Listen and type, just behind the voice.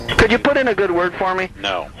Could you put in a good word for me?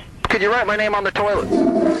 No. Could you write my name on the toilet?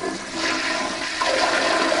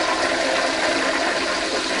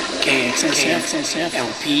 KXSF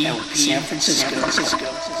LP San Francisco.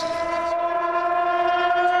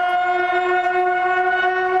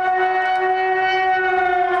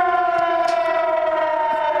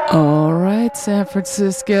 All right, San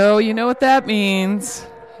Francisco. You know what that means.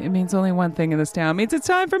 It means only one thing in this town. It means it's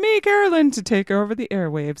time for me, Carolyn, to take over the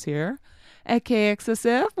airwaves here at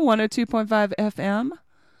KXSF 102.5 FM,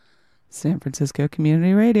 San Francisco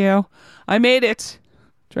Community Radio. I made it.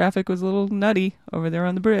 Traffic was a little nutty over there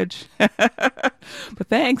on the bridge. But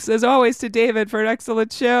thanks, as always, to David for an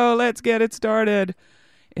excellent show. Let's get it started.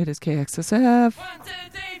 It is KXSF. 1, 2,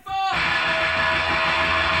 3, 4.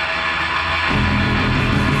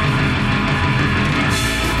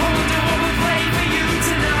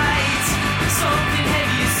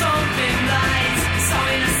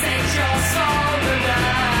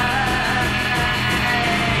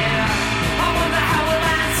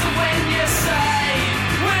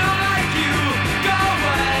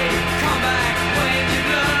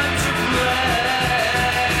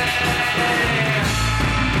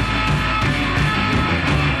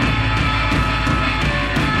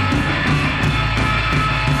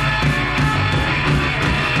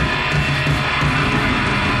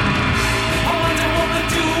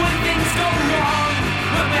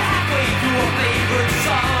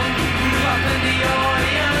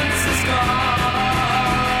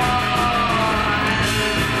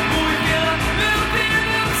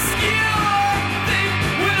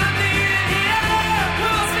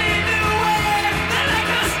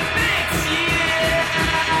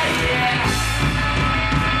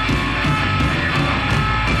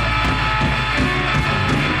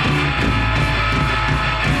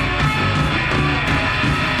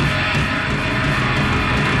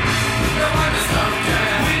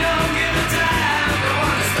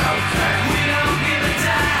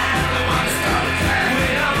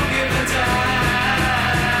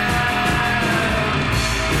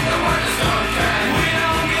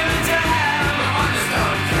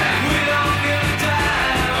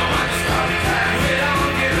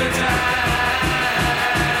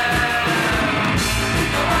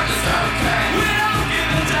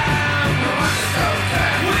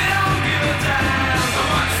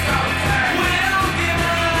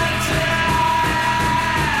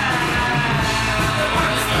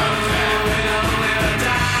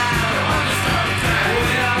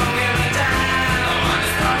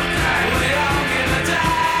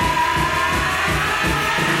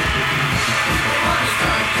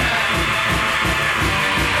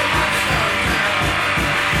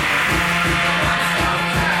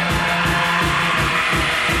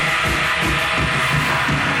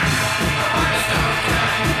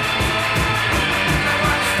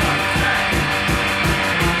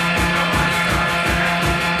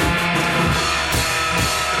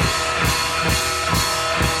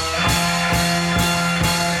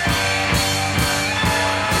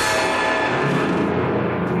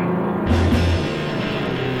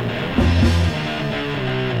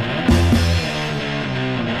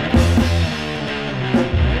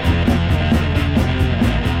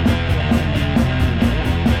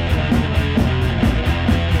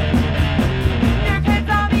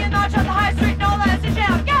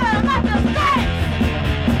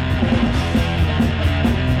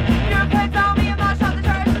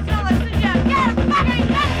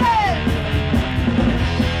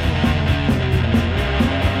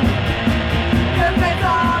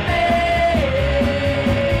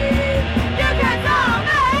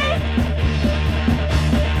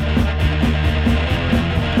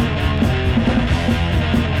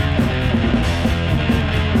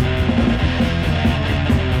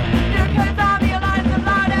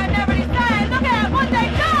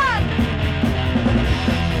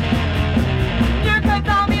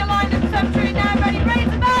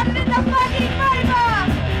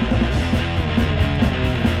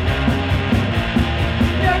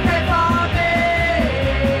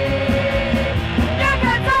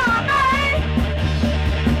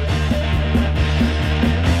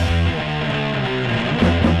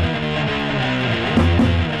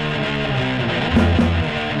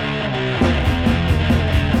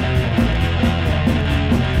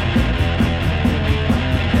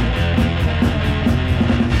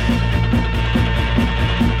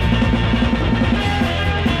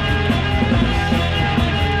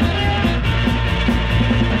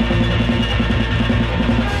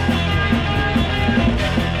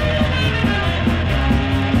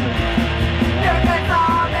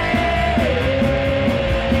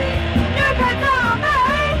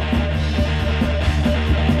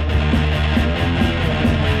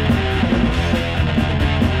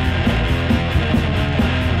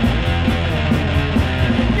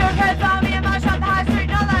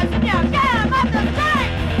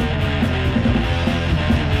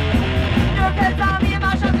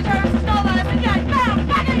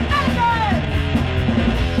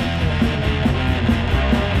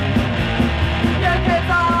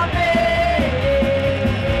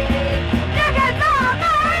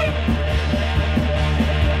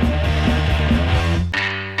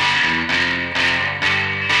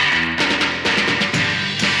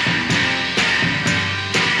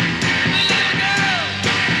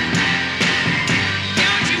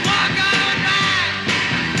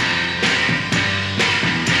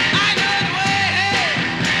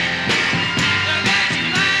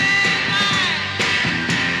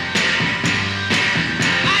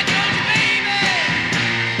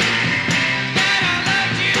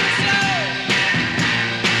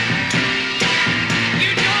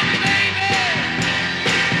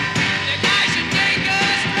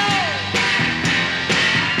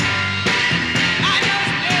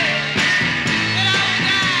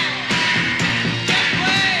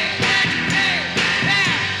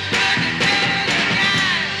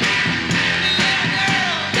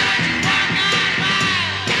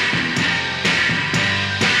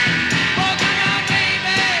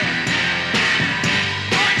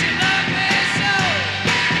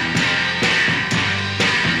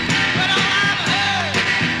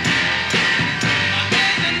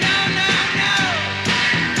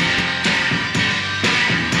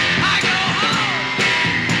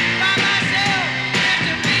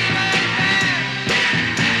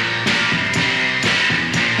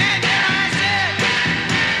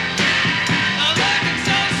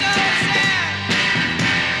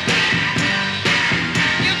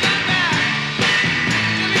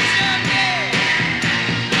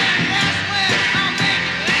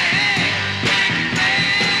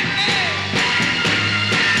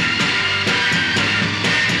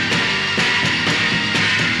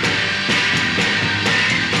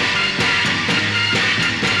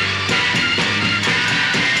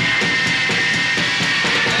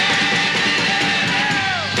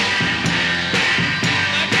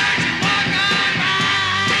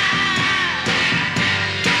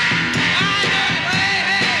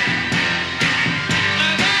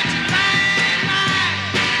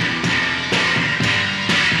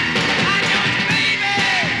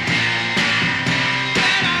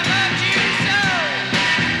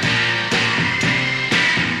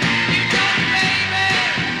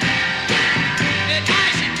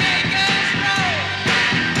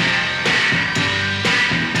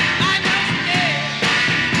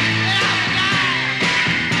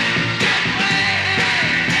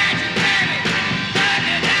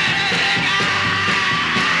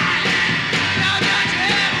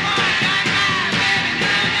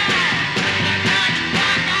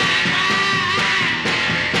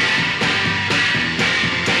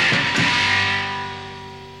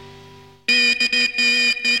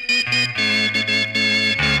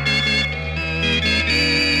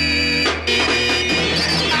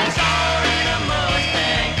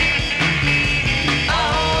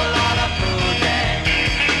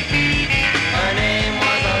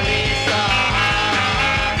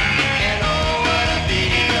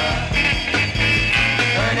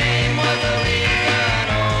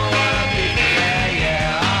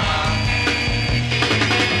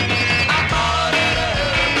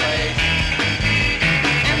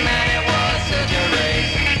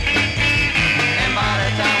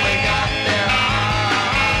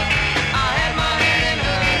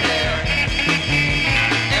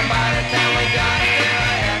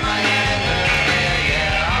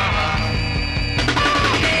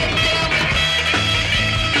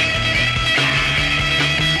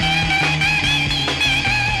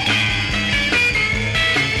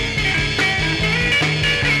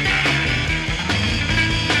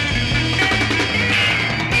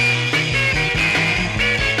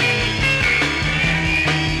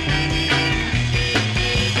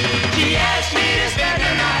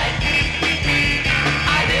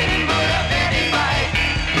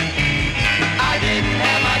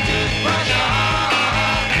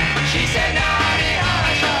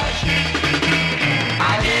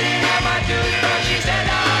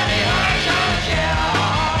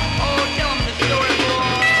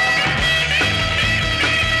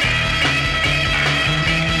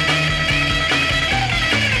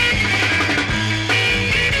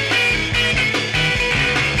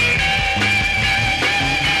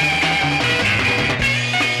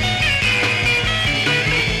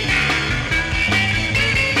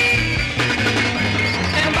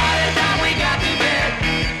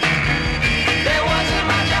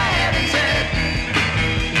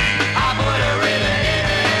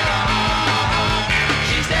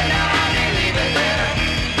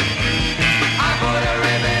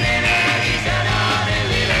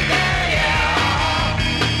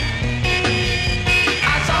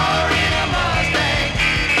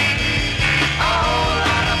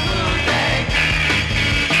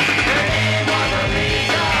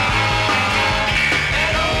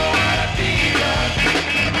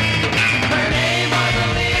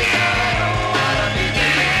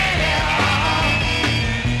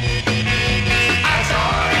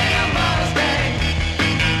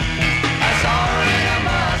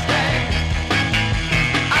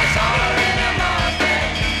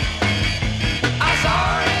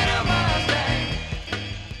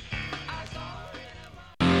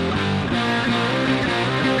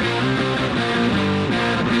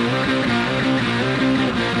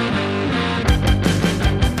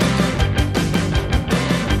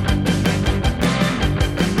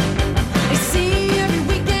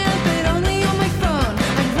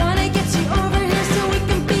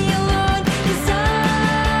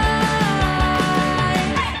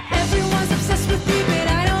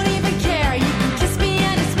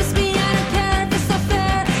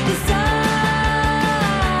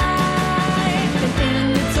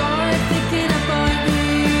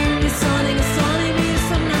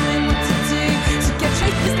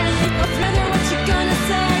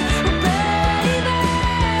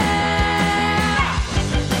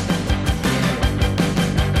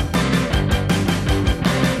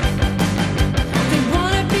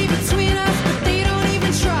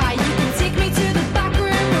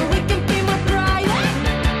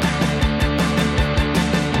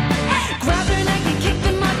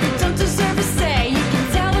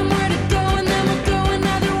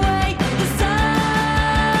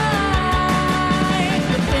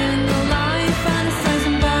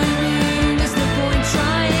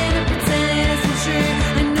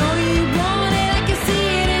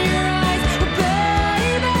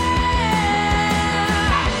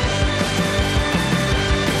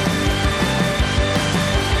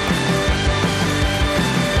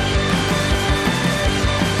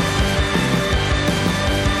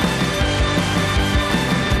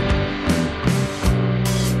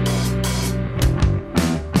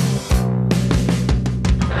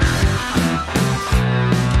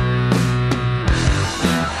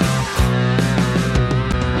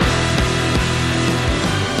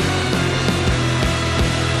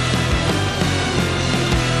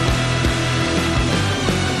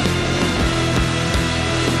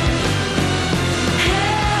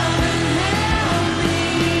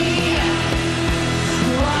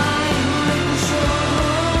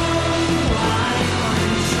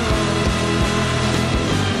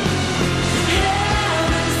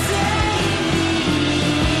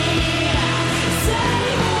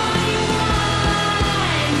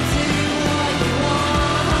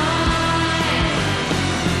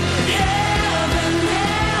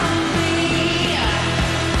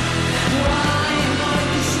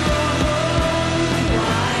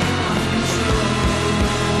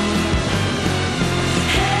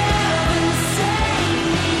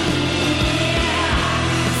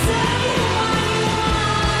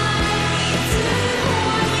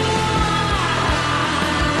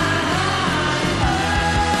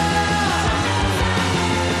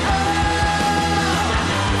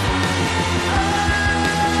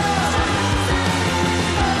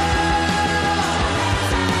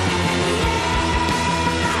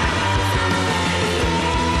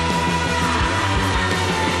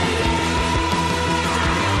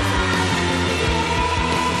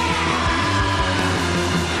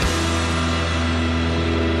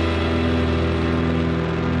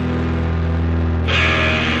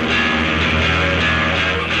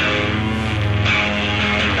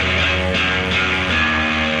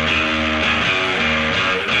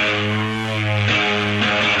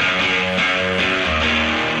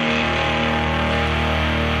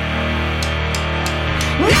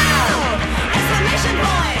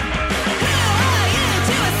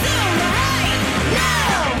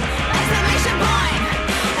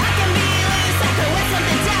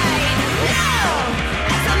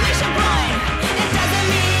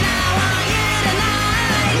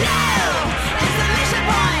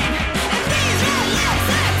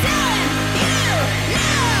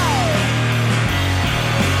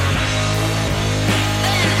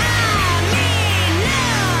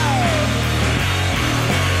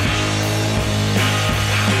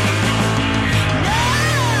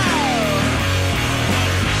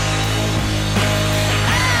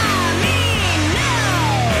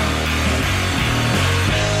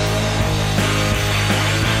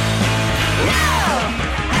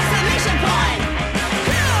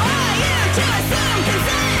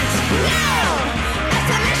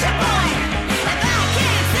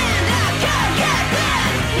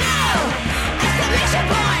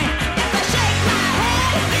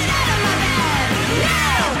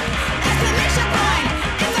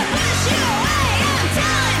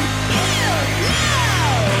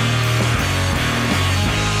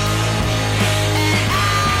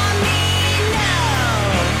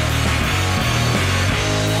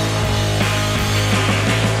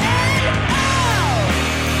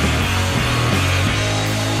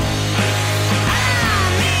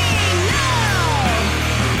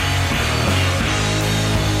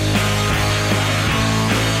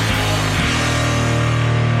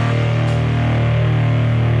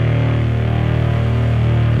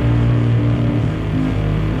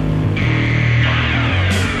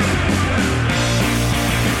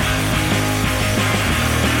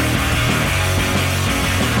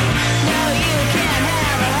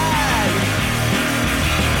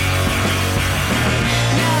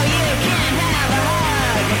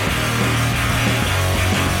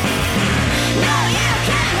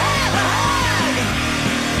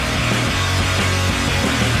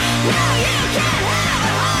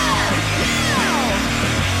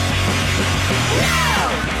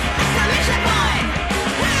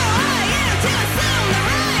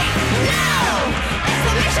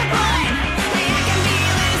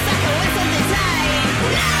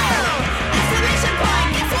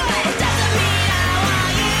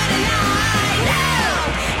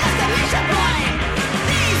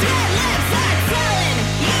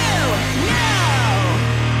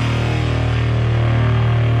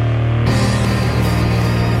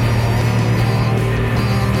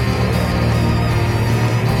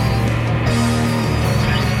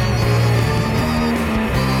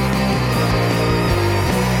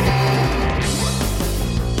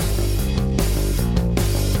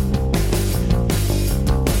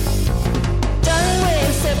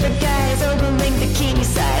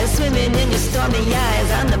 swimming in your stormy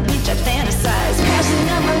eyes. On the beach I fantasize, crashing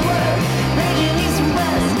on my world, raging east and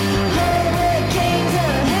west. Hurricanes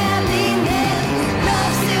of happiness,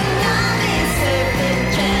 love tsunami, surf and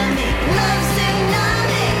drown me. Love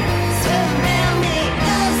tsunami, swim around me.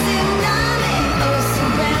 Love tsunami, oh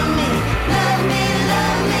surround me. Love me,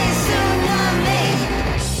 tsunami.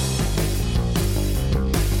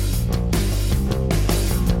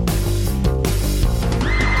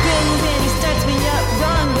 Grin, he starts me up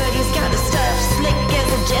wrong, but he's got the stuff slick as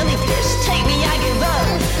a jellyfish. Take me, I give up.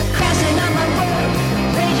 Crashing on my world,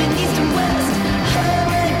 raging east and west.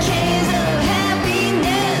 Hurricanes of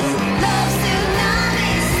happiness. Love tsunami,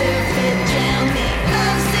 surf and drown me.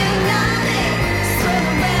 Love tsunami, swim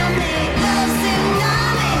around me. Love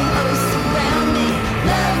tsunami, oh surround me.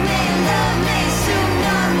 Love me,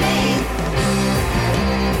 tsunami.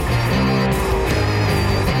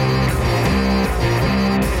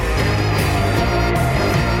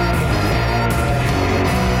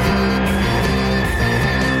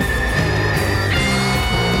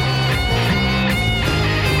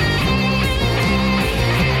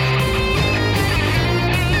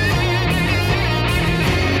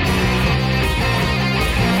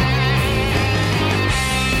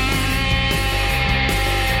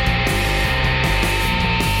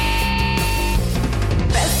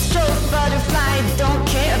 Breaststroke, butterfly, don't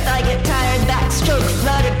care if I get tired. Backstroke,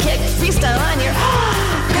 flutter, kick, freestyle on your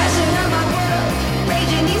crashing on my world,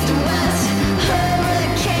 raging east and west.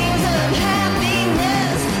 Hurricanes of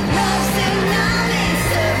happiness. Love tsunami,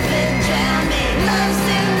 surf and drown me. Love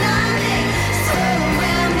tsunami, swirl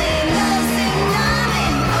around me. Love tsunami,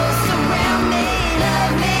 oh surround me.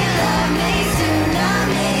 Love me,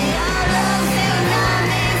 tsunami. Oh, love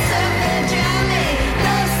tsunami, surf and drown me.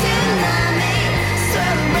 Love tsunami,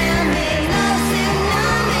 swirl around me. Love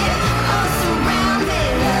tsunami, oh surround me.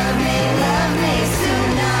 Love me,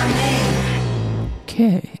 tsunami.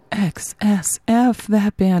 KXSF.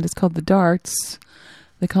 That band is called the Darts.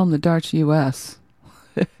 They call them the Darts US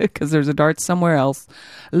because there's a Darts somewhere else.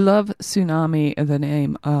 Love Tsunami, the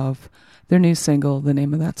name of their new single, the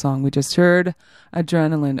name of that song we just heard.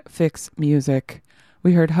 Adrenaline Fix Music.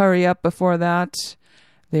 We heard Hurry Up before that.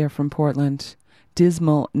 They are from Portland.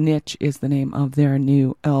 Dismal Niche is the name of their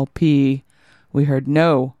new LP. We heard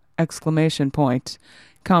No! Exclamation point.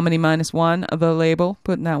 Comedy -1 of the label,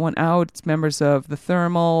 putting that one out. It's members of the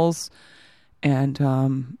Thermals and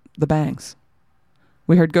the Bangs.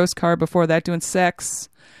 We heard Ghost Car before that doing Sex.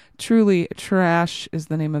 Truly Trash is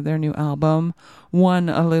the name of their new album. One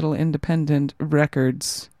A Little Independent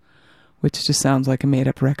Records, which just sounds like a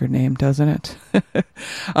made-up record name, doesn't it?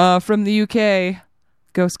 From the UK,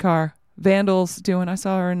 Ghost Car. Vandals doing I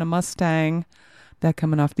Saw Her in a Mustang. That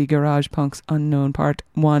coming off the Garage Punks Unknown Part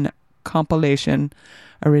 1 compilation,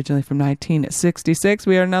 originally from 1966.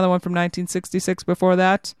 We had another one from 1966 before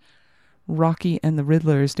that. Rocky and the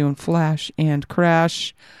Riddlers doing Flash and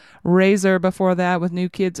Crash. Razor before that with New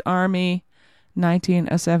Kids Army,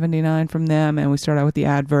 1979 from them. And we start out with the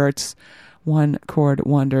Adverts, One Chord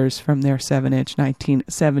Wonders from their 7-inch,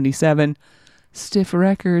 1977. Stiff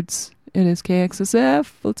Records. It is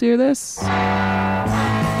KXSF. Let's hear this.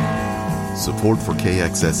 Support for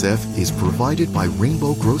KXSF is provided by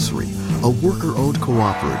Rainbow Grocery, a worker-owned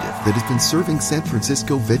cooperative that has been serving San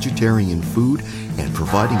Francisco vegetarian food and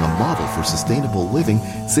providing a model for sustainable living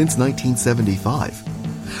since 1975.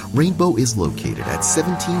 Rainbow is located at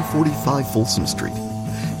 1745 Folsom Street.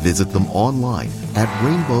 Visit them online at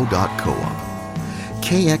rainbow.coop.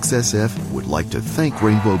 KXSF would like to thank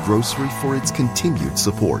Rainbow Grocery for its continued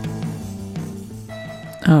support.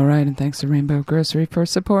 All right, and thanks to Rainbow Grocery for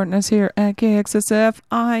supporting us here at KXSF.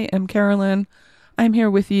 I am Carolyn. I'm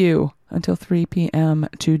here with you until 3 p.m.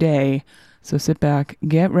 today. So sit back,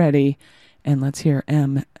 get ready, and let's hear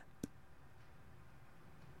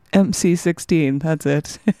MC16. That's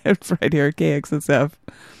it. It's right here at KXSF.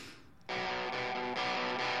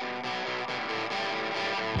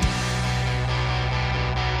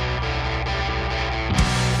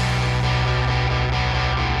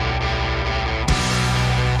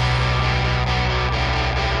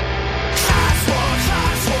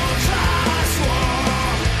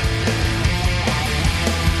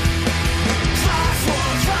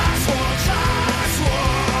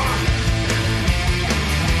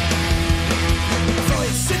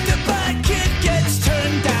 Sit the back, kid gets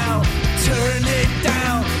turned down.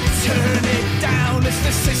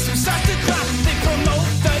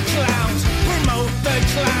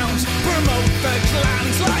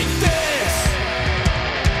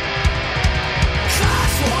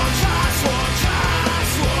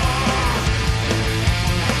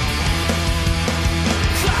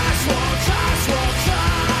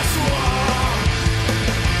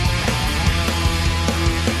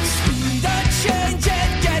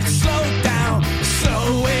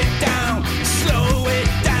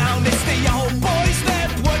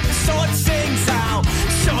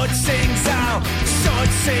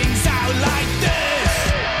 sings out like this.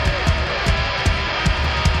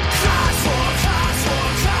 Class war, class war,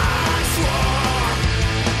 class war.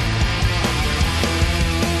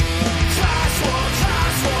 Class war,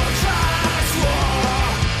 class war, class war.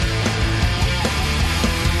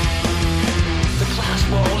 The class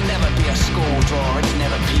war will never be a score draw. It's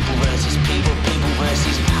never people versus people, people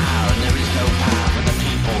versus power. And there is no power for the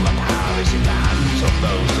people. The power is in the hands of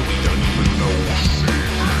those that we don't even know.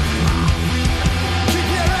 Keep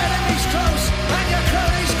your enemies close and your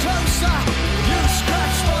cronies closer. You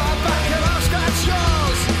scratch my back and I'll scratch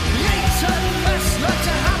yours. Eton mess like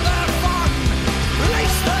to have their fun.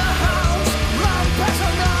 Release the hounds, run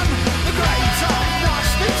better run. The great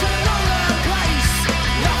unwashed need to know their place.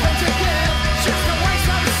 Nothing to give, just a waste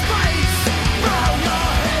of space. Bow your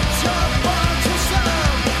heads, you're born to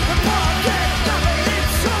serve. The poor get nothing,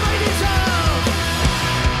 it's all they deserve.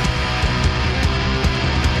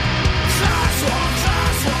 Class war,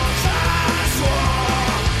 class war, class war.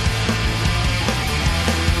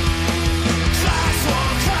 Class war,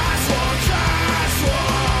 class war, class war.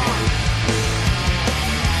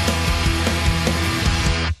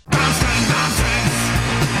 Don't stand nonsense.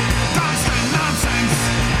 Don't stand nonsense.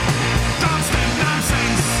 Don't stand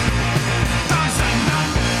nonsense. Don't stand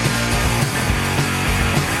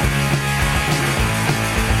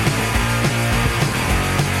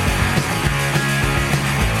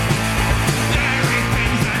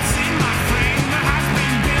Everything that's in my frame has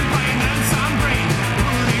been built by an unsung brain.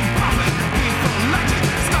 Putting profit before legend,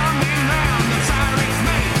 storming round the sirens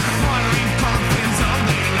made. Watering coffins all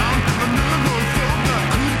day long. A miracle thought that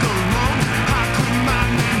could go wrong. How could my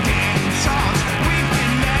men get in charge? We've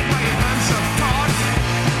been led by a bunch of frauds.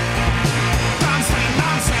 Don't say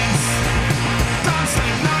nonsense. Don't say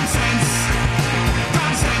nonsense.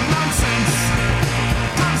 Don't say nonsense.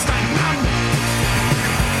 Don't say nonsense.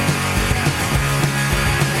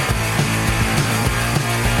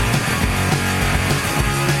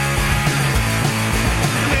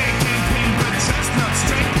 They can't pin but just not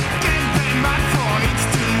straight. Can't pay mad for it's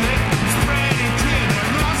too late. Spread it clear,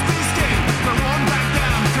 they've lost this game. But won't back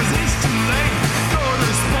down cause it's too late. Go to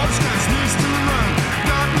sports cause news to run.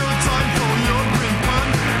 Got no time for your grim pun.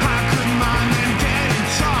 How could my men get in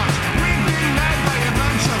charge? We've been led by a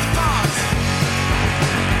bunch of thoughts.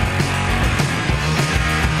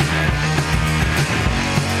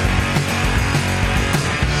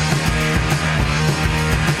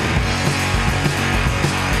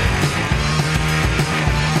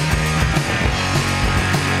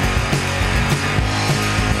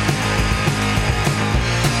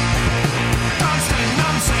 Don't say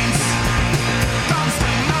nonsense. Don't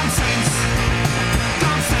say nonsense.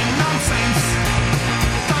 Don't say nonsense.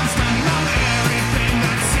 Don't say none. Everything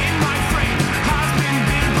that's in my frame has been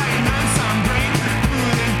built by an unsung brain.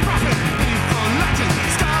 Putting profit before legend,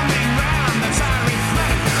 storming round the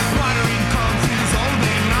arithmetic. Watering coffins all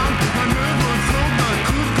day long. A miracle thought that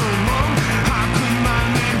could go wrong. How could my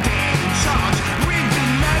men get in charge? We've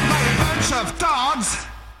been led by a bunch of dogs.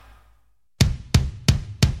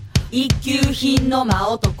 一級品の真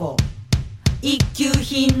男一級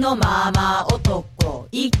品のまあまあ男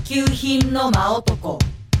一級品の真男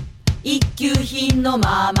一級品の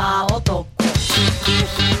まあまあ男一級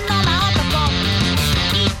品の真男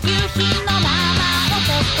一級品のまあまあ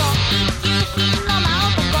男一級品の真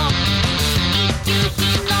男一級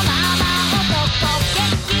品のまあまあ男研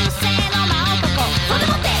究生の真男それ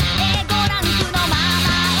もって英語ランクのまあ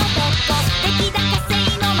まあ男出来高生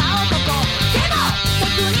の真男でもテ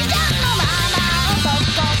クニシャンのまあまあ男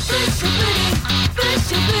プッシュプリンプッ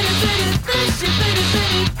シュプルプルプッシュプルプ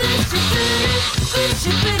ルプッシュプルプッシ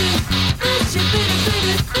ュプリンプッシュプルプ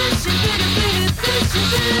ルプッシュプルプルプッシュ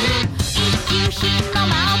プル一級品の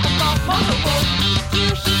真男一級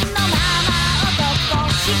品のまあまあ男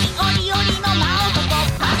四季折々の真男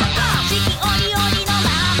四季折々の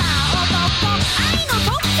まあまあ男愛の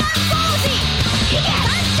特艦工事いけ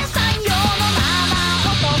三者三様のまあまあ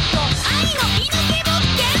男愛の居抜き物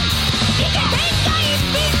件いけ天下一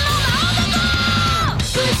品の真男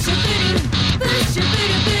プッシュプルプッシュプ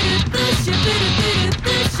ルプルプッシュプルプルプ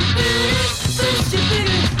ッシュプル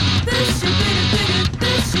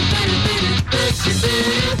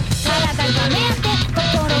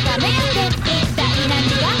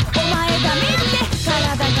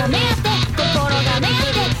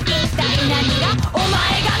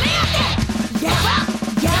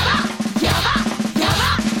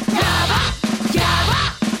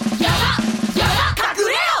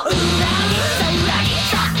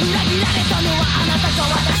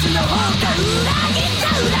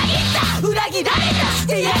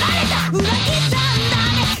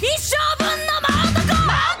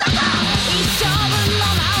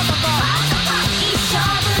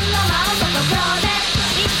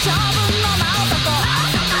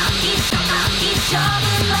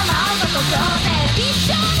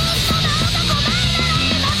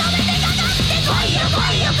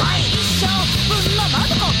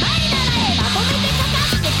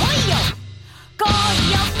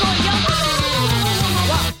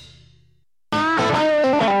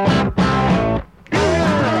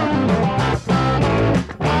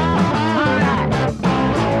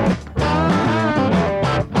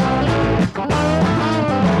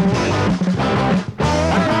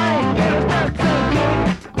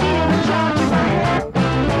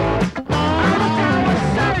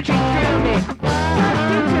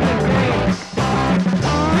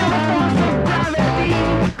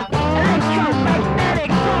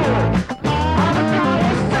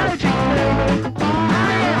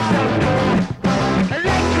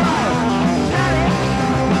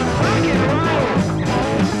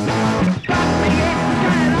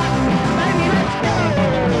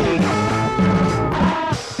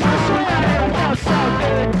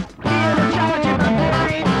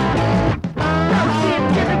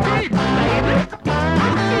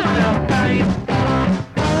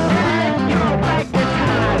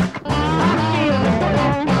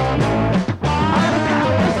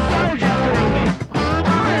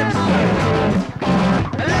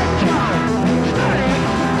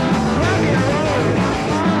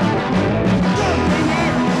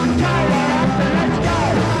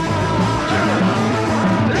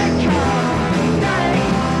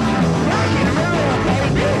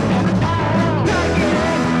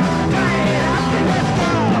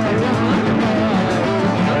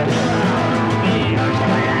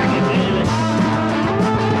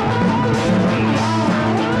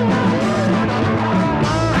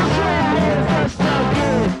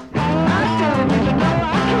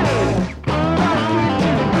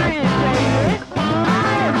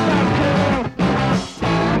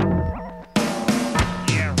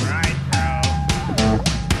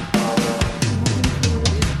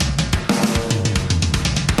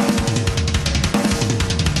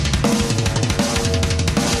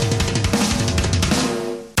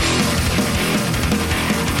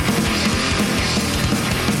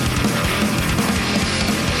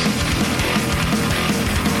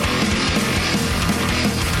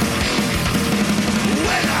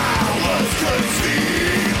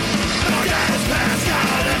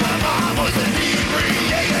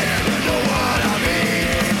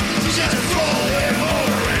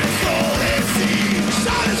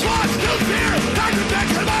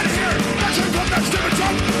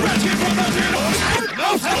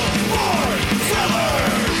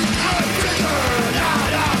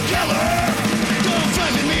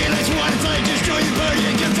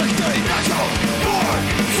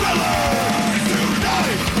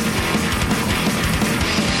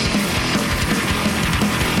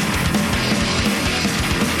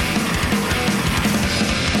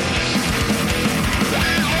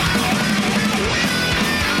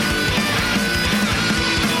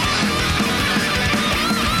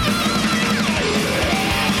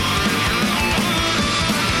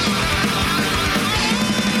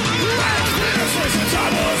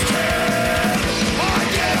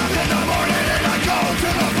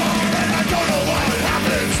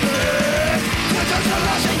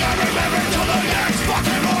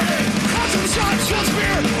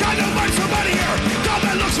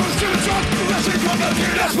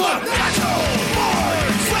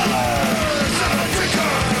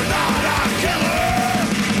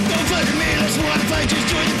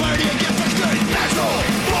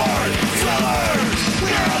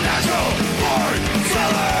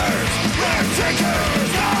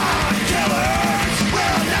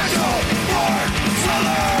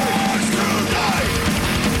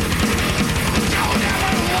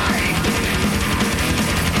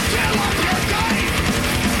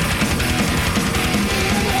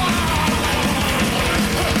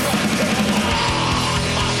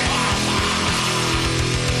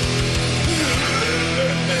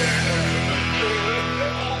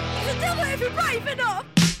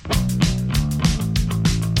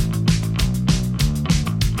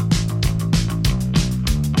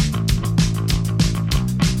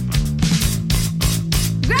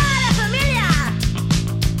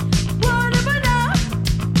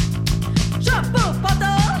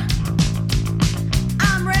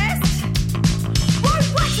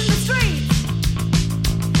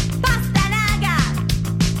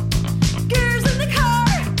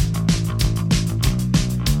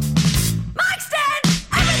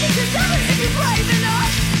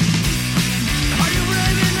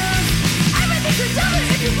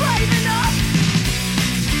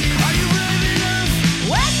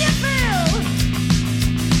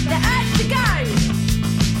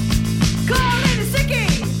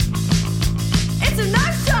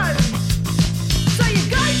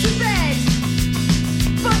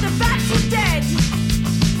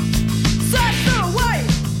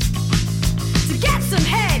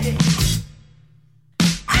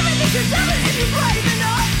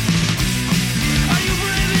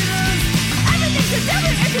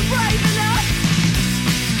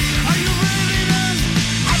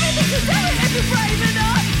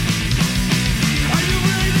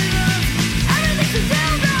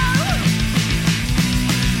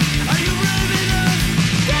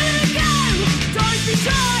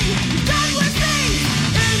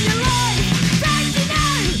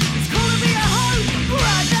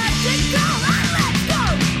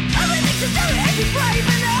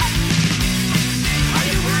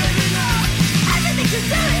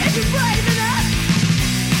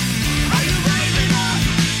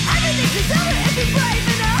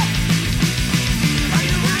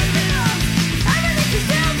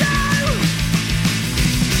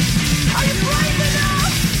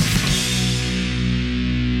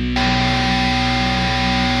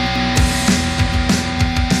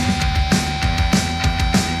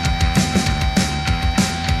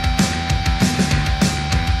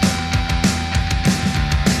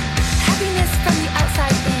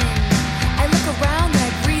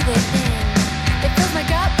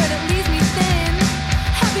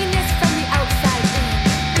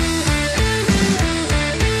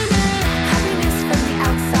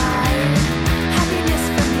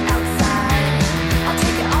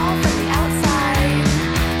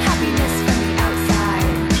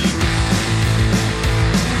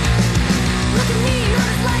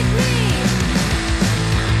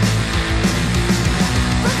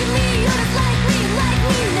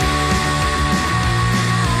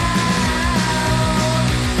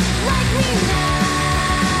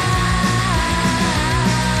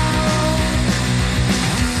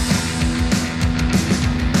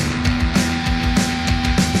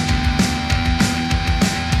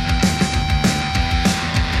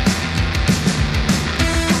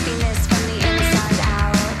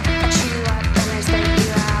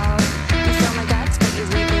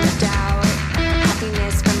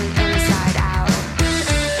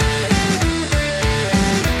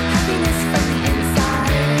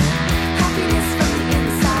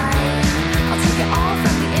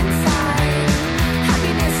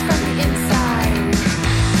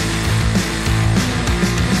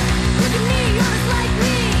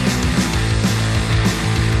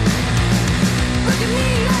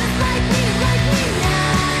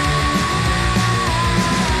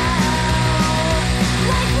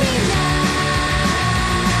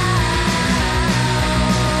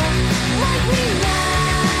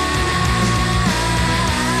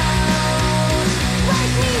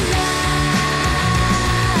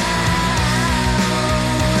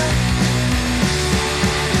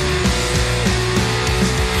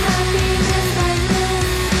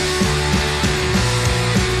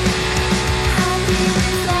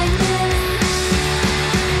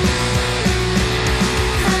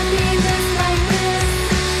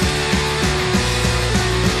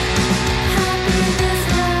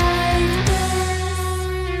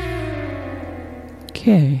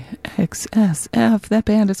KXSF. That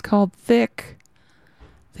band is called Thick.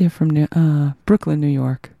 They're from Brooklyn, New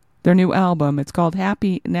York. Their new album, it's called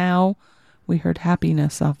Happy Now. We heard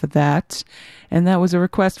Happiness off of that. And that was a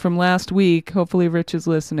request from last week. Hopefully Rich is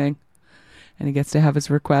listening. And he gets to have his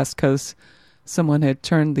request because someone had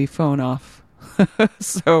turned the phone off.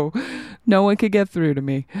 So no one could get through to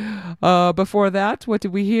me. Before that, what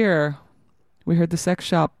did we hear? We heard the Sex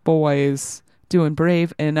Shop Boyz doing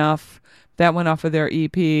Brave Enough. That went off of their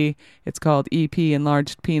EP. It's called EP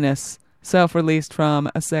Enlarged Penis. Self-released from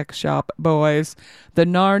a Sex Shop Boyz. The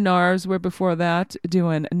Gnar Gnars were before that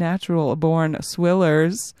doing Natural Born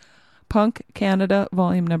Swillers. Punk Canada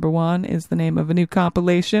Volume Number 1 is the name of a new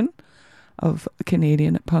compilation of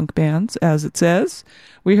Canadian punk bands, as it says.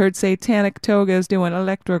 We heard Satanic Togas doing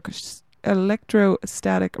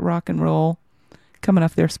electrostatic rock and roll, coming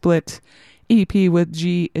off their split EP with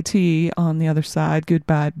GT on the other side.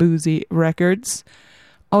 Goodbye Boozy Records.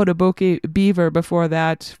 Otoboke Beaver before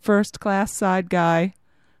that. First Class Side Guy.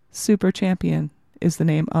 Super Champion is the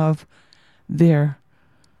name of their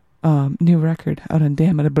new record out on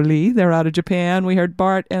Damnably. They're out of Japan. We heard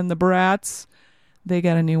Bart and the Brats. They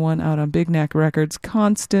got a new one out on Big Neck Records.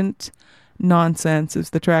 Constant Nonsense is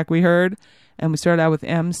the track we heard. And we started out with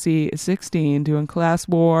MC16 doing Class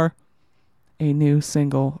War, a new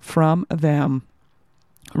single from them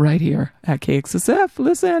right here at KXSF.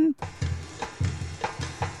 Listen.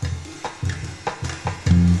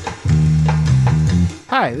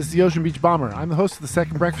 Hi, this is the Ocean Beach Bomber. I'm the host of the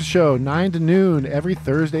Second Breakfast Show, 9 to noon every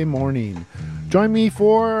Thursday morning. Join me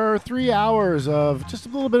for 3 hours of just a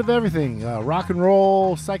little bit of everything. Rock and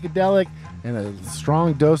roll, psychedelic, and a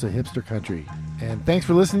strong dose of hipster country. And thanks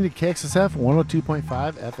for listening to KXSF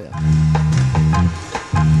 102.5 FM.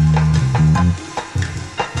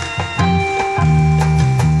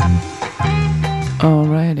 All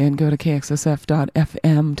right, and go to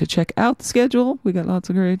KXSF.FM to check out the schedule. We got lots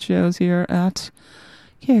of great shows here at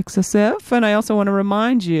KXSF. And I also want to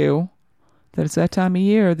remind you that it's that time of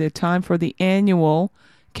year, the time for the annual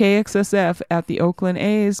KXSF at the Oakland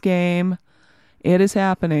A's game. It is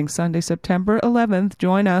happening Sunday, September 11th.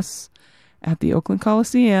 Join us at the Oakland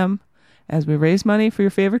Coliseum as we raise money for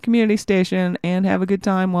your favorite community station and have a good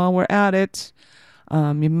time while we're at it.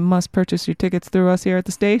 You must purchase your tickets through us here at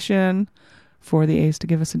the station for the A's to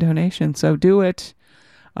give us a donation. So do it.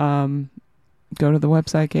 Go to the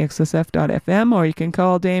website, kxsf.fm, or you can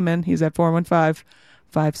call Damon. He's at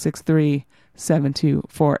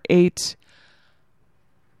 415-563-7248.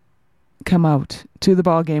 Come out to the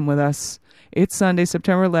ball game with us. It's Sunday,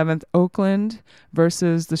 September 11th, Oakland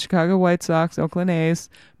versus the Chicago White Sox, Oakland A's.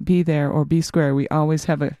 Be there or be square. We always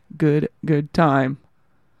have a good time.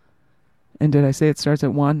 And did I say it starts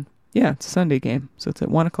at 1? Yeah, it's a Sunday game, so it's at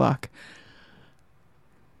 1 o'clock.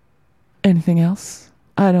 Anything else?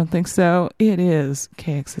 I don't think so. It is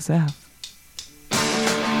KXSF.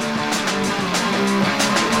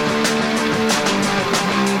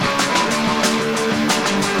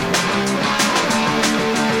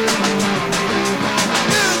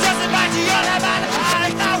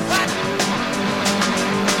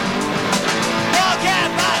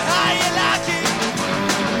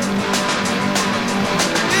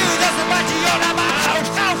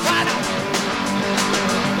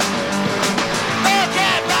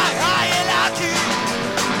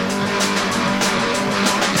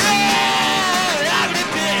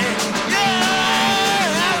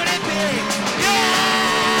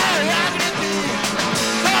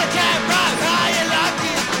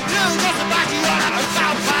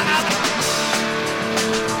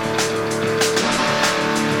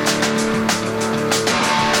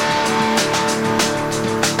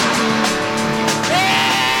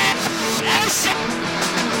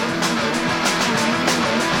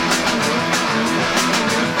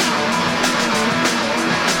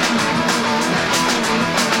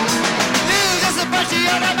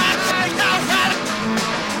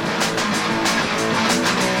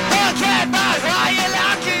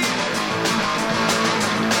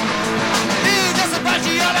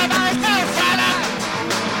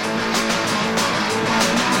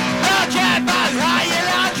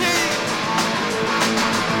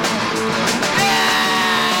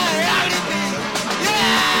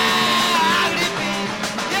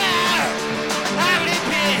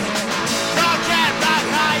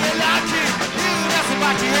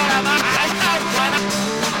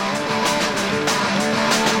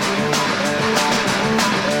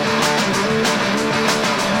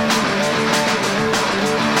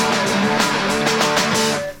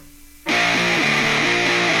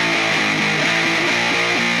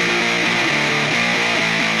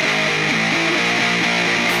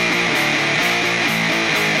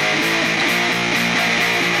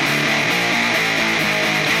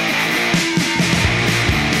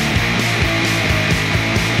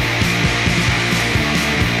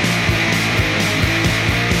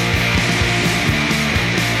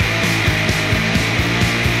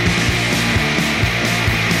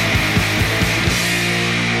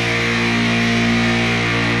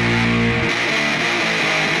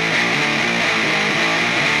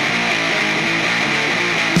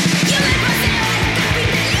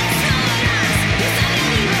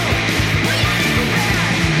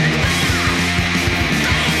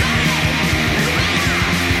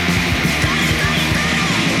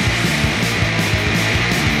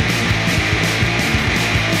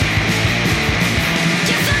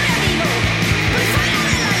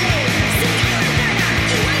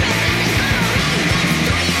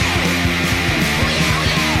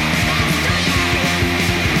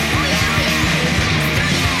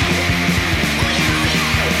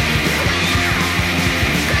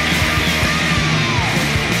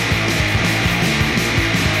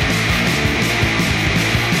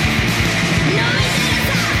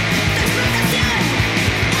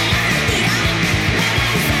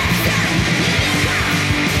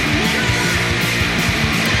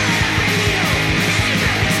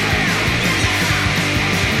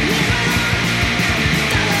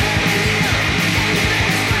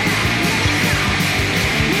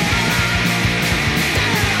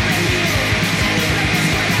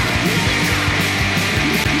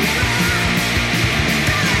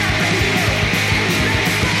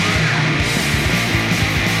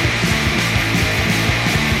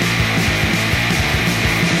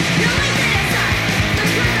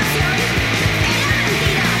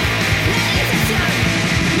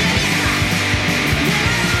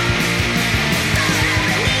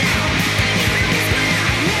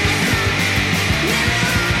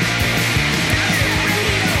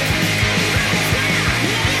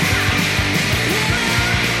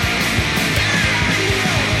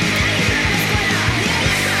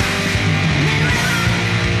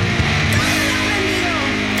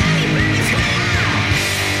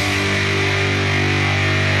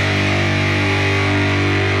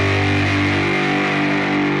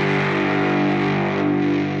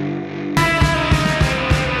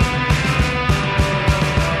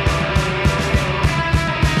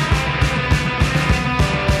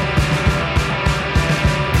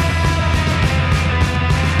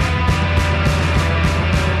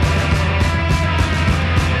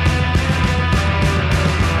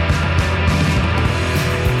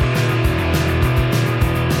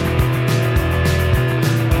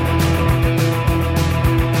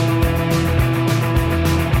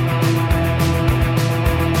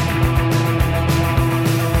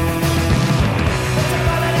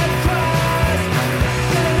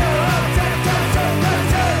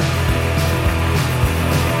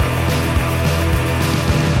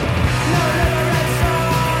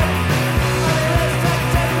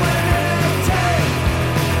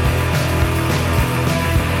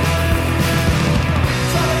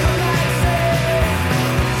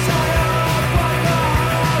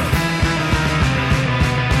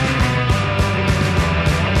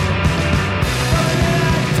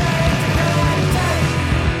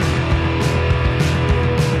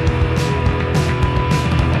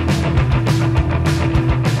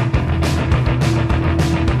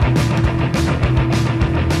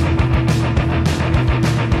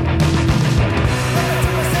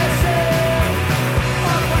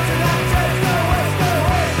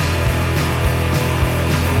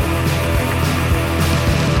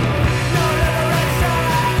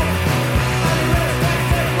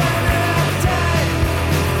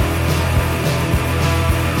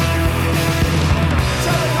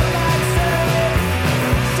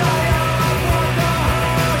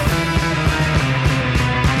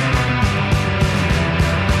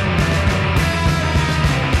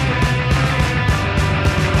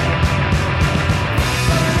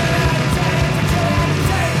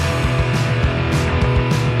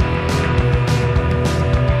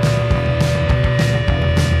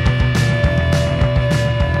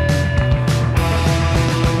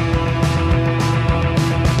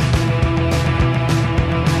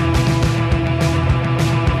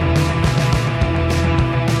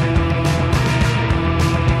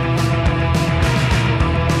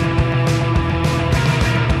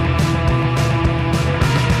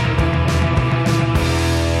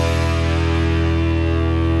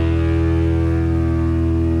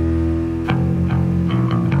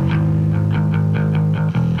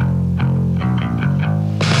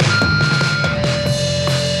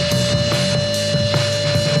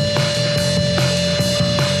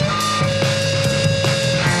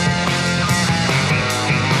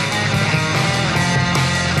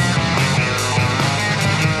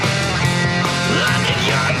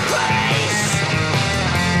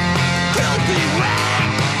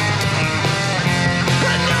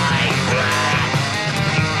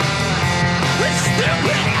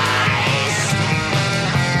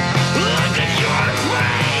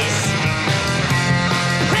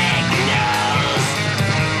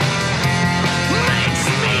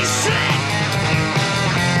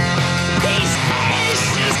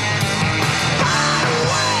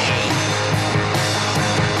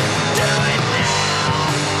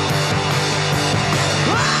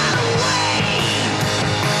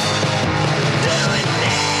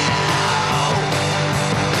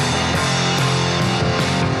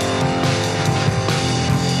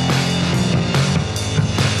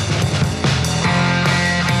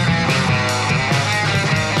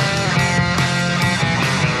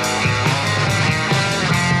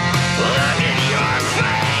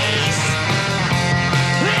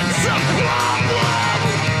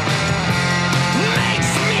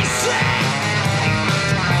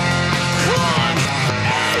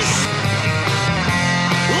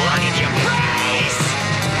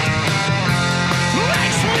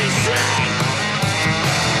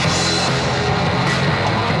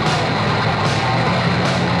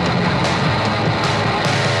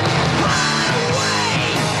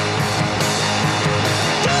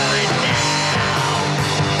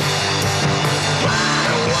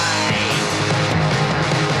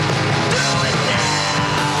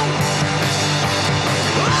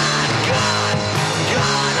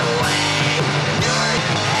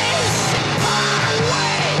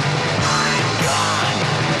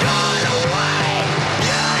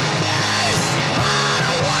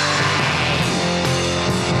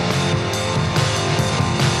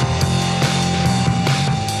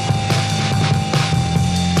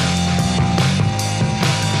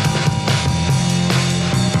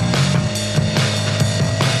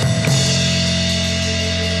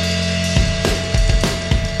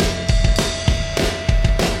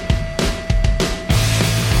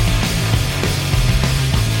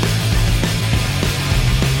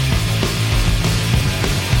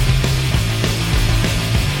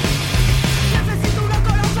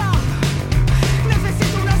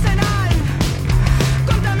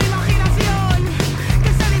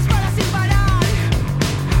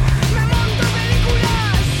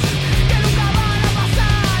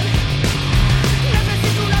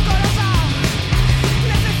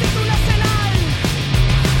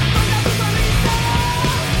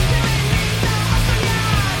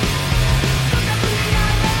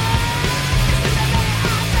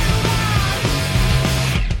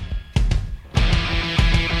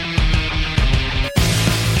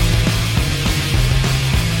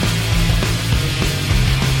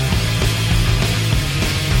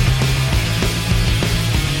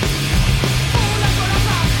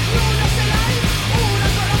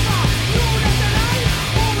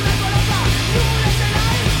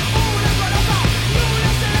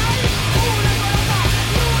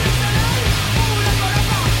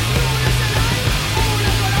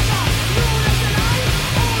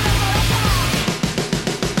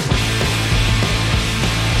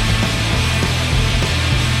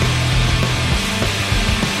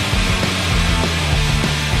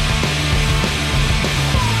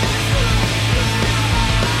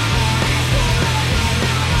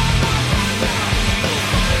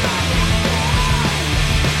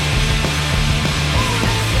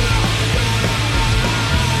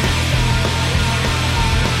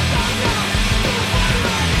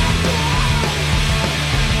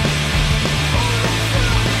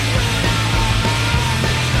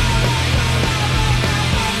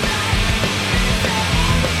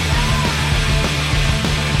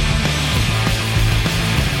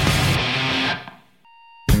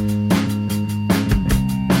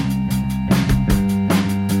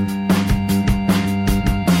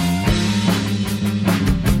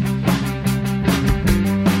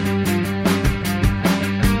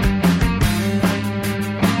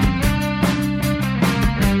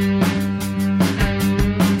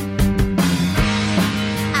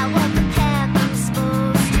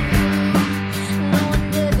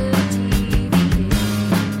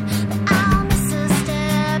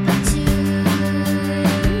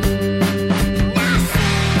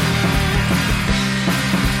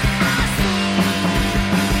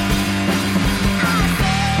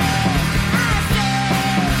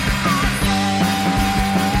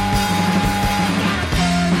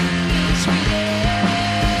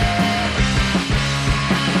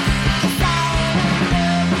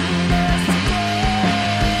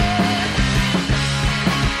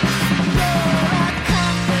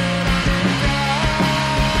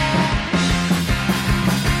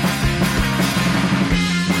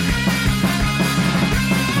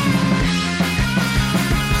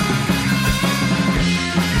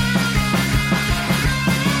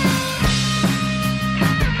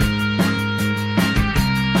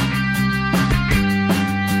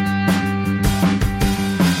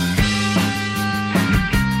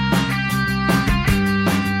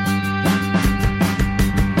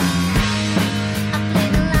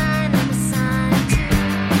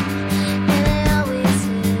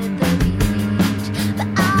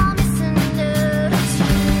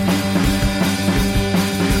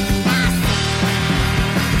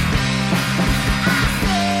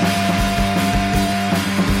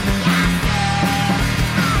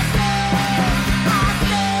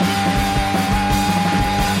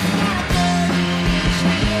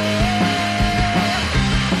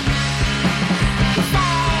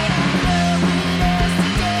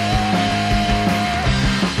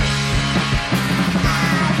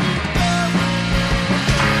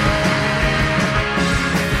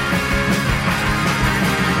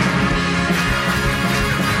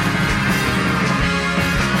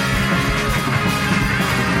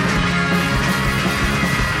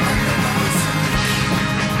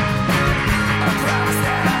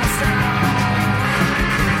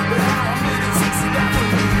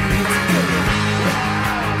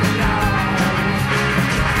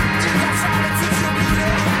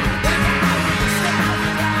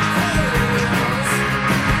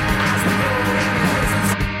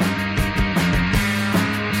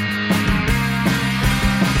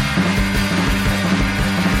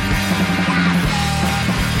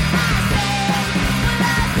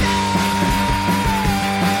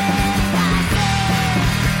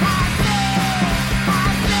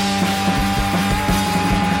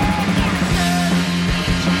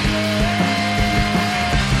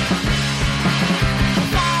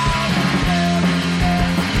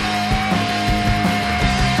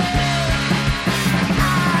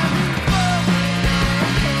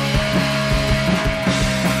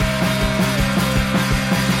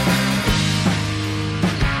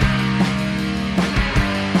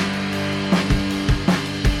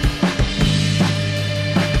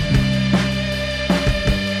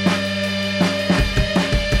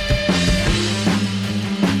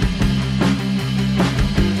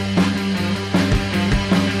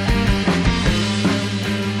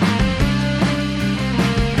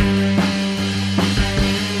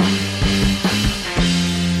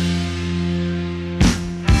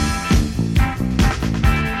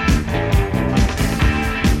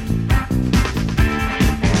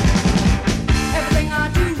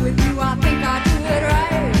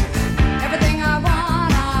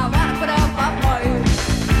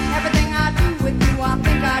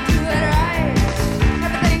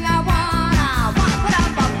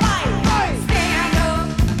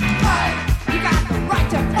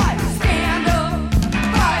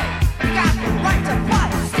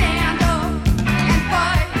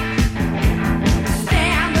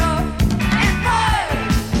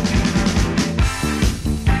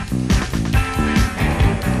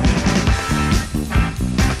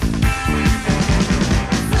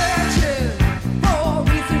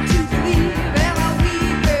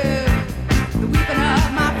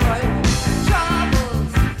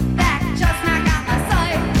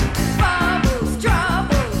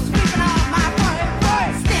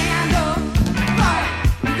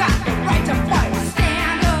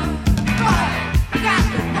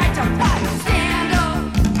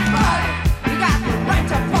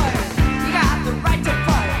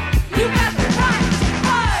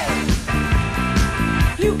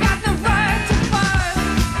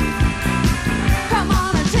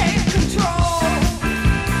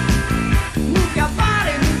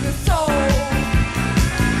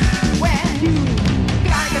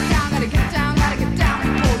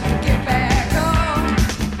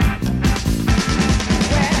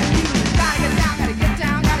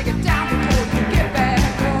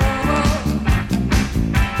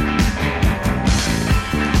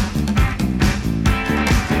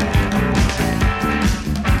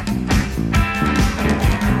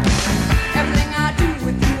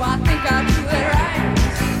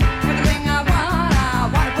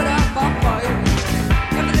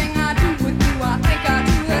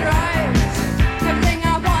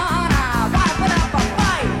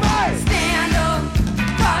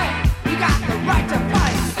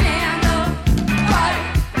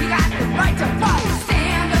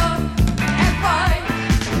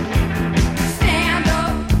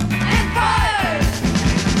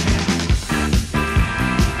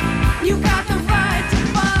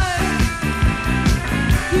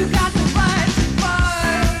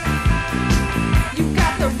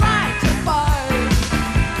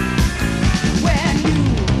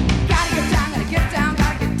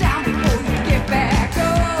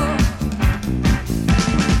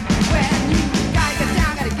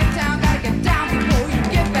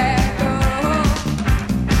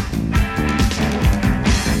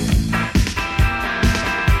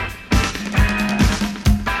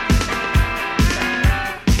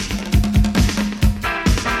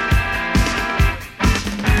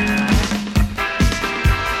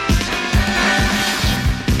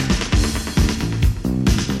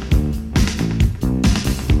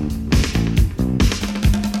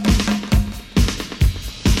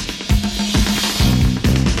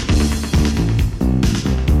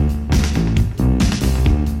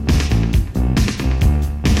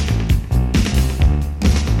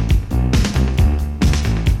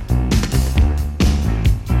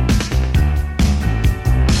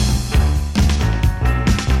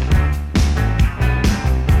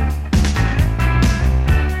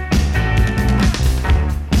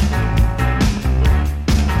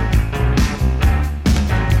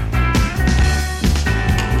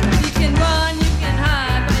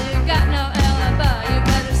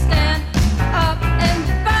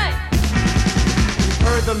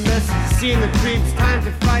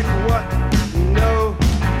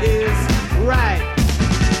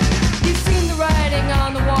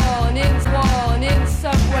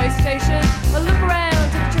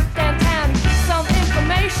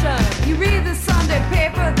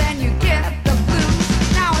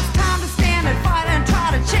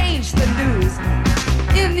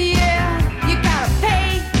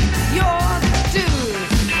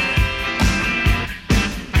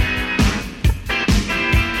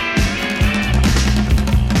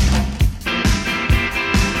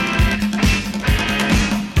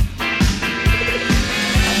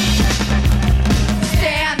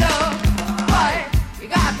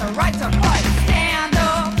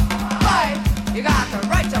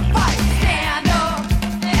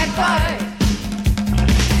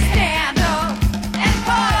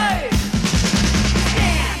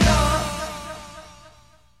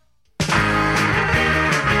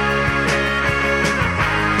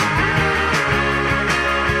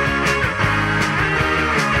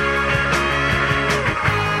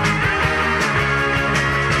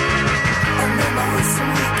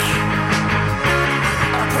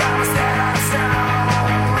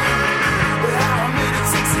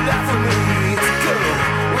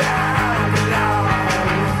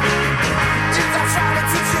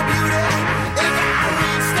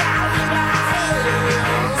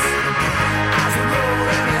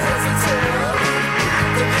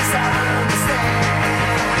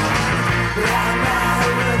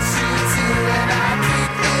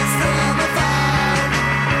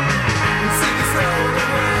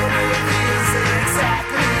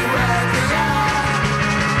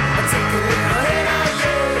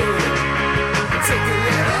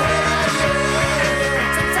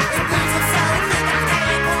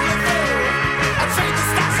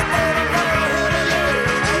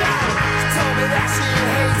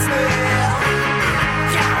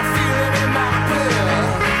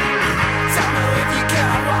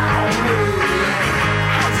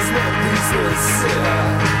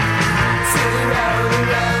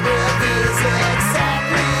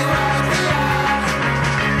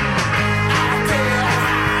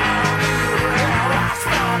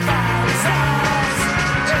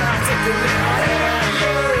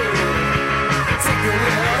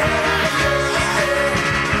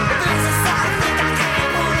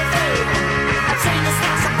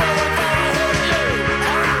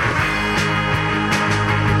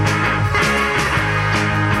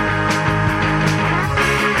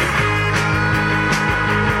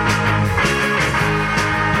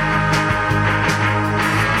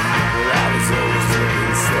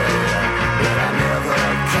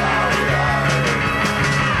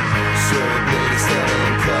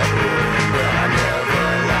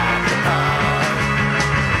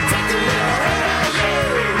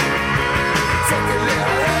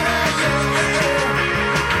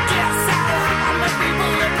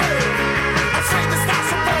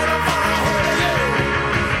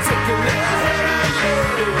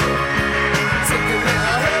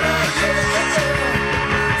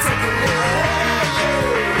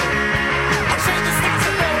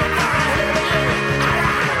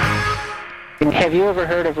 Have you ever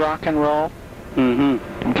heard of rock and roll?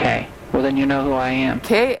 Mm-hmm. Okay. Well, then you know who I am.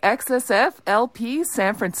 KXSF LP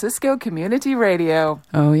San Francisco Community Radio.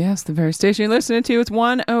 Oh, yes, the very station you're listening to. It's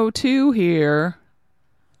 102 here.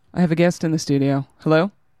 I have a guest in the studio.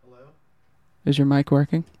 Hello? Hello? Is your mic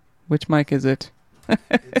working? Which mic is it?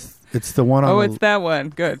 It's the one on Oh, it's that one.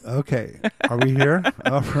 Good. Okay. Are we here?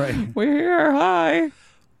 All right. We're here. Hi.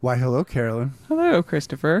 Why, hello, Carolyn. Hello,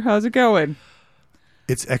 Christopher. How's it going?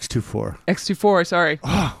 It's X24. X24, sorry.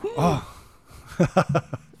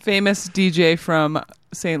 Famous DJ from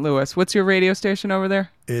St. Louis. What's your radio station over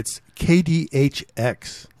there? It's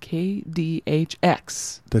KDHX.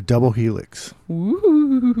 KDHX. The double helix.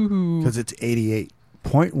 Woo. Because it's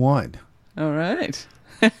 88.1. All right.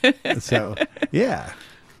 So, yeah.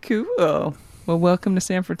 Cool. Well, welcome to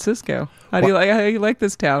San Francisco. How do you like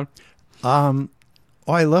this town? I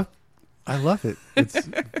love it. It's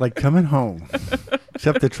like coming home.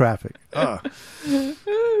 Except the traffic.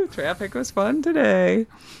 Traffic was fun today.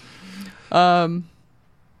 Let's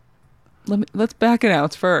back it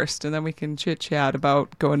out first, and then we can chit chat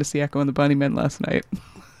about going to see Echo and the Bunnymen last night.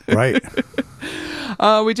 Right.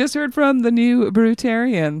 We just heard from the new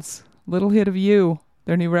Brutarians. Little Hit of You.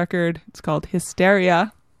 Their new record. It's called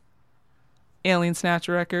Hysteria. Alien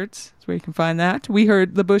Snatcher Records. That's where you can find that. We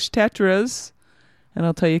heard the Bush Tetras. And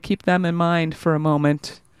I'll tell you, keep them in mind for a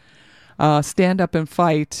moment. Stand Up and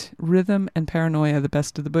Fight, Rhythm and Paranoia, the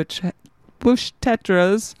best of the Bush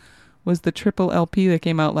Tetras, was the triple LP that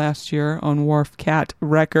came out last year on Wharf Cat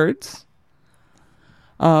Records.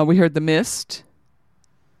 We heard The Mist,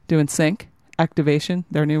 doing Sync, Activation,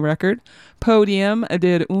 their new record. Podium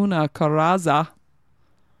did Una Coraza.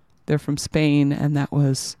 They're from Spain, and that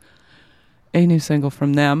was a new single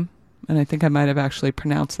from them. And I think I might have actually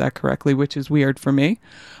pronounced that correctly, which is weird for me.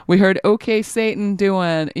 We heard OK Satán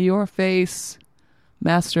doing Your Face,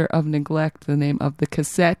 Master of Neglect, the name of the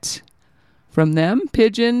cassette from them.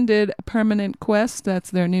 Pigeon did Permanent Quest. That's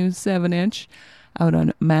their new 7-inch out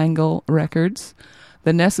on Mangle Records.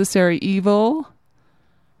 The Necessary Evil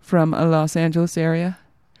from a Los Angeles area.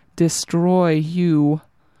 Destroy You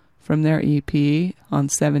from their EP on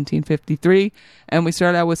 1753. And we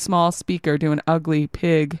start out with Smallspeaker doing Ugly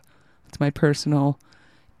Pig. It's my personal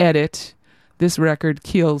edit. This record,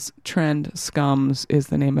 Keel's Trend Scums, is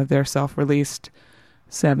the name of their self-released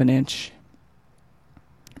 7-inch.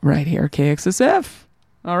 Right here, KXSF.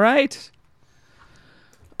 All right.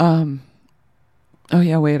 Oh,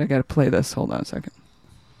 yeah, wait, I got to play this. Hold on a second.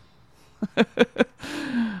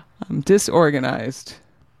 I'm disorganized.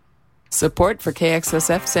 Support for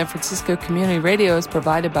KXSF San Francisco Community Radio is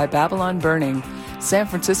provided by Babylon Burning, San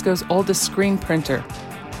Francisco's oldest screen printer.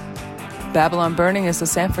 Babylon Burning is a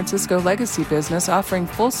San Francisco legacy business offering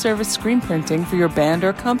full-service screen printing for your band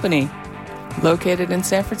or company. Located in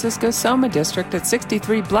San Francisco's Soma District at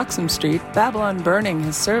 63 Bluxom Street, Babylon Burning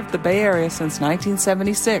has served the Bay Area since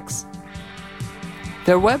 1976.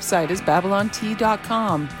 Their website is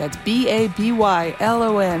babylontee.com. That's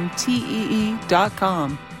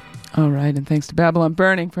BABYLONTEE.com. All right, and thanks to Babylon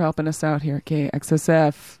Burning for helping us out here at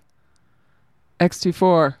KXSF.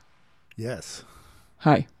 X24. Yes.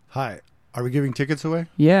 Hi. Hi. Are we giving tickets away?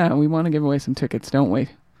 Yeah, we want to give away some tickets, don't we?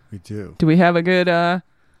 We do. Do we have a good, well,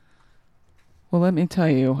 let me tell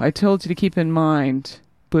you. I told you to keep in mind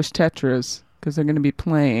Bush Tetras, because they're going to be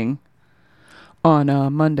playing on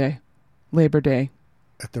Monday, Labor Day.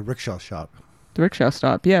 At the rickshaw shop. The rickshaw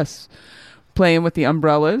stop, yes. Playing with the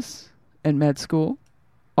Umbrellas and Med School.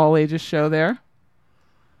 All ages show there.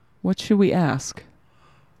 What should we ask?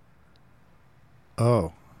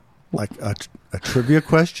 Oh, like a trivia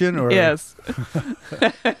question, or Yes.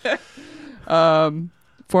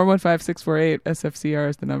 415-648-SFCR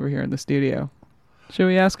is the number here in the studio. Should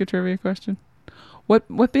we ask a trivia question?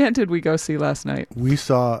 What band did we go see last night? We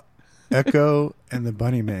saw Echo and the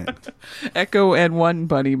Bunny Man. Echo and one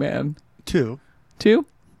Bunny Man. 2. 2?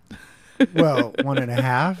 Well,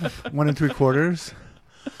 1.5, 1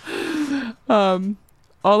 3/4.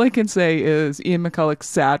 All I can say is Ian McCulloch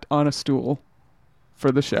sat on a stool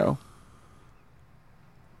for the show.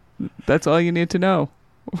 That's all you need to know.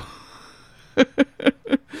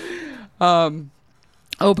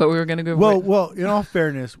 But we were going to go... Well, in all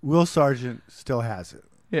fairness, Will Sargent still has it.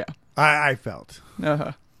 Yeah. I felt.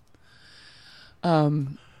 Uh-huh.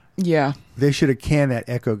 Yeah. They should have canned that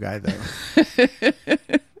Echo guy, though.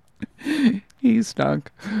 He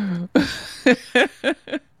stunk.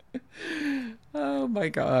 Oh, my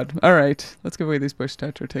God. All right. Let's give away these Bush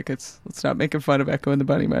Tetra tickets. Let's stop making fun of Echo and the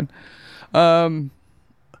Bunnymen.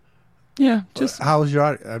 Yeah, just... How was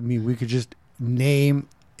your... I mean, we could just name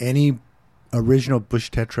any original Bush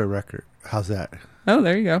Tetra record. How's that? Oh,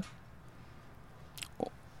 there you go.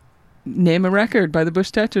 Name a record by the Bush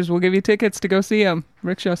Tetras. We'll give you tickets to go see them.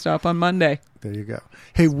 Rickshaw Stop on Monday. There you go.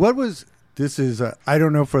 Hey, what was... This is... I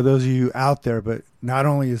don't know for those of you out there, but not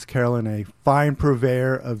only is Carolyn a fine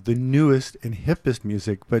purveyor of the newest and hippest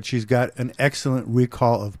music, but she's got an excellent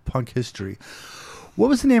recall of punk history. What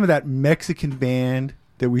was the name of that Mexican band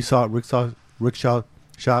that we saw at Rickshaw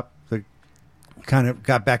Shop that kind of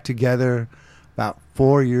got back together about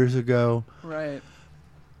 4 years ago? Right.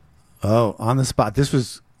 Oh, on the spot. This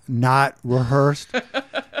was not rehearsed.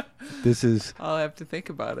 This is... I'll have to think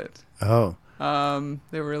about it. Oh.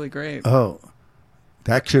 They were really great. Oh.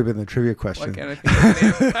 That should have been the trivia question. Why can't I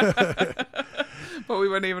think of it? But we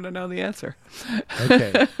wouldn't even know the answer.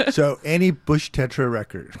 Okay. So any Bush Tetra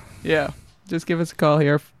record. Yeah. Just give us a call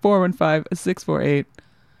here,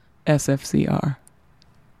 415-648-SFCR.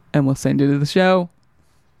 And we'll send you to the show.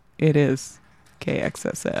 It is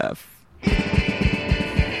KXSF.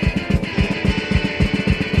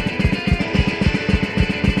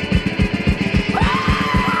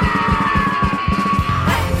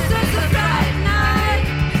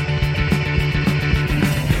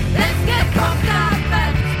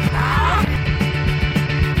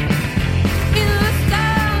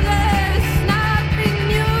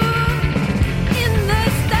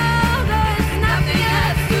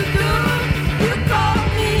 You call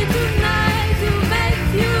me tonight to make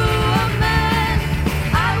you a man.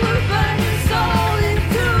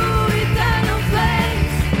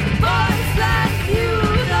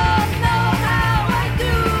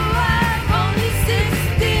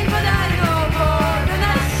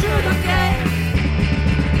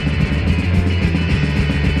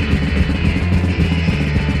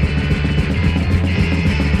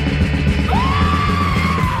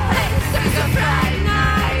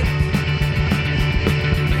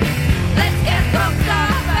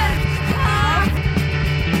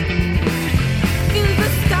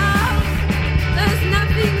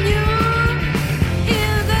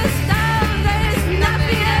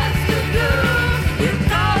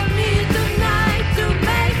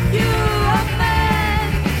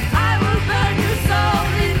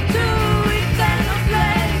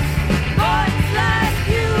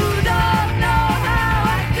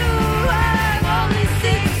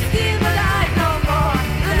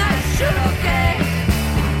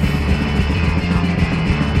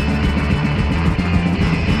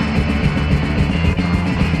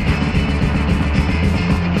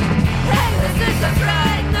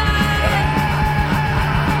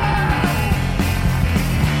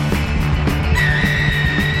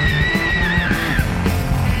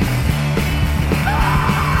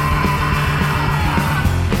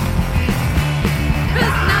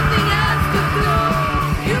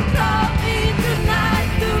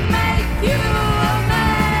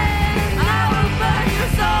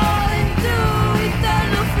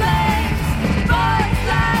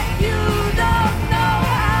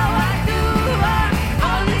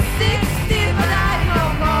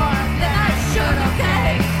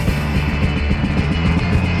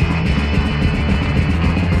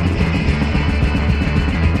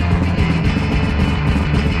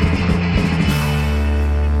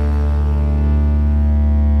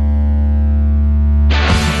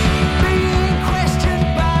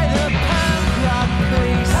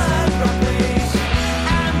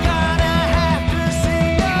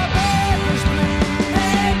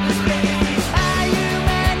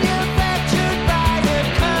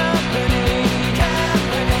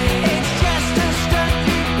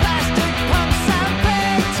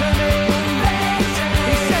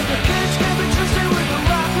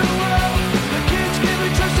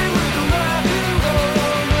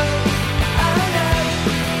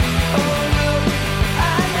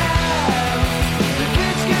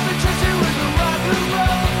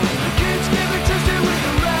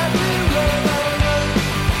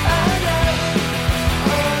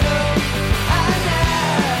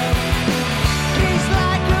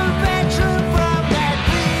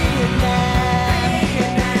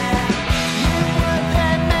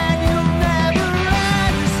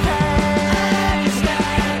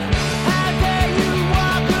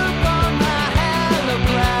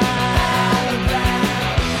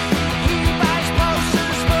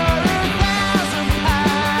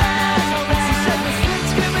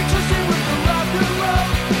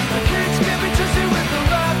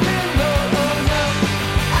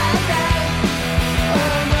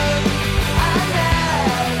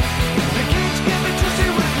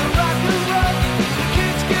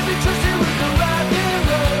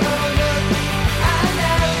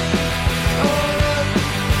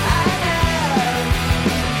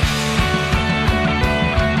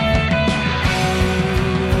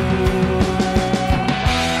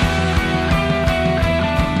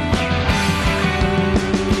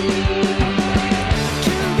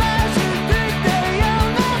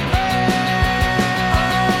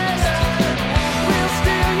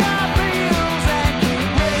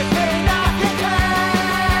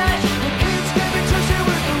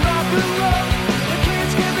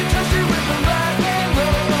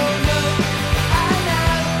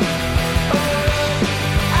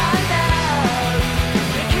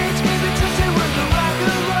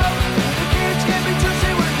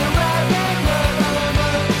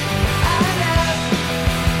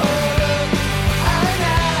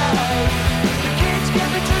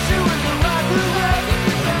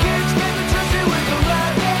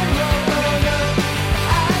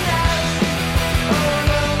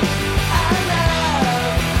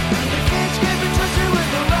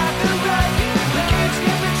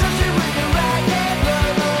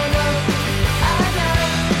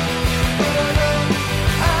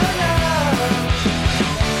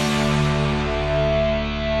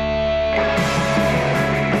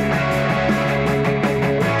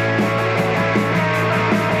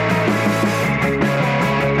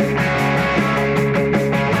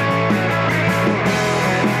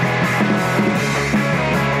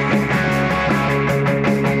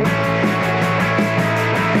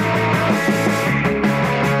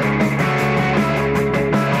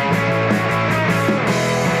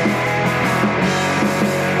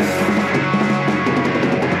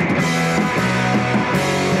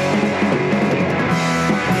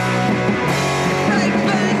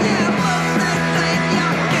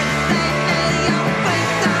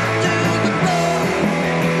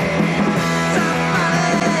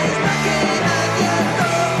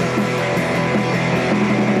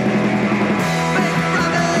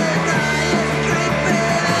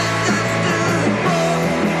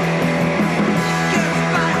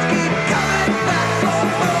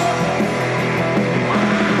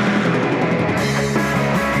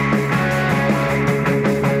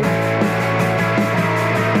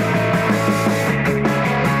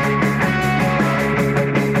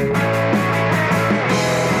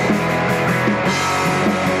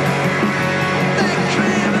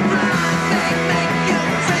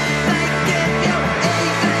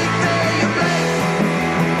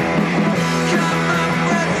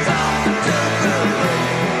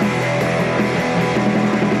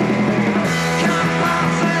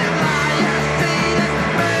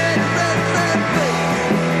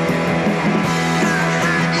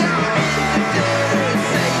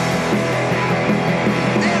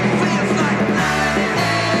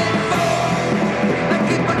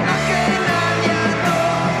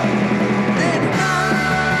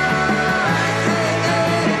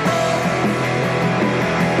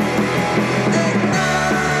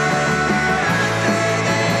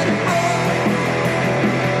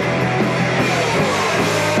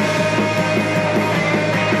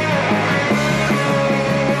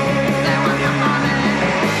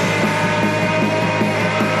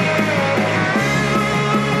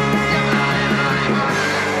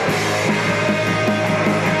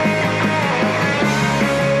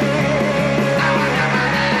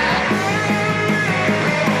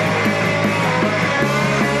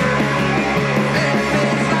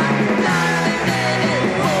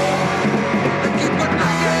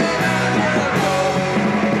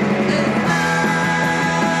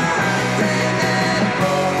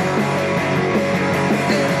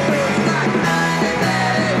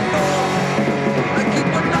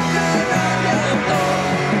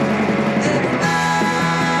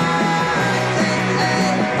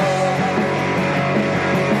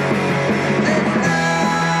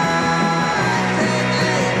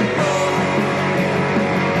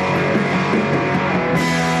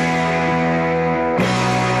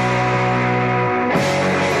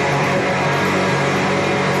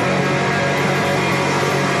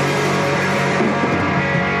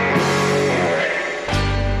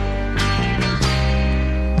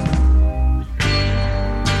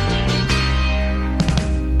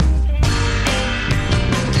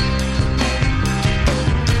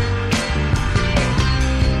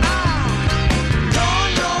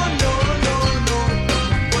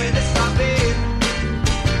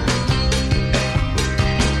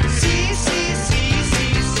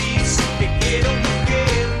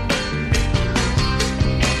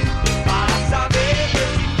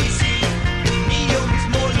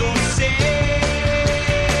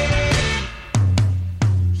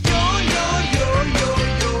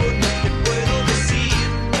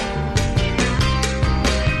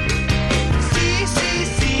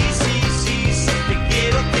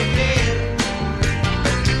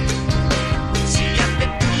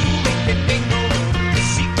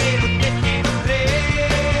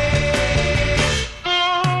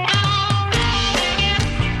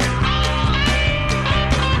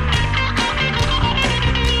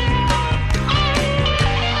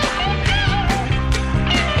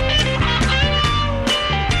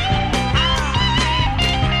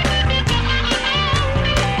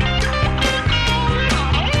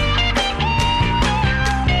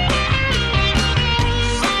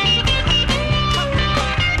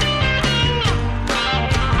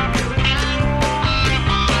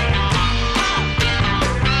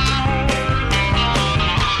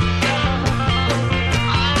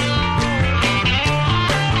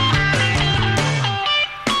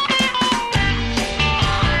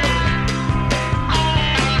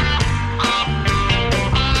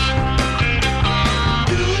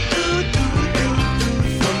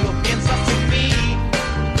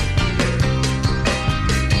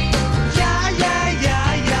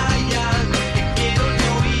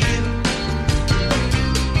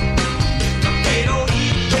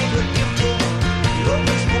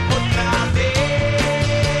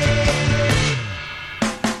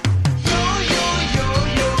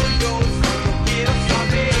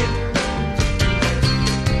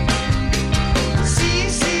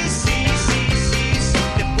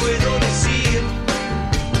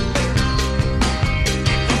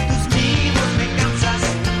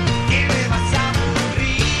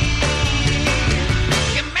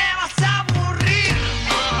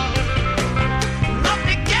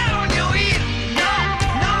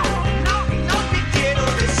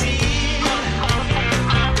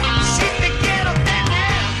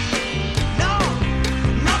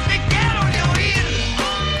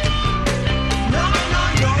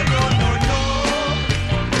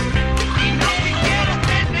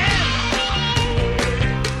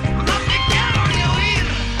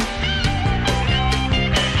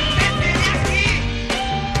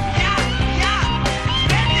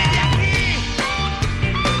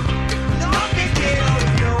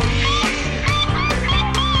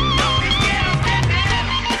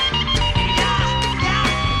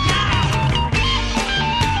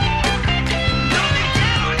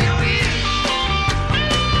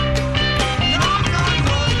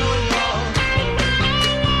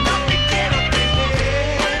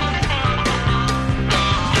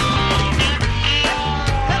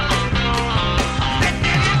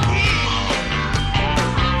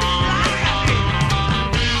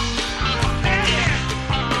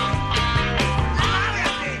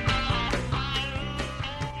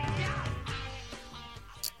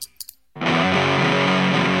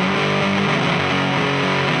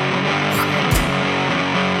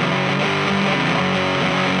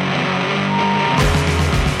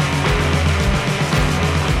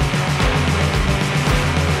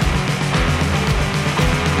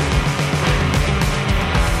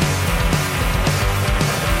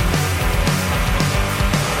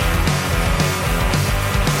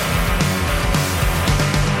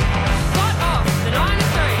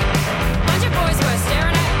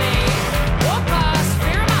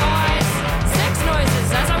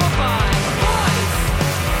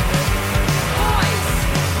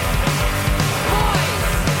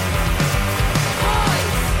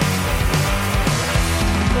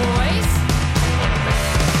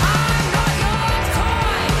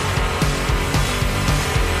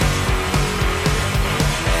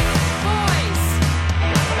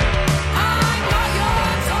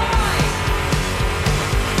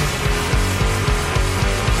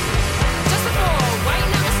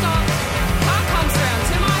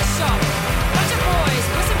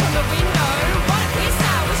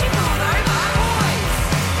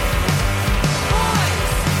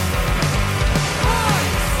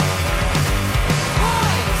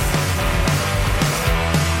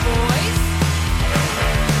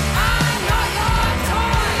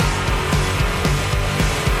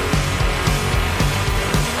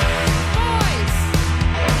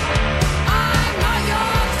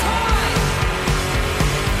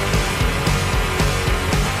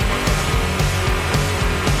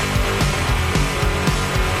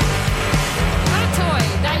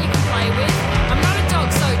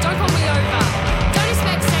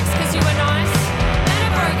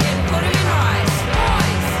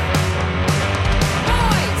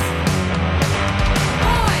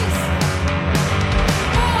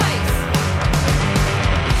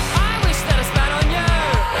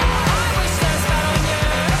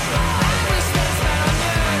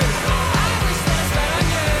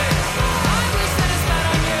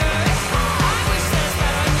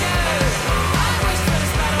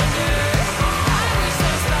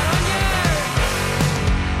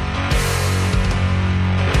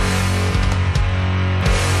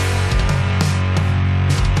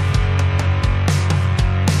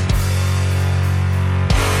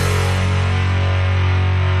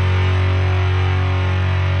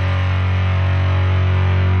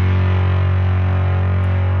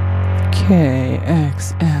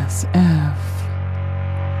 KXSF.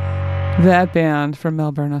 That band from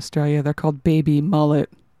Melbourne, Australia, they're called Baby Mullet.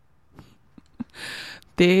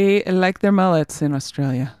 They like their mullets in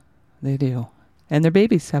Australia. They do. And their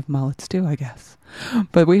babies have mullets too, I guess.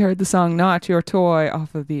 But we heard the song Not Your Toy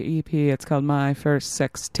off of the EP. It's called My First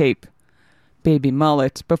Sex Tape. Baby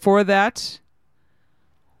Mullet. Before that,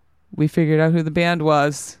 we figured out who the band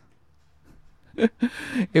was.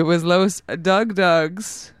 It was Los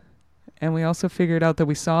Dugs. And we also figured out that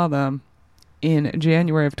we saw them in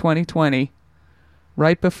January of 2020,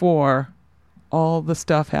 right before all the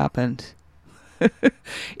stuff happened.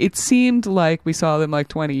 It seemed like we saw them like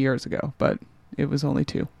 20 years ago, but it was only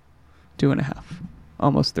 2.5,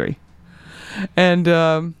 almost 3.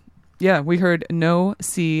 And yeah, we heard No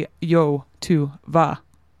Si Yo Tu Va,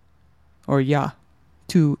 or Ya,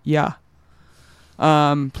 Tu Ya.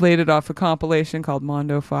 Played it off a compilation called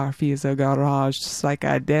Mondo Far Fiza Garage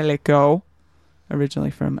Psychedelico,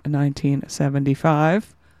 originally from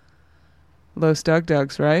 1975. Los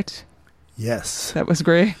Dugs, right? Yes. That was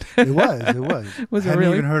great. It was. Was I it hadn't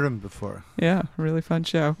really? even heard them before. Yeah, really fun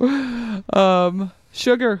show.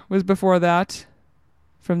 Sugar was before that,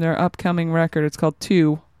 from their upcoming record. It's called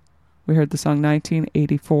 2. We heard the song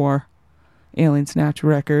 1984, Alien Snatch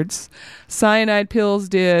Records. Cyanide Pills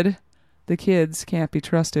did The Kids Can't Be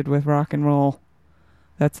Trusted with Rock and Roll.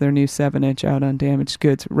 That's their new 7-inch out on Damaged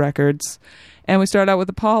Goods Records. And we start out with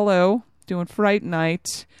Apollo doing Fright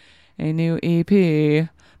Night, a new EP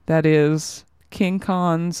that is King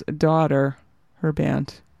Khan's daughter, her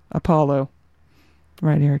band, Apollo,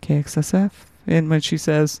 right here at KXSF. And when she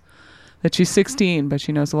says that she's 16, but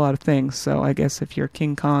she knows a lot of things, so I guess if you're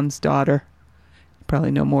King Khan's daughter, you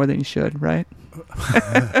probably know more than you should, right?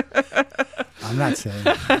 I'm not saying.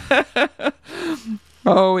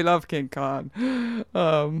 Oh, we love King Khan.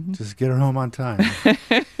 Just get her home on time.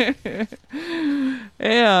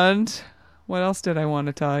 And what else did I want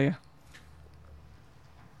to tell you?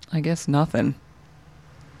 I guess nothing.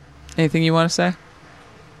 Anything you want to say?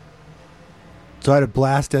 So I had a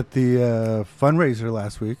blast at the fundraiser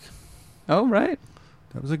last week. Oh, right.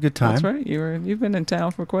 That was a good time. That's right. You've been in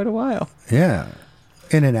town for quite a while. Yeah.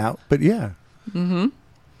 In and out, but yeah. Mm-hmm.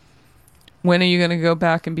 When are you going to go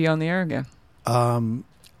back and be on the air again? I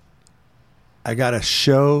got a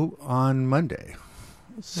show on Monday.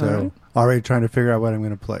 So already trying to figure out what I'm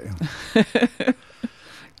going to play.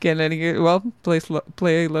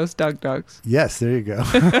 Play Los Dugs. Yes, there you go.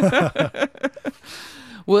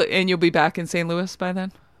 Well, and you'll be back in St. Louis by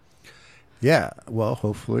then? Yeah, well,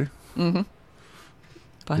 hopefully. Mm-hmm.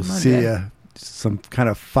 By we'll Monday. See some kind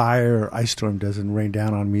of fire or ice storm doesn't rain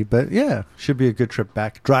down on me. But yeah, should be a good trip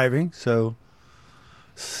back. Driving, so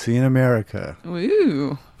see you in America.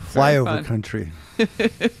 Ooh. Flyover country.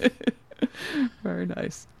 Very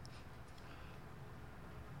nice.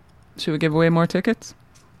 Should we give away more tickets?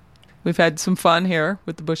 We've had some fun here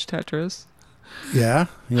with the Bush Tetras. Yeah.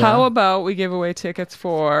 How about we give away tickets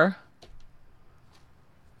for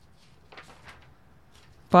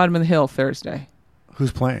Bottom of the Hill Thursday?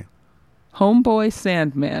 Who's playing? Homeboy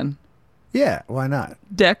Sandman. Yeah, why not?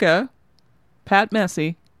 Decca, Pat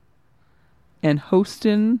Messy, and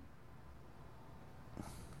Hostin.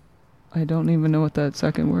 I don't even know what that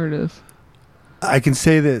second word is. I can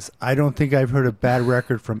say this. I don't think I've heard a bad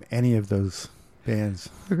record from any of those bands.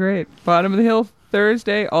 Great. Bottom of the Hill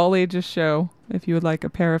Thursday, all ages show. If you would like a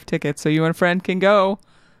pair of tickets so you and a friend can go,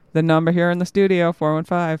 the number here in the studio,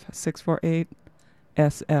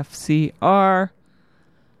 415-648-SFCR.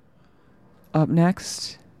 Up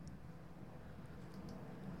next,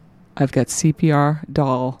 I've got C.P.R.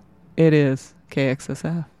 Doll. It is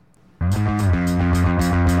KXSF.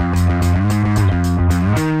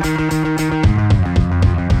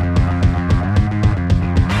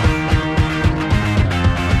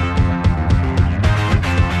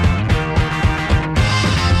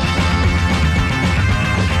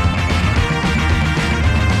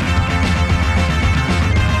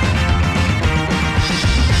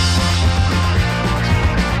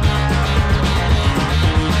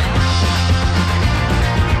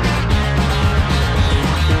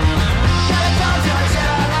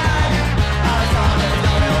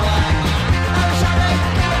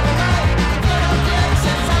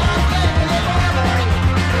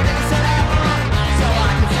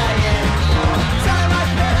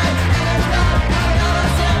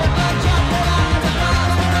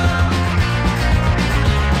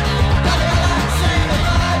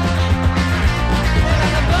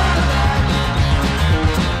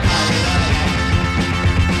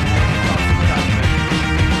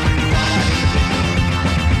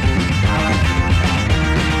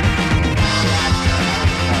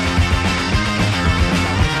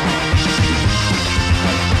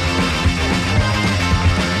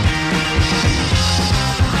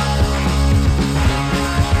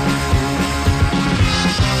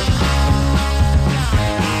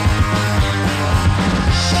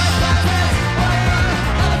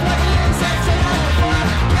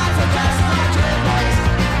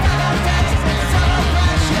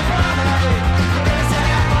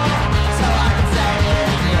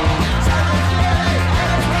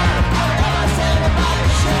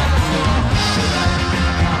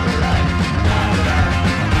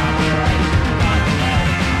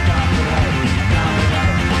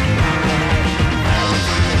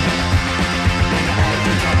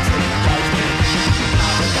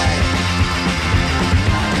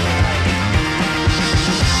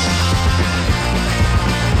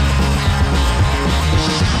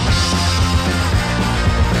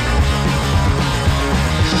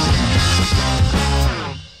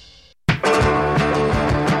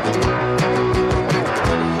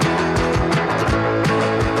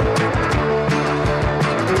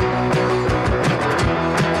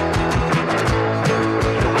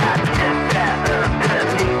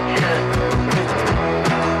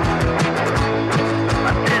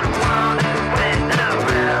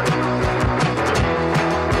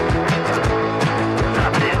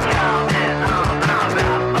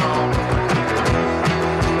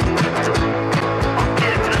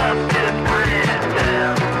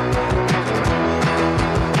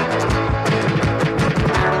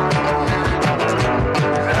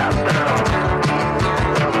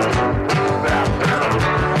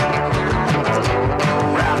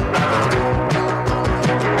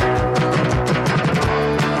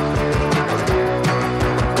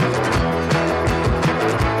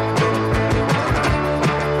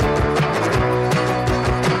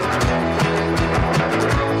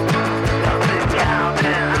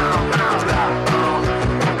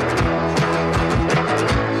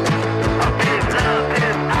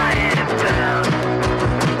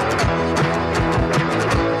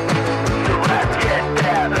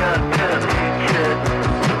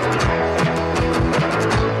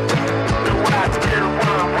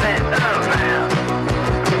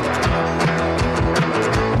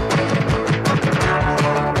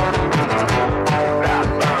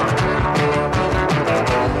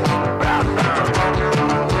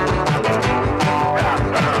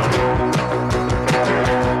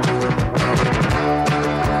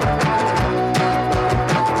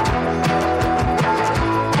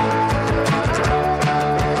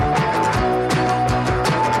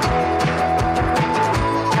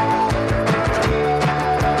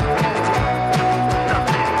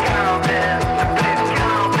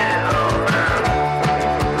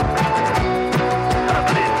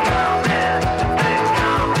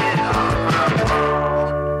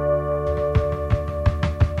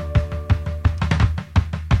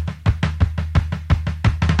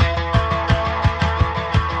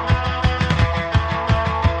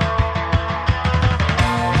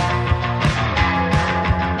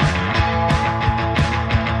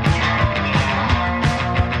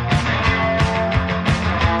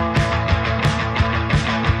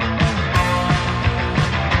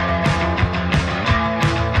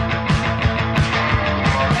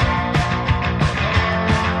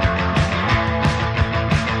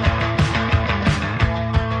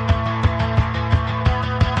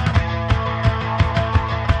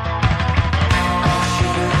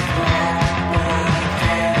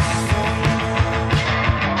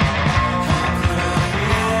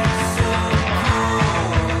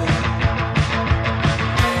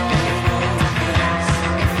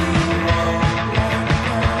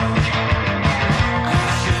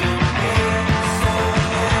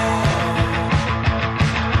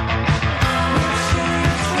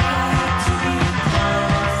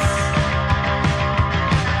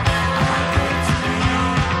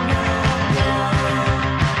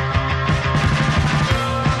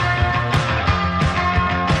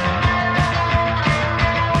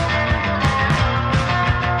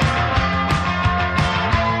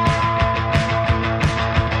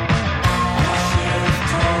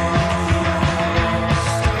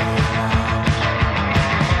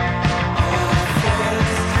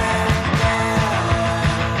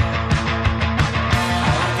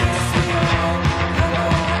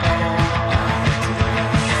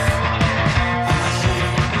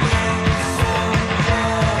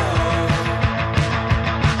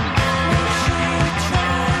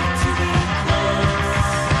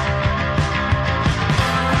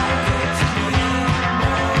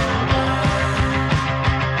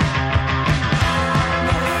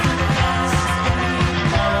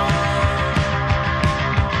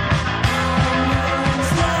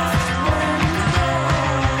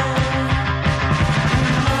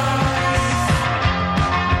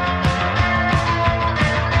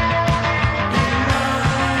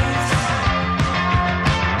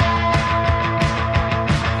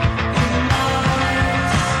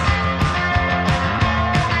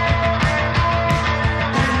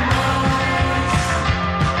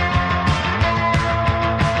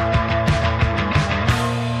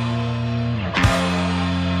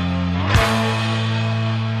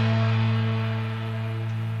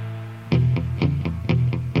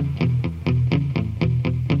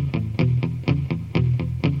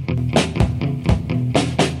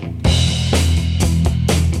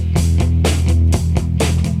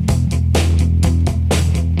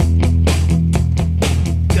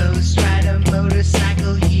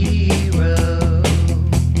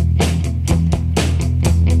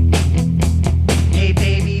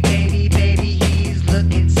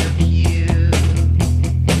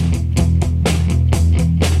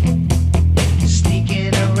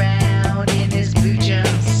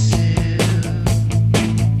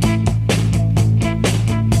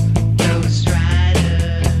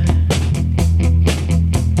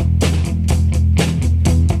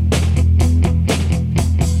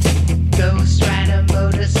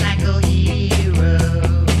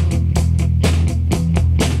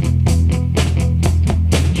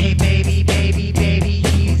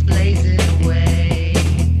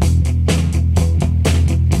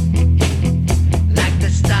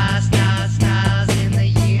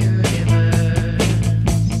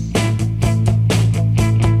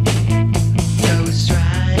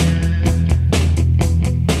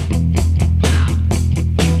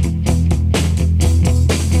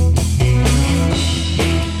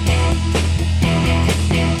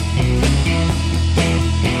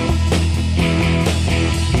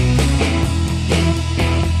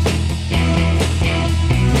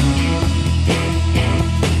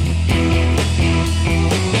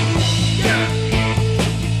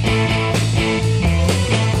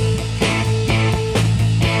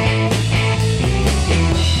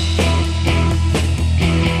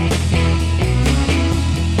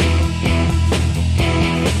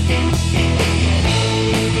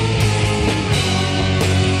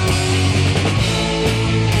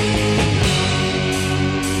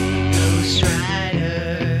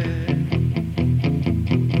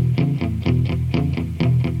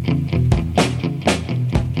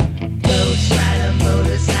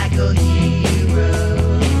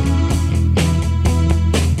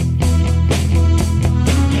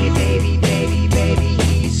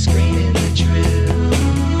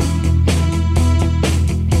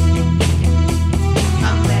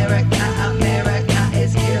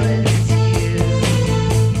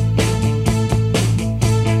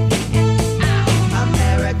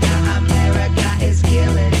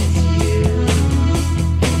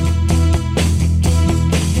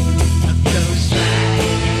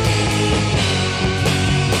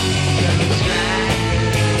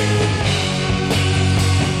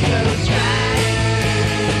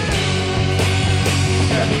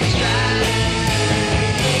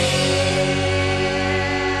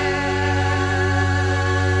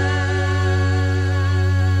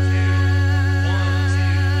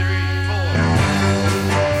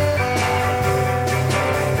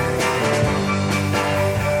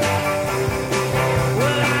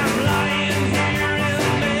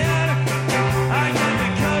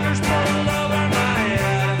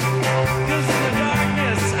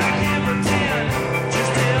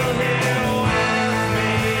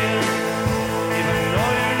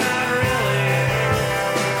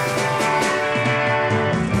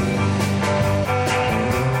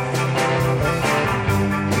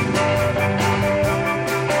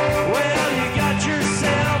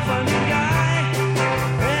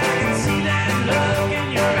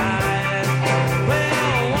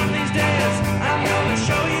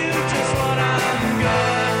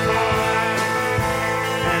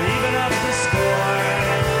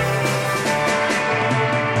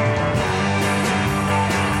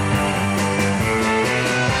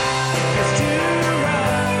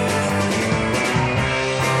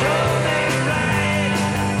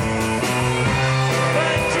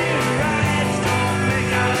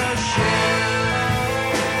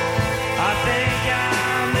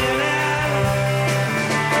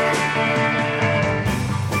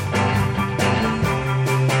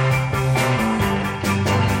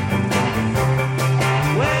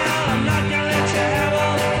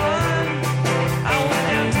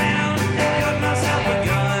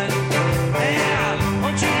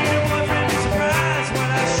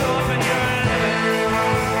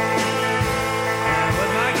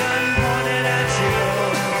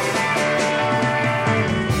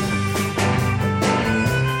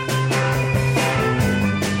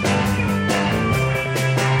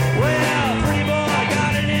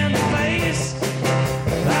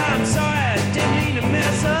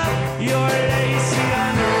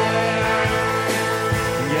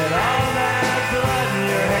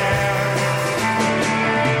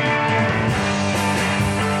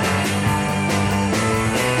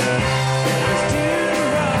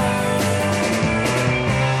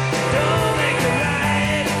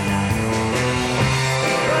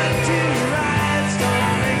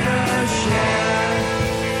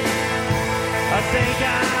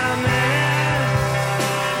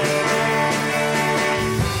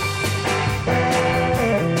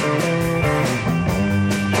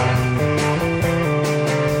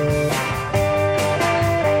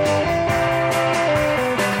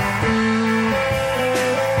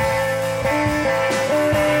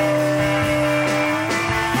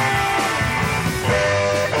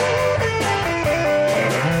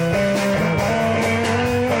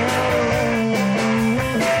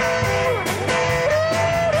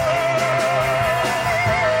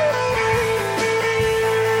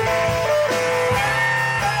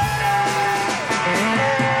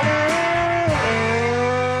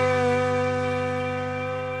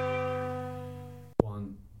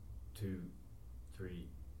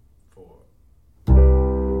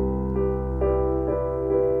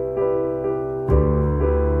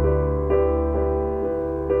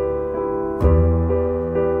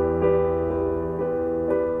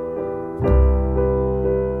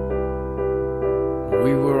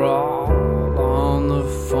 We were all on the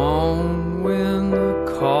phone when the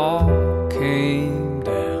call came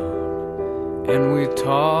down, and we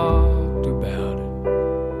talked about it,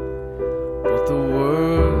 but the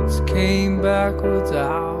words came backwards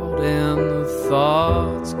out and the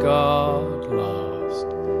thoughts got lost.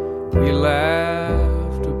 We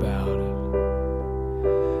laughed about it,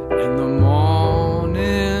 and the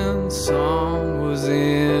morning sun was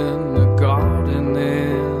in the garden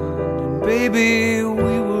then, and baby,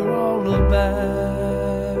 we were all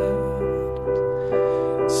about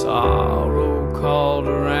it. Sorrow called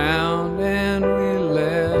around and we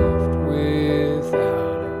left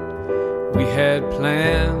without it. We had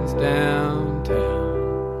plans downtown,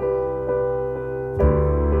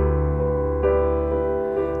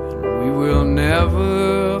 and we will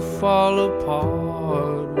never fall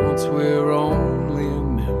apart once we're only a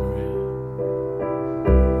memory.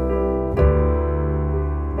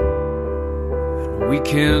 And we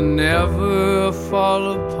can never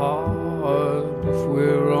fall apart if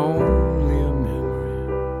we're only a memory.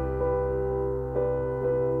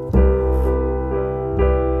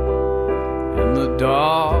 And the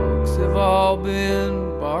dogs have all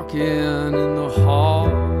been barking in the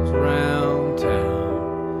halls round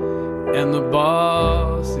town, and the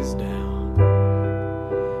boss is down,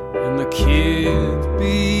 and the kids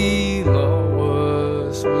below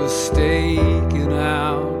us was staking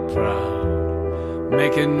out proud,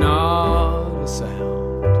 making not a sound.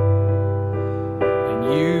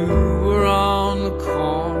 And you were on the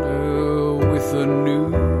corner with a new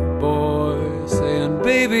boy saying,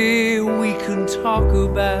 baby, we can talk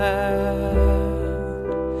about.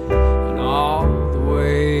 And all the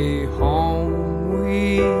way home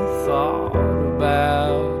we thought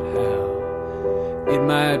about how it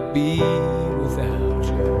might be without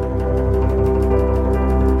you.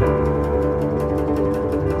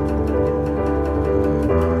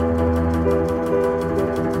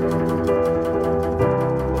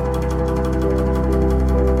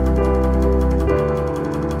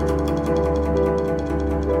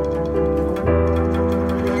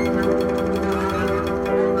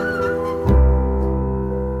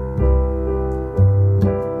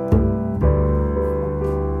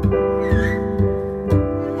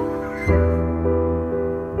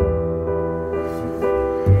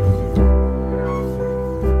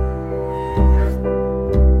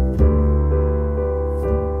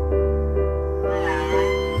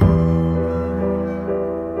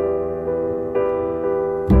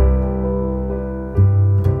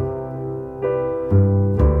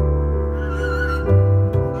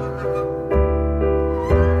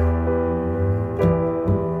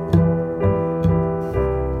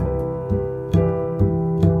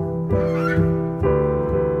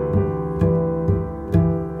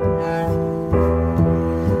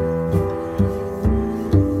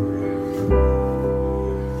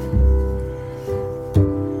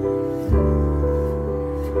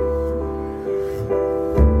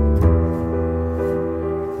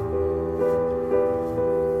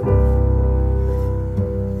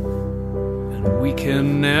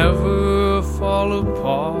 Can never fall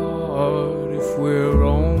apart if we're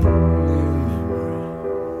only a memory.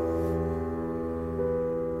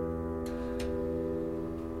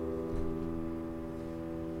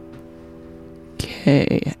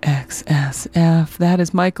 KXSF. That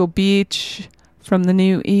is Michael Beach from the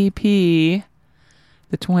new EP, the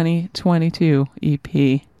 2022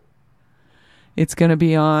 EP. It's going to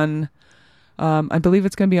be on, I believe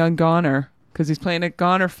it's going to be on Gnar, because he's playing at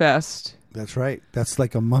Gnar Fest. That's right. That's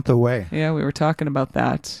like a month away. Yeah, we were talking about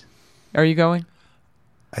that. Are you going?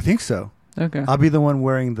 I think so. Okay. I'll be the one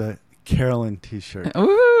wearing the Carolyn t-shirt.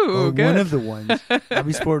 Ooh, or good. one of the ones. I'll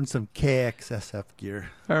be sporting some KXSF gear.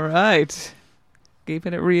 All right.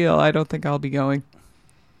 Keeping it real. I don't think I'll be going.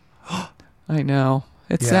 I know.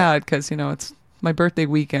 It's sad because, you know, it's my birthday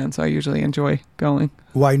weekend, so I usually enjoy going.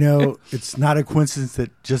 Well, I know it's not a coincidence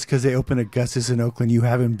that just because they opened a Gus's in Oakland, you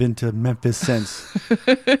haven't been to Memphis since.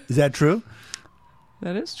 Is that true?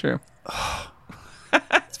 That is true.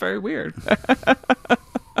 It's very weird.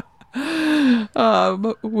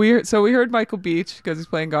 So we heard Michael Beach because he's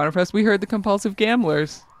playing Gnar Fest. We heard the Compulsive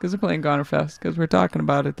Gamblers because they're playing Gnar Fest because we're talking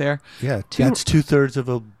about it there. Yeah, that's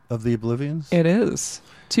 2/3 of the Oblivions. It is.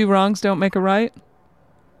 Two Wrongs Don't Make a Right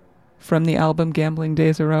from the album Gambling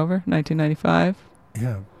Days Are Over, 1995.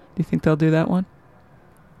 Yeah. Do you think they'll do that one?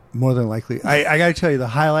 More than likely. I got to tell you, the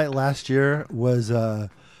highlight last year was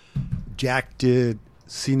Jack did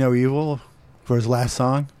See No Evil for his last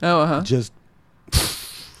song. Oh, uh-huh. Just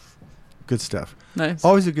good stuff. Nice.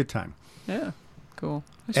 Always a good time. Yeah. Cool.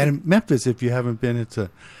 And in Memphis, if you haven't been, it's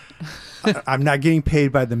I'm not getting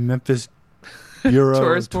paid by the Memphis Bureau of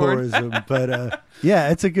Tourist board. Tourism. But yeah,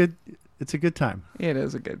 it's a good time. It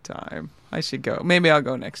is a good time. I should go. Maybe I'll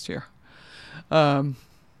go next year. I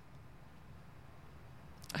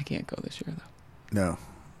can't go this year though. No.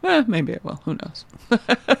 Maybe I will. Who knows?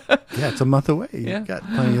 Yeah, it's a month away. Yeah. You've got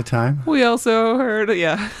plenty of time. We also heard,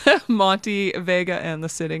 Monty Vega and the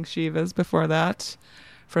Sitting Shivas before that.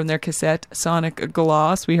 From their cassette, Sonic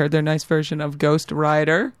Gloss, we heard their nice version of Ghost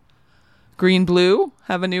Rider. Green Blue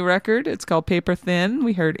have a new record. It's called Paper Thin.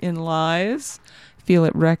 We heard In Lies, Feel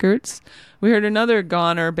It Records. We heard another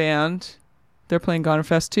Gnar band. They're playing Gnar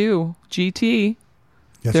Fest 2, GT.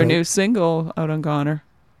 Yes, Their new single out on Gnar.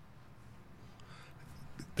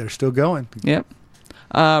 They're still going. Yep.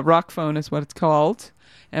 Rock Phone is what it's called.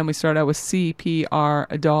 And we start out with C.P.R.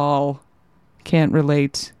 Doll. Can't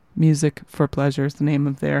Relate. Music for Pleasure is the name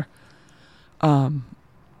of their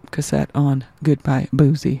cassette on Goodbye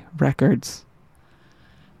Boozy Records.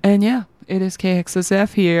 And yeah, it is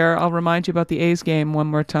KXSF here. I'll remind you about the A's game one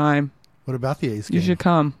more time. What about the A's game? You should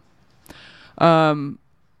come.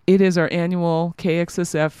 It is our annual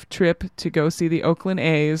KXSF trip to go see the Oakland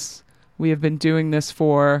A's. We have been doing this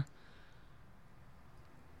for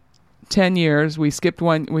 10 years. We skipped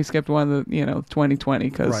one of the 2020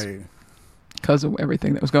 because of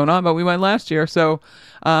everything that was going on, but we went last year. So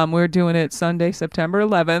we're doing it Sunday, September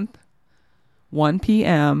 11th, 1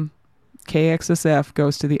 p.m. KXSF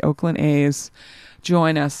goes to the Oakland A's.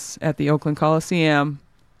 Join us at the Oakland Coliseum.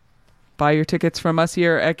 Buy your tickets from us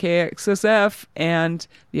here at KXSF, and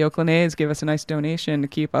the Oakland A's give us a nice donation to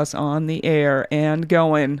keep us on the air and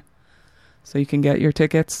going. So you can get your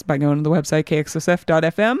tickets by going to the website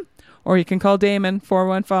kxsf.fm, or you can call Damon,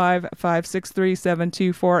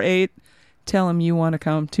 415-563-7248. Tell him you want to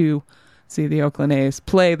come to see the Oakland A's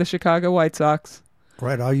play the Chicago White Sox.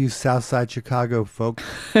 Right, all you Southside Chicago folk.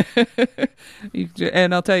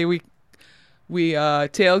 And I'll tell you, we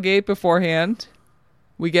tailgate beforehand.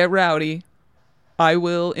 We get rowdy. I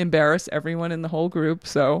will embarrass everyone in the whole group,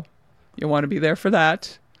 so you'll want to be there for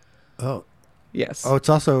that. Oh. Yes. Oh, it's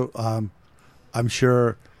also, I'm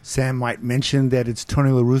sure Sam might mention that it's Tony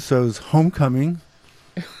La Russo's homecoming.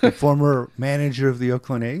 The former manager of the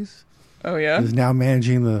Oakland A's. Oh, yeah? Is now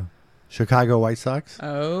managing the Chicago White Sox.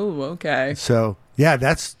 Oh, okay. So, yeah,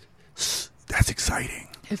 that's exciting.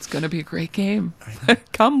 It's going to be a great game.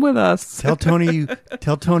 Come with us. Tell Tony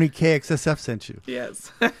KXSF sent you.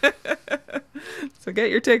 Yes. So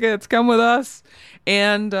get your tickets. Come with us.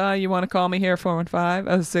 And you want to call me here,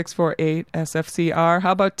 415-648-SFCR.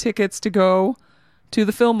 How about tickets to go to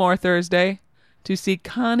the Fillmore Thursday to see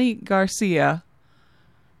Connie Garcia.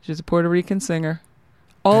 She's a Puerto Rican singer.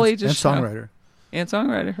 All ages and songwriter. And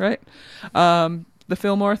songwriter, right? The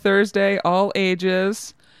Fillmore Thursday, all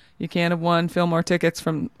ages. You can't have won Fillmore tickets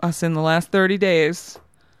from us in the last 30 days.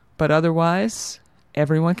 But otherwise,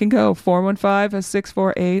 everyone can go.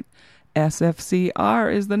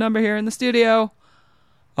 415-648-SFCR is the number here in the studio.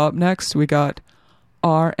 Up next, we got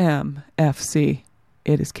R.M.F.C.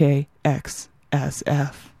 It is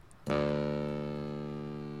KXSF.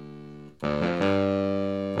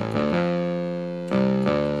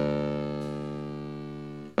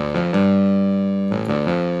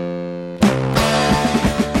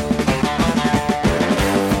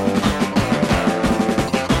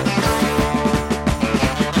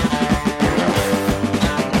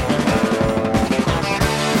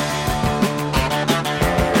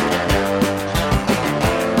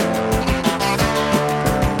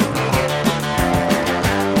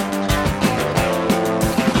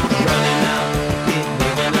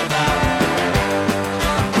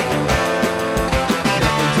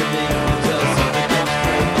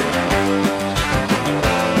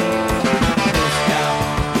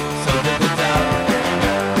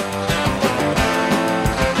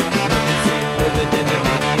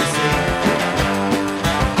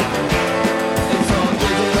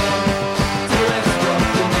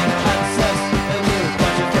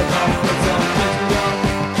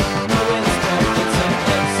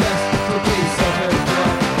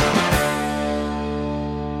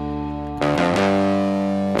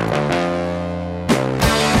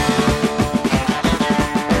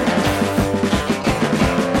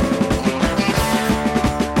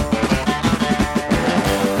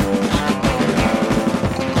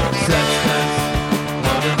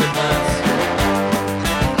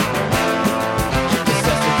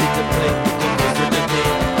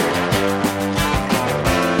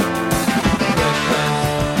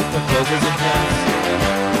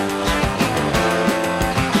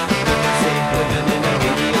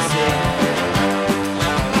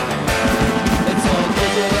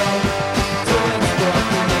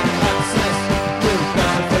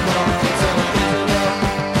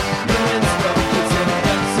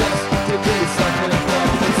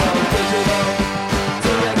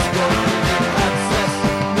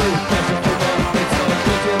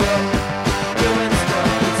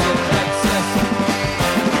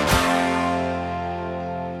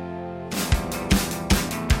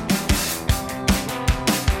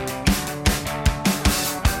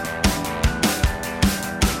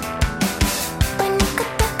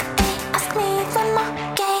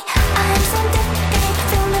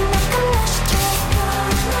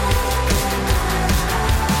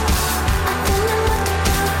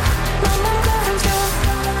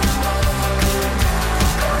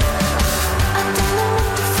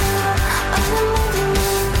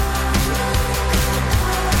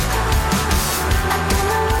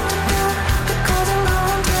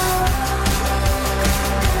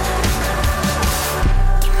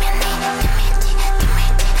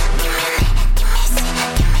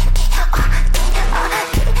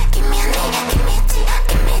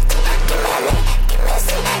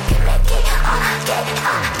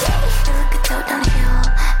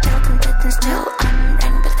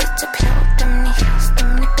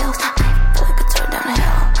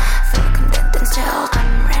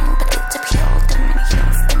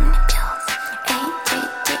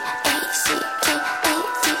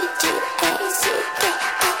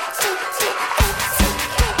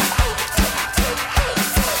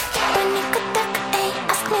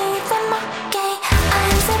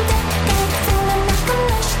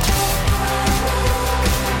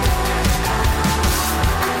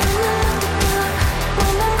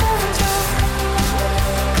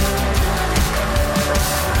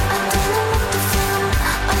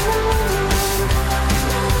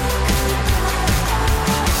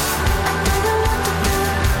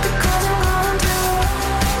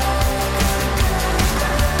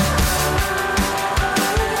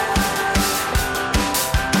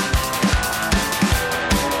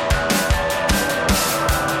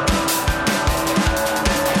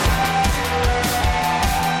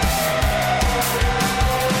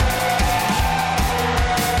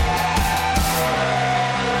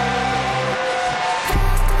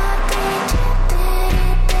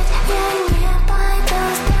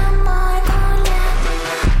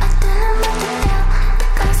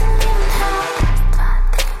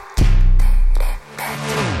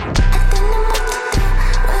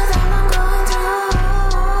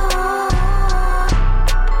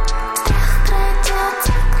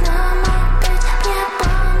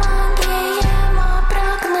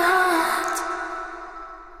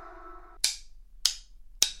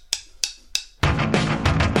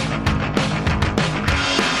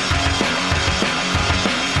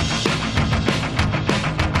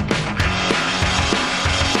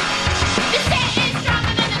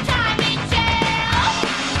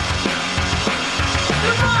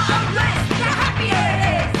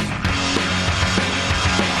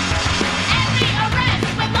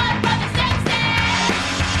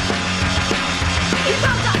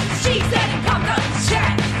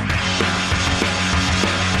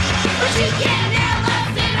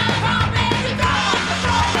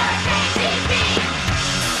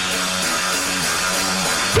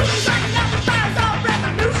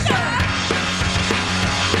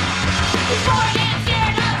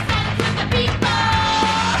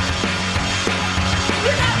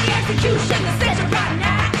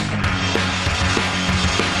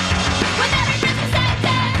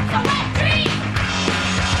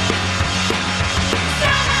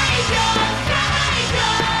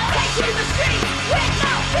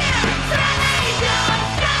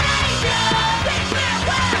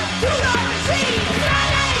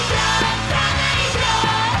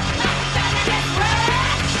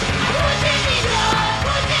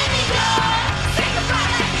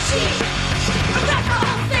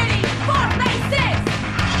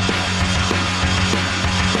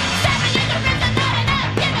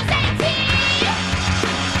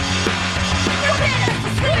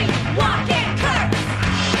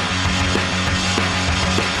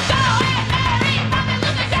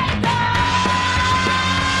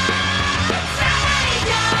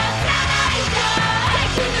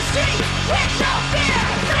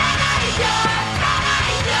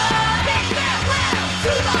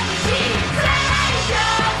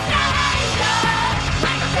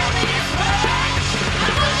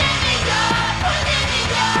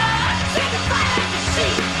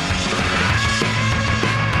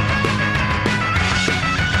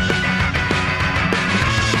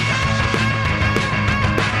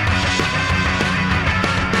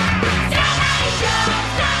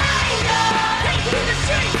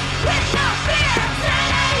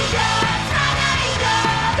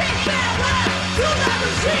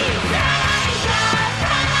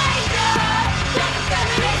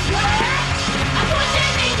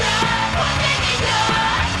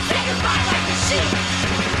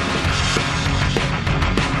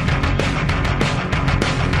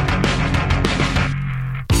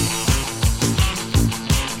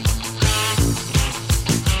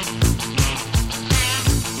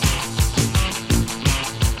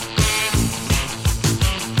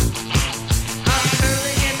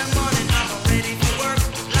 Early in the morning, I'm ready for work.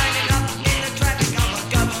 Lining up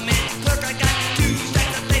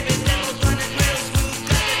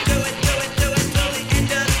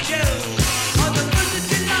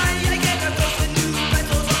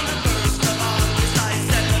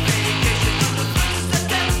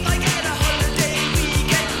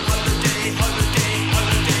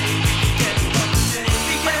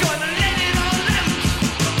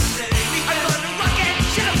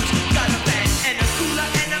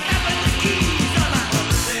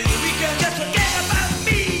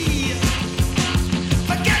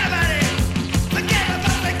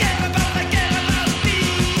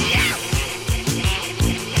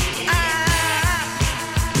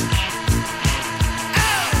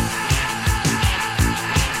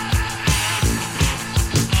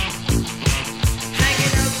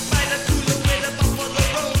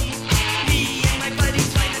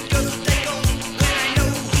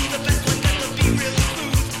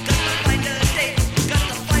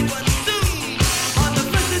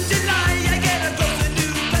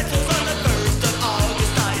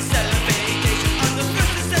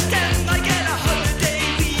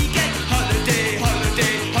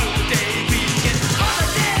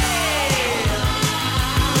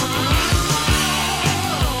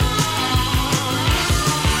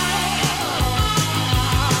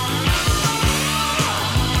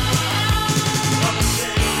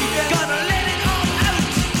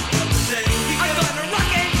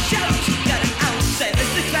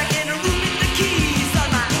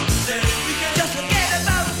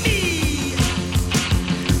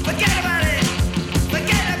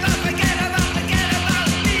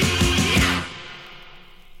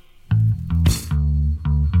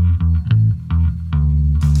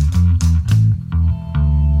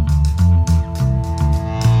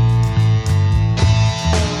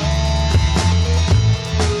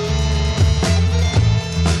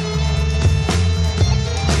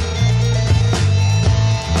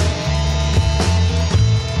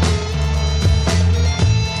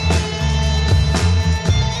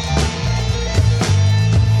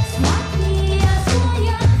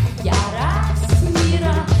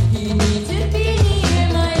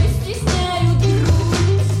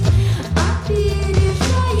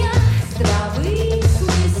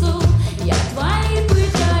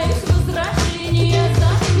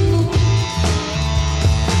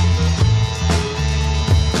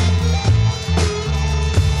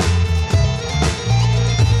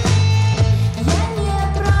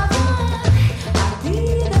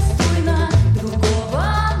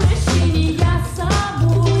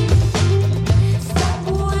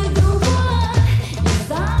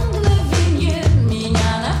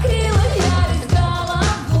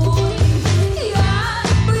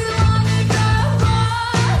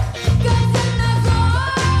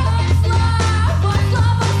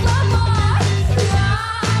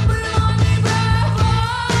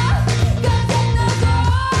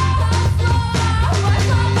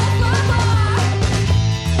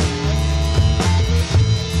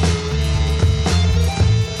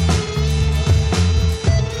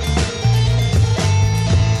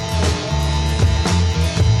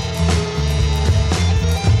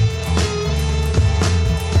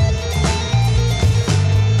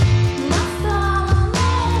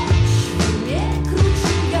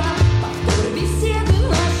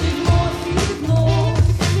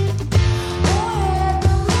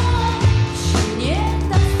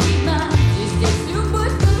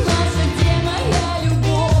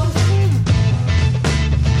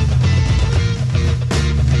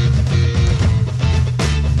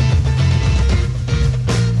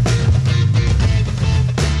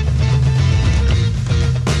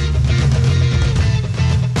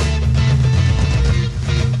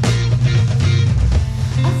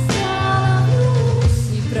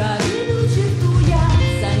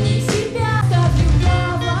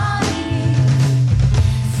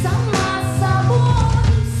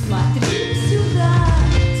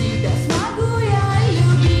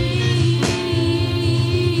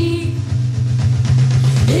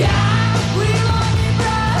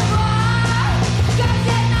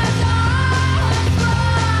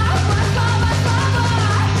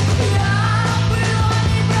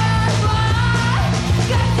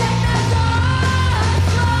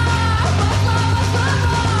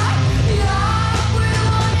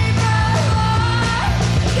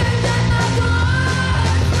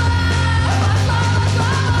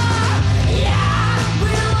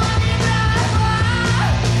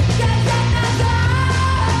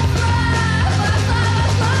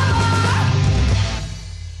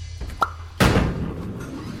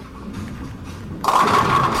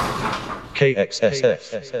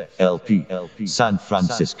KXSF LP San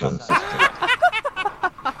Francisco.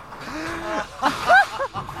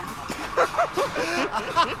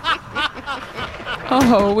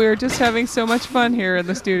 Oh, we're just having so much fun here in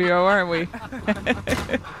the studio, aren't we?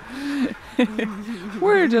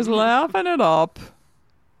 We're just laughing it up.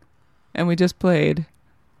 And we just played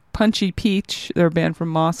Punchy Peach. They're a band from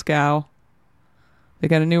Moscow. They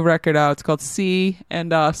got a new record out. It's called C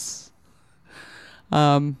and Us.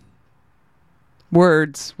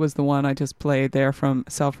 Words was the one I just played there, from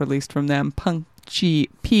self-released from them. Punchy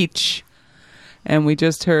Peach. And we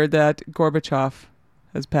just heard that Gorbachev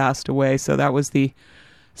has passed away. So that was the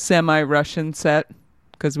semi-Russian set,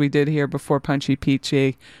 because we did hear before Punchy Peach,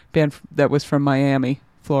 a band that was from Miami,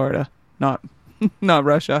 Florida, not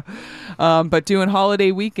Russia, but doing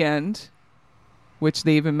Holiday Weekend, which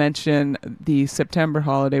they even mention the September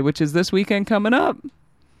holiday, which is this weekend coming up.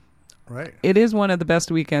 Right. It is one of the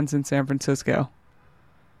best weekends in San Francisco,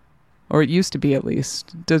 or it used to be at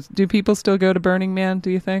least. Do people still go to Burning Man, do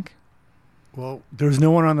you think? Well, there was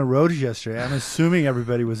no one on the roads yesterday. I'm assuming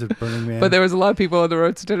everybody was at Burning Man. But there was a lot of people on the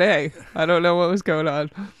roads today. I don't know what was going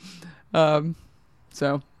on.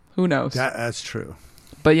 So who knows? That's true.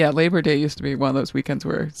 But yeah, Labor Day used to be one of those weekends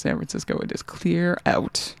where San Francisco would just clear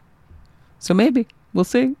out. So maybe. We'll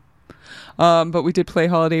see. But we did play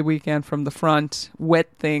Holiday Weekend from the front. Wet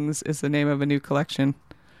Things is the name of a new collection.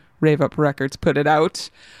 Rave Up Records put it out.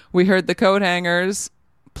 We heard the Coat Hangers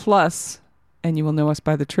plus... And You Will Know Us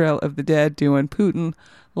by the Trail of the Dead doing Putin,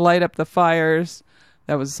 Light Up the Fires.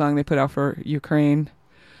 That was a song they put out for Ukraine.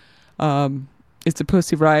 It's a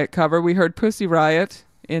Pussy Riot cover. We heard Pussy Riot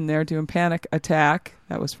in there doing Panic Attack.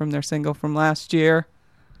 That was from their single from last year.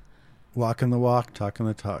 Walking the walk, talking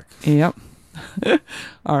the talk. Yep.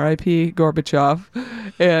 R.I.P. Gorbachev.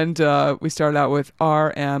 And we started out with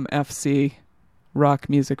R.M.F.C. Rock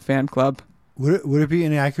Music Fan Club. Would it be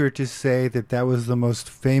inaccurate to say that was the most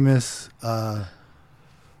famous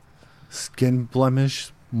skin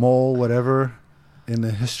blemish, mole, whatever, in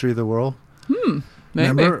the history of the world? Maybe.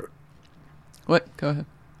 Remember? What? Go ahead.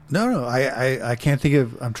 No. I can't think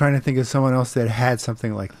of... I'm trying to think of someone else that had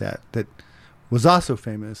something like that was also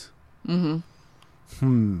famous.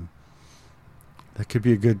 Mm-hmm. That could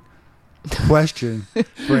be a good question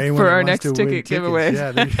for anyone for that our wants next to ticket win giveaway.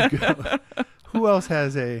 Tickets. Yeah, there you go. Who else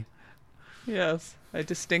has a... Yes, a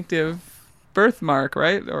distinctive birthmark,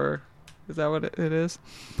 right? Or is that what it is?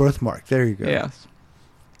 Birthmark. There you go. Yes.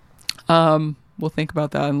 We'll think about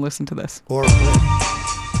that and listen to this. Or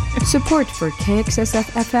Support for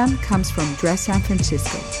KXSF FM comes from Dress San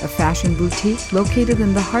Francisco, a fashion boutique located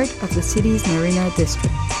in the heart of the city's Marina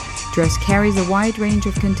District. Dress carries a wide range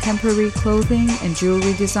of contemporary clothing and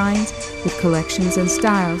jewelry designs with collections and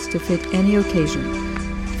styles to fit any occasion.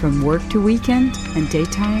 From work to weekend and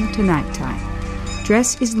daytime to nighttime.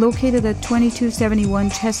 Dress is located at 2271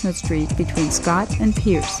 Chestnut Street between Scott and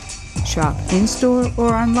Pierce. Shop in-store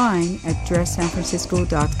or online at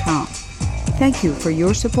dresssanfrancisco.com. Thank you for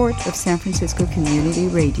your support of San Francisco Community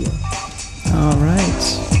Radio. All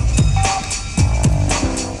right.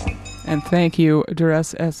 And thank you,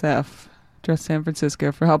 Dress SF, Dress San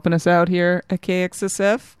Francisco, for helping us out here at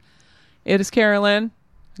KXSF. It is Carolyn.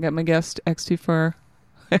 I got my guest X24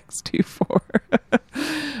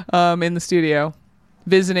 in the studio,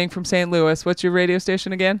 visiting from St. Louis. What's your radio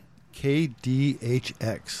station again?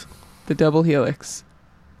 KDHX. The Double Helix.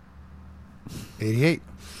 88.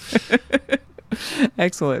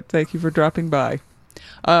 Excellent. Thank you for dropping by.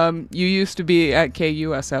 You used to be at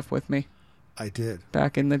KUSF with me. I did.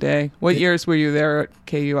 Back in the day. What years were you there at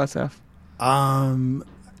KUSF?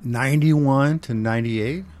 91 to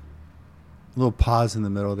 98. A little pause in the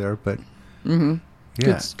middle there, but... Mm-hmm.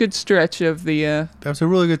 Yeah. Good stretch of the... That was a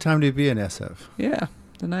really good time to be in SF. Yeah,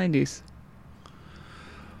 the 90s.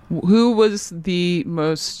 Who was the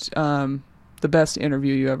most... the best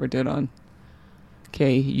interview you ever did on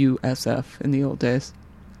KUSF in the old days?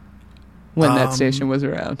 When that station was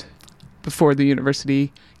around. Before the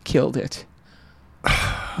university killed it.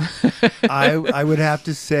 I would have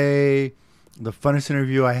to say the funnest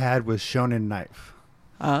interview I had was Shonen Knife.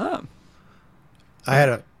 Ah. I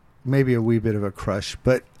had maybe a wee bit of a crush,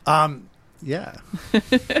 but yeah.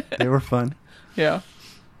 They were fun. Yeah.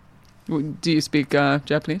 Do you speak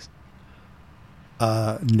Japanese?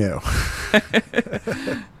 No.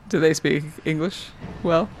 Do they speak English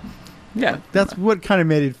well? Yeah. That's what kind of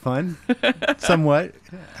made it fun. Somewhat.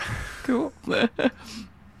 Cool.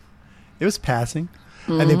 It was passing.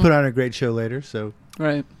 Mm-hmm. And they put on a great show later, so.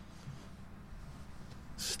 Right.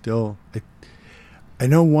 Still. I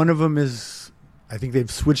know one of them is, I think they've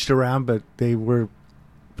switched around, but they were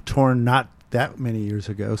torn not that many years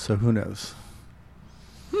ago, so who knows?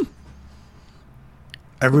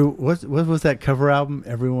 What was that cover album?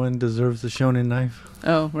 Everyone Deserves a Shonen Knife?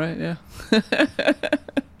 Oh, right, yeah.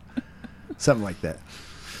 Something like that.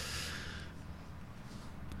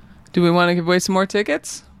 Do we want to give away some more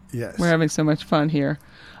tickets? Yes. We're having so much fun here.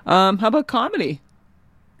 How about comedy?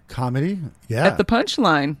 Comedy? Yeah. At the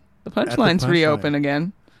Punchline. The Punchline's reopen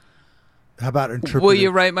again. How about interpretive? Will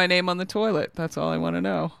you write my name on the toilet? That's all I want to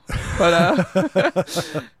know.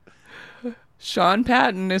 But Sean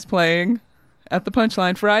Patton is playing at the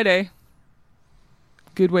Punchline Friday.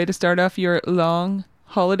 Good way to start off your long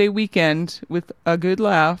holiday weekend with a good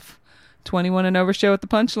laugh. 21 and over show at the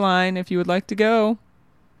Punchline if you would like to go.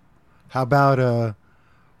 How about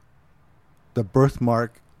the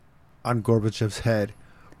birthmark on Gorbachev's head?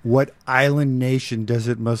 What island nation does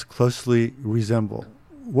it most closely resemble?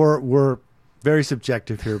 We're very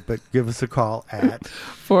subjective here, but give us a call at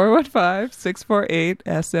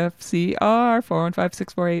 415-648-SFCR,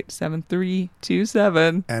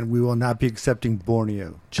 415-648-7327. And we will not be accepting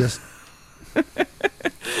Borneo. Just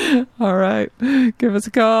all right. Give us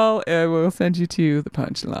a call and we'll send you to the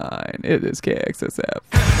Punchline. It is KXSF.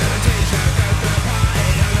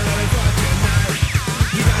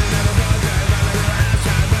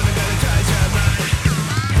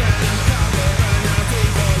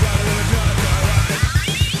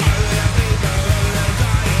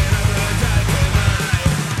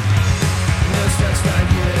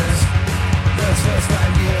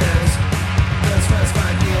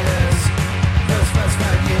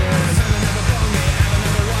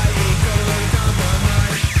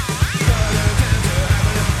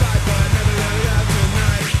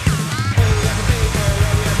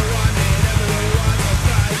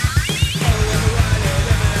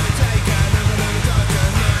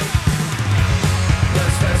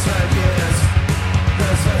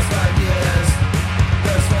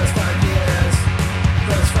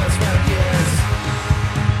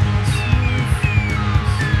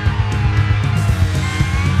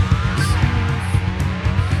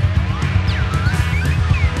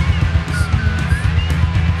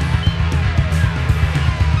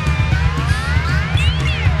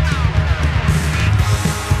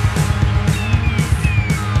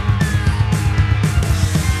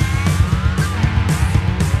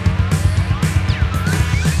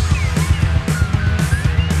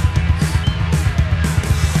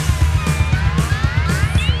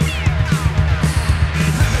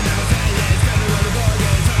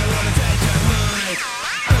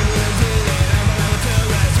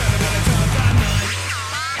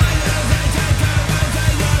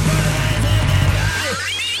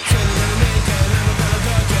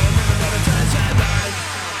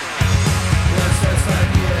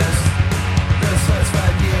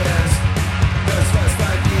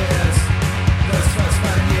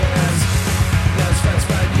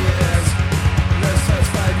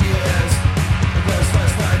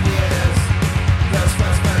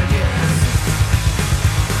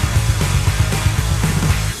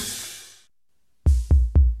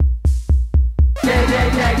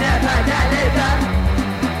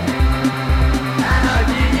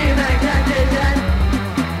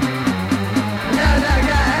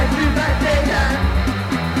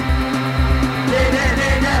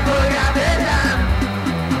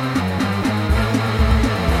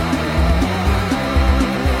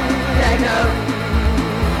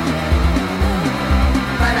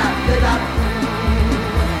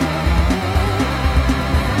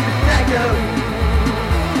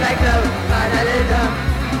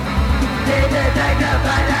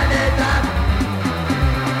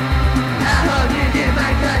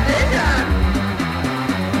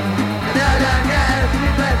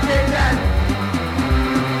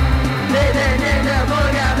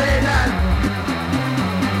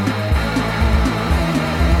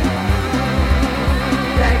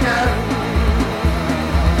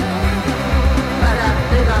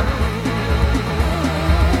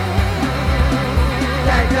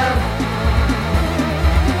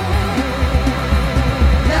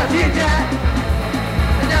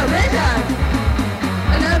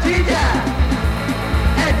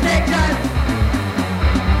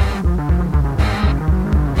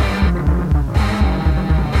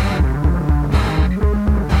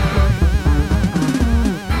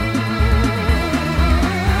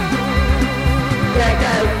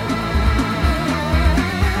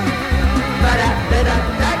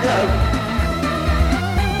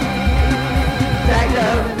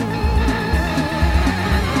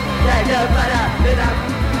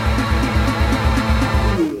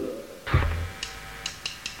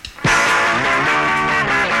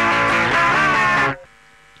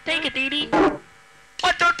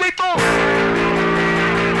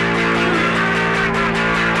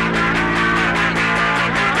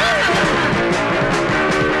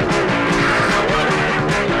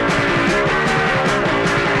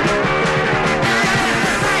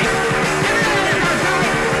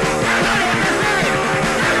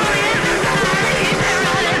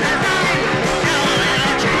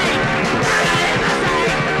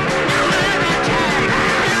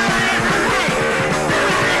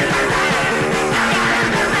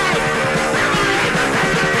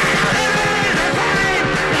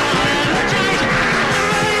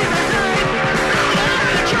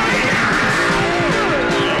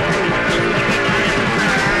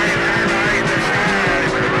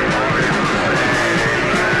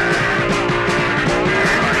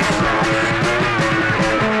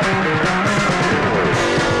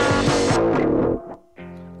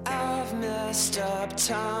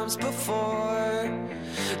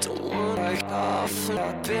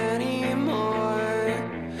 up anymore.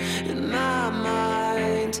 In my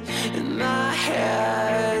mind, in my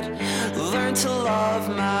head, learn to love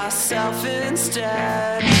myself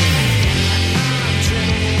instead. I'm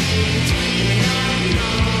drained and I'm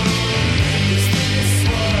numb. Is this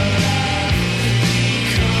what I've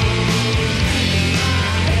become? In my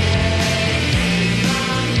head, in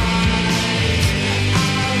my mind,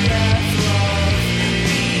 I left love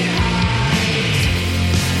behind.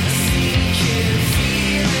 A sinking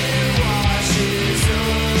feeling washes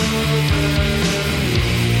over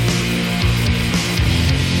me.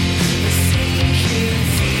 A sinking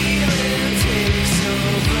feeling takes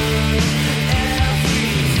over.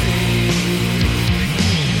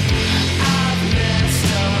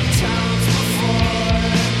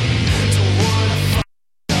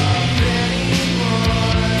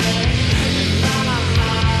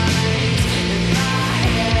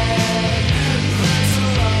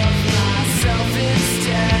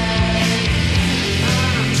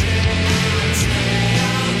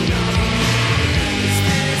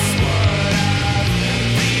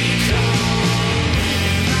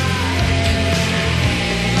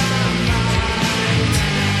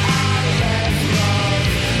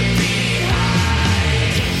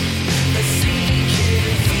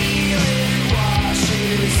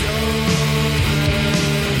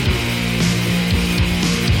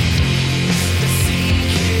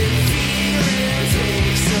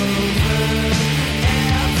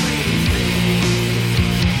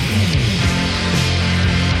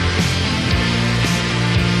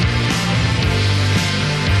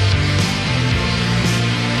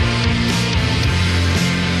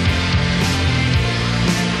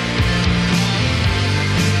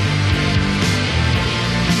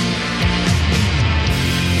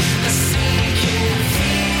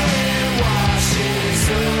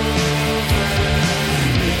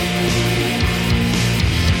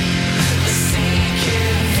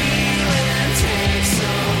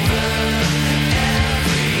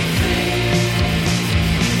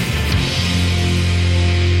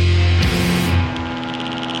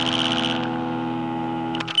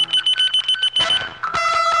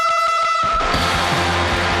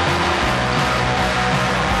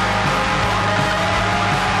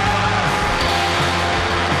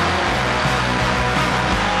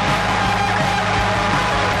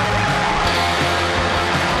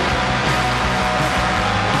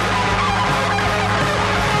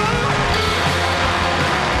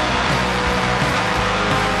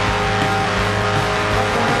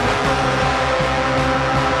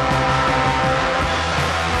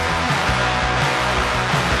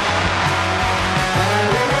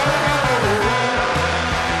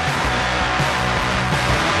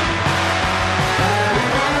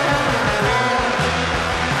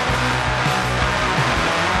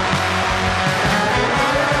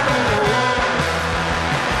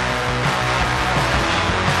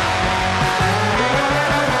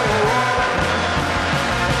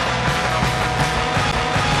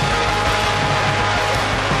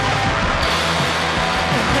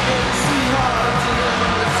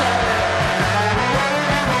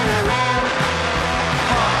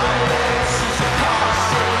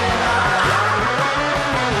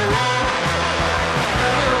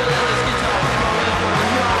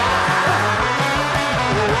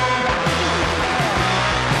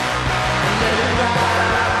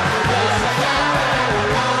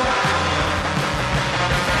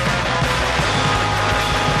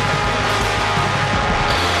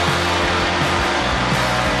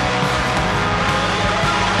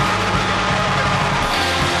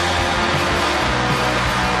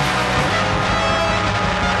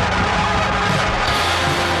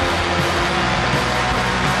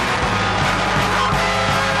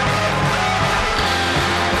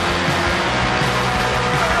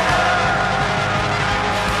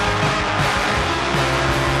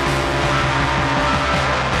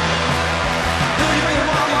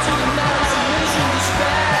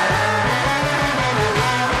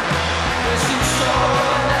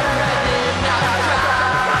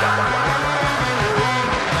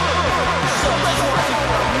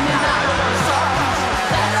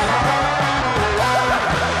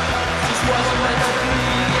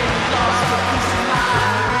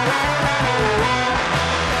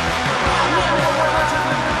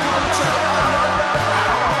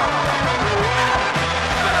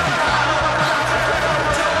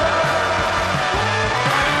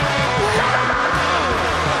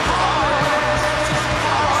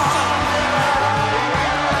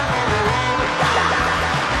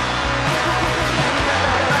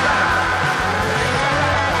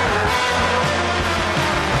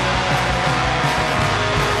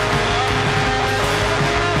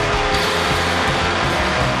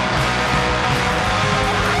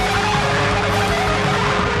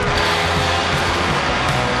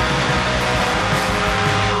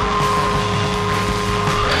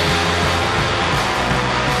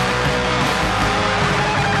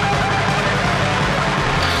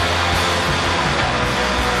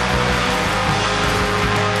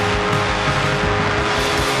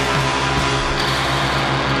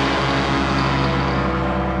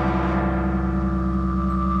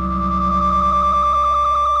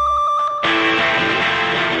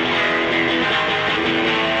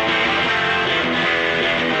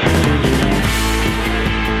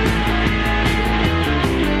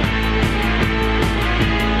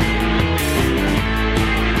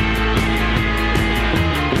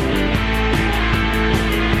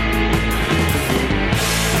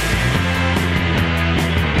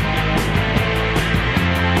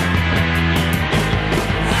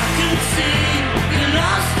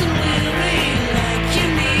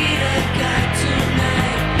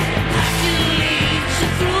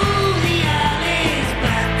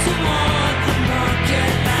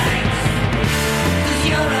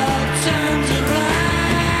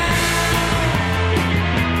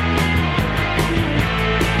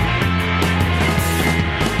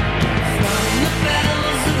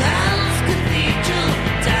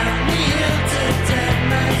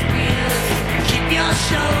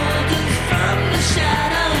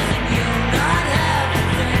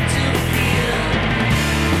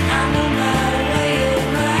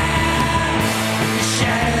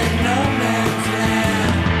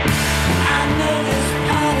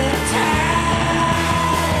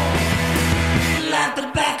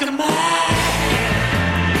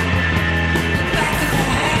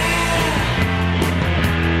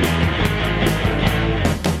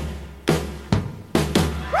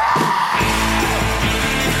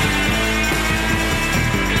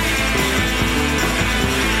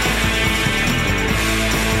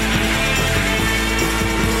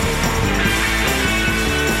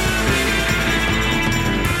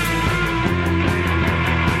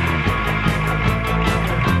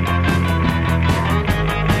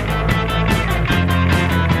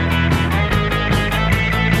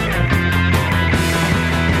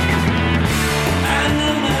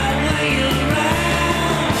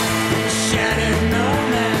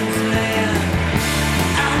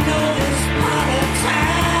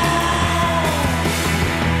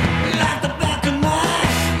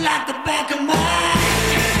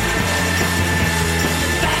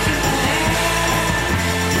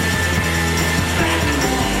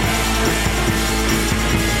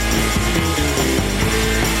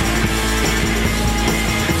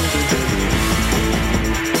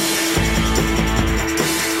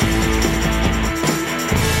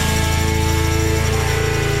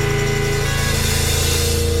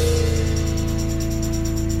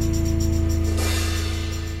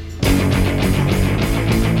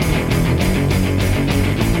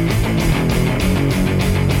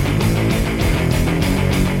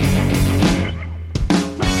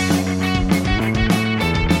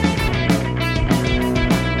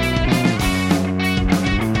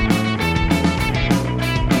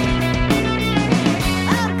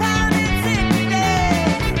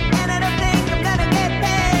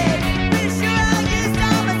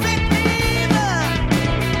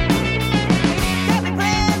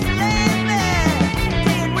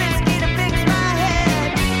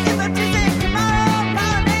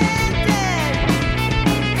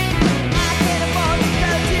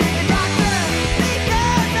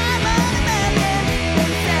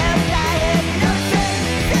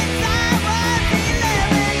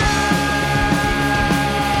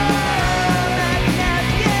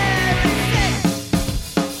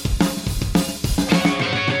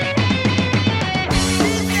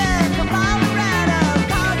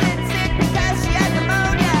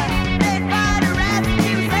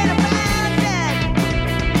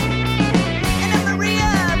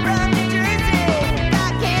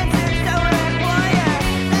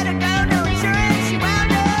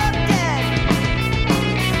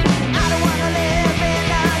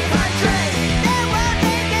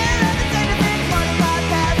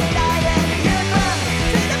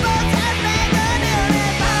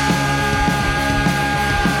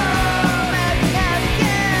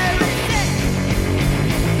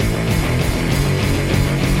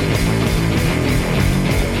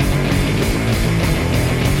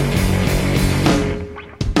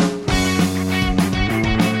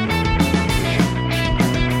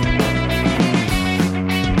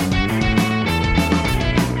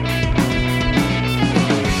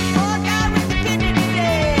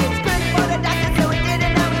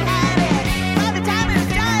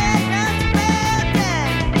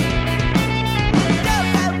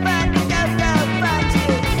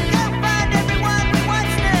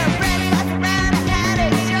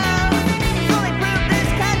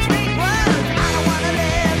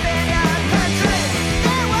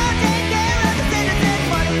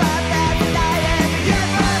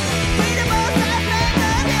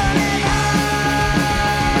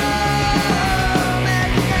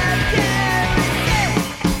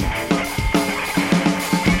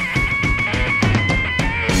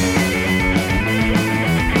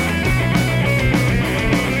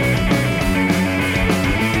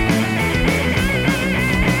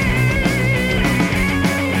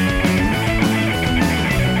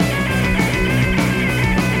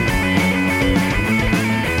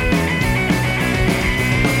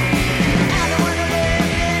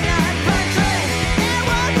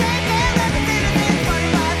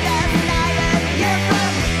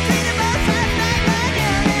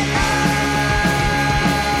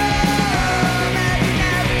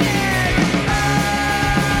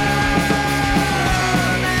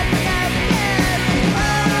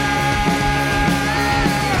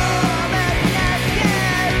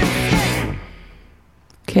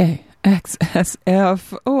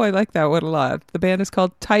 KXSF. Oh, I like that one a lot. The band is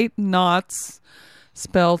called Tite Nauts,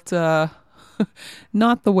 spelt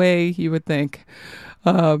not the way you would think.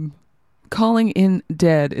 Calling in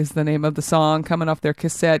Dead is the name of the song, coming off their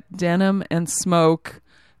cassette Denim and Smoke.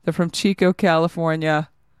 They're from Chico, California.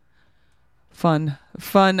 Fun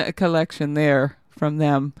collection there from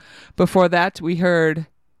them. Before that, we heard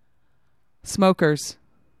Smokers,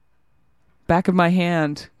 Back of My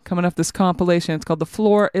Hand, coming off this compilation. It's called The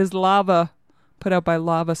Floor is Lava, put out by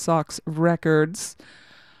Lava Socks Records.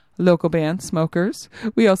 Local band, Smokers.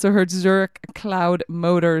 We also heard Zurich Cloud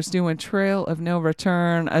Motors doing Trail of No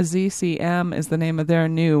Return. A ZCM is the name of their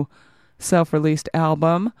new self-released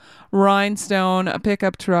album. Rhinestone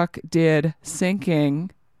Pickup Truck did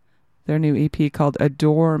Sinking, their new EP called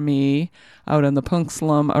Adore Me, out on the Punk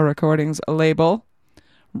Slum Recordings label.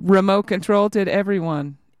 Remote Control did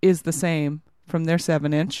Everyone Is the Same from their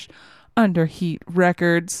 7-inch. Under Heat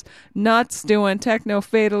Records. Nuts doing Techno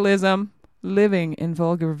Fatalism, Living in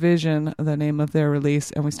Vulgar Vision, the name of their release.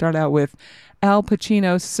 And we start out with Al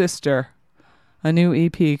Pacino's Sister, a new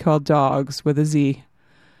EP called Dogs with a Z.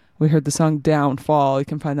 We heard the song Downfall. You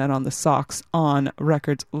can find that on the Socks On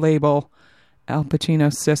Records label. Al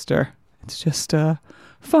Pacino's Sister. It's just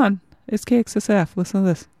fun. It's KXSF. Listen to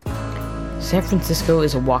this. San Francisco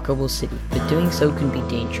is a walkable city, but doing so can be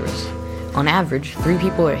dangerous. On average, 3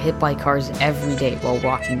 people are hit by cars every day while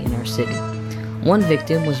walking in our city. One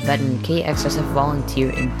victim was veteran KXSF volunteer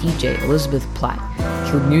and DJ Elizabeth Platt,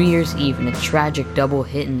 killed New Year's Eve in a tragic double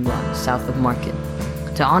hit-and-run south of Market.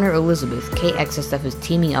 To honor Elizabeth, KXSF is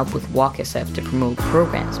teaming up with Walk SF to promote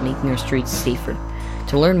programs making our streets safer.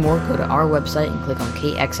 To learn more, go to our website and click on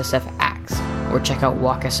KXSF Acts, or check out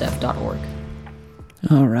walksf.org.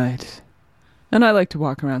 All right. And I like to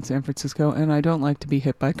walk around San Francisco, and I don't like to be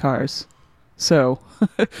hit by cars. So,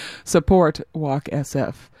 support Walk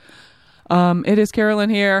SF. It is Carolyn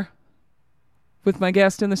here with my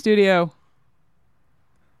guest in the studio.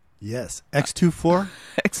 Yes, X24.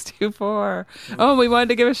 X24. Oh, we wanted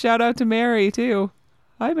to give a shout out to Mary, too.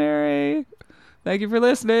 Hi, Mary. Thank you for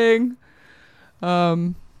listening.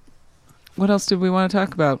 What else did we want to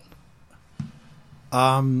talk about?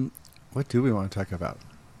 What do we want to talk about?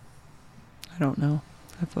 I don't know.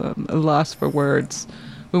 I'm a loss for words.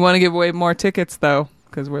 We want to give away more tickets, though,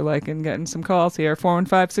 because we're liking getting some calls here.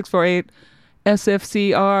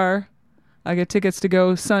 415-648-SFCR. I get tickets to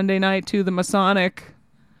go Sunday night to the Masonic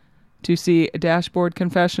to see Dashboard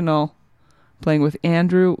Confessional, playing with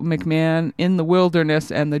Andrew McMahon in the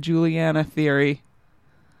Wilderness and the Juliana Theory.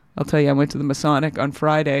 I'll tell you, I went to the Masonic on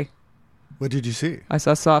Friday. What did you see? I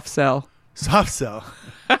saw Soft Cell. Soft Cell?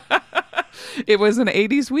 It was an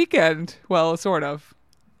 80s weekend. Well, sort of.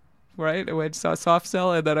 Right? I went and saw Soft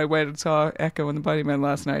Cell, and then I went and saw Echo and the Bunnymen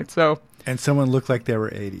last night. So, and someone looked like they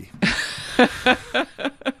were 80.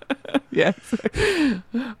 Yes.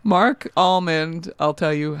 Mark Almond, I'll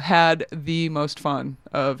tell you, had the most fun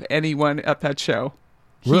of anyone at that show.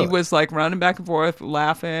 Really? He was like running back and forth,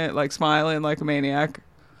 laughing, like smiling like a maniac.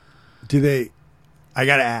 I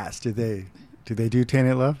gotta ask, did they do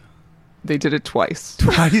Tainted Love? They did it twice.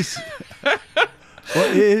 Twice?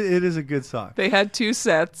 Well, it is a good song. They had 2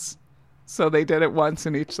 sets, so they did it once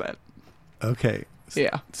in each set. Okay.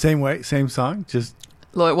 Yeah. Same way, same song, just...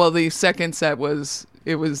 Well, the second set was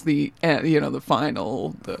the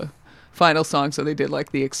final song, so they did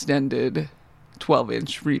like the extended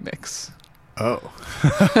 12-inch remix. Oh.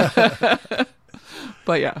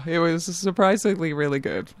 But yeah, it was surprisingly really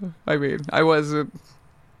good. I mean, I was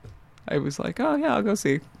like, oh yeah, I'll go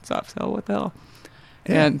see Soft Cell, what the hell.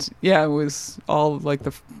 Yeah. And yeah, it was all like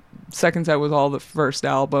the second set was all the first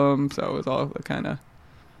album, so it was all the kind of...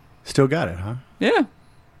 Still got it, huh? Yeah.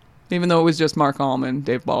 Even though it was just Mark Allman,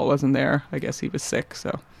 Dave Ball wasn't there. I guess he was sick,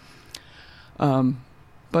 so.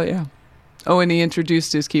 But yeah. Oh, and he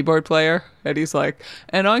introduced his keyboard player, and he's like,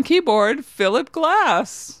 and on keyboard, Philip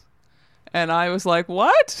Glass. And I was like,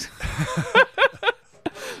 what?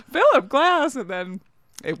 Philip Glass. And then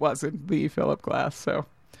it wasn't the Philip Glass, so.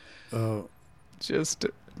 Oh. Just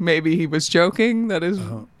maybe he was joking. That is,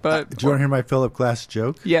 but. Do you want to hear my Philip Glass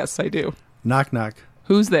joke? Yes, I do. Knock, knock.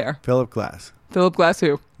 Who's there? Philip Glass. Philip Glass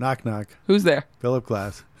who? Knock, knock. Who's there? Philip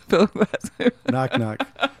Glass. Philip Glass who? Knock, knock.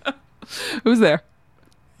 Who's there?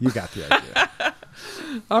 You got the idea.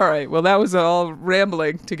 All right. Well, that was all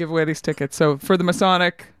rambling to give away these tickets. So for the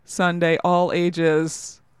Masonic Sunday, all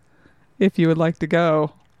ages, if you would like to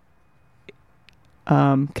go,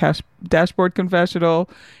 Dashboard Confessional,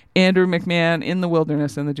 Andrew McMahon in the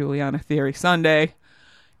Wilderness and the Juliana Theory Sunday.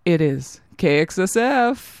 It is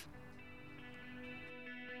KXSF.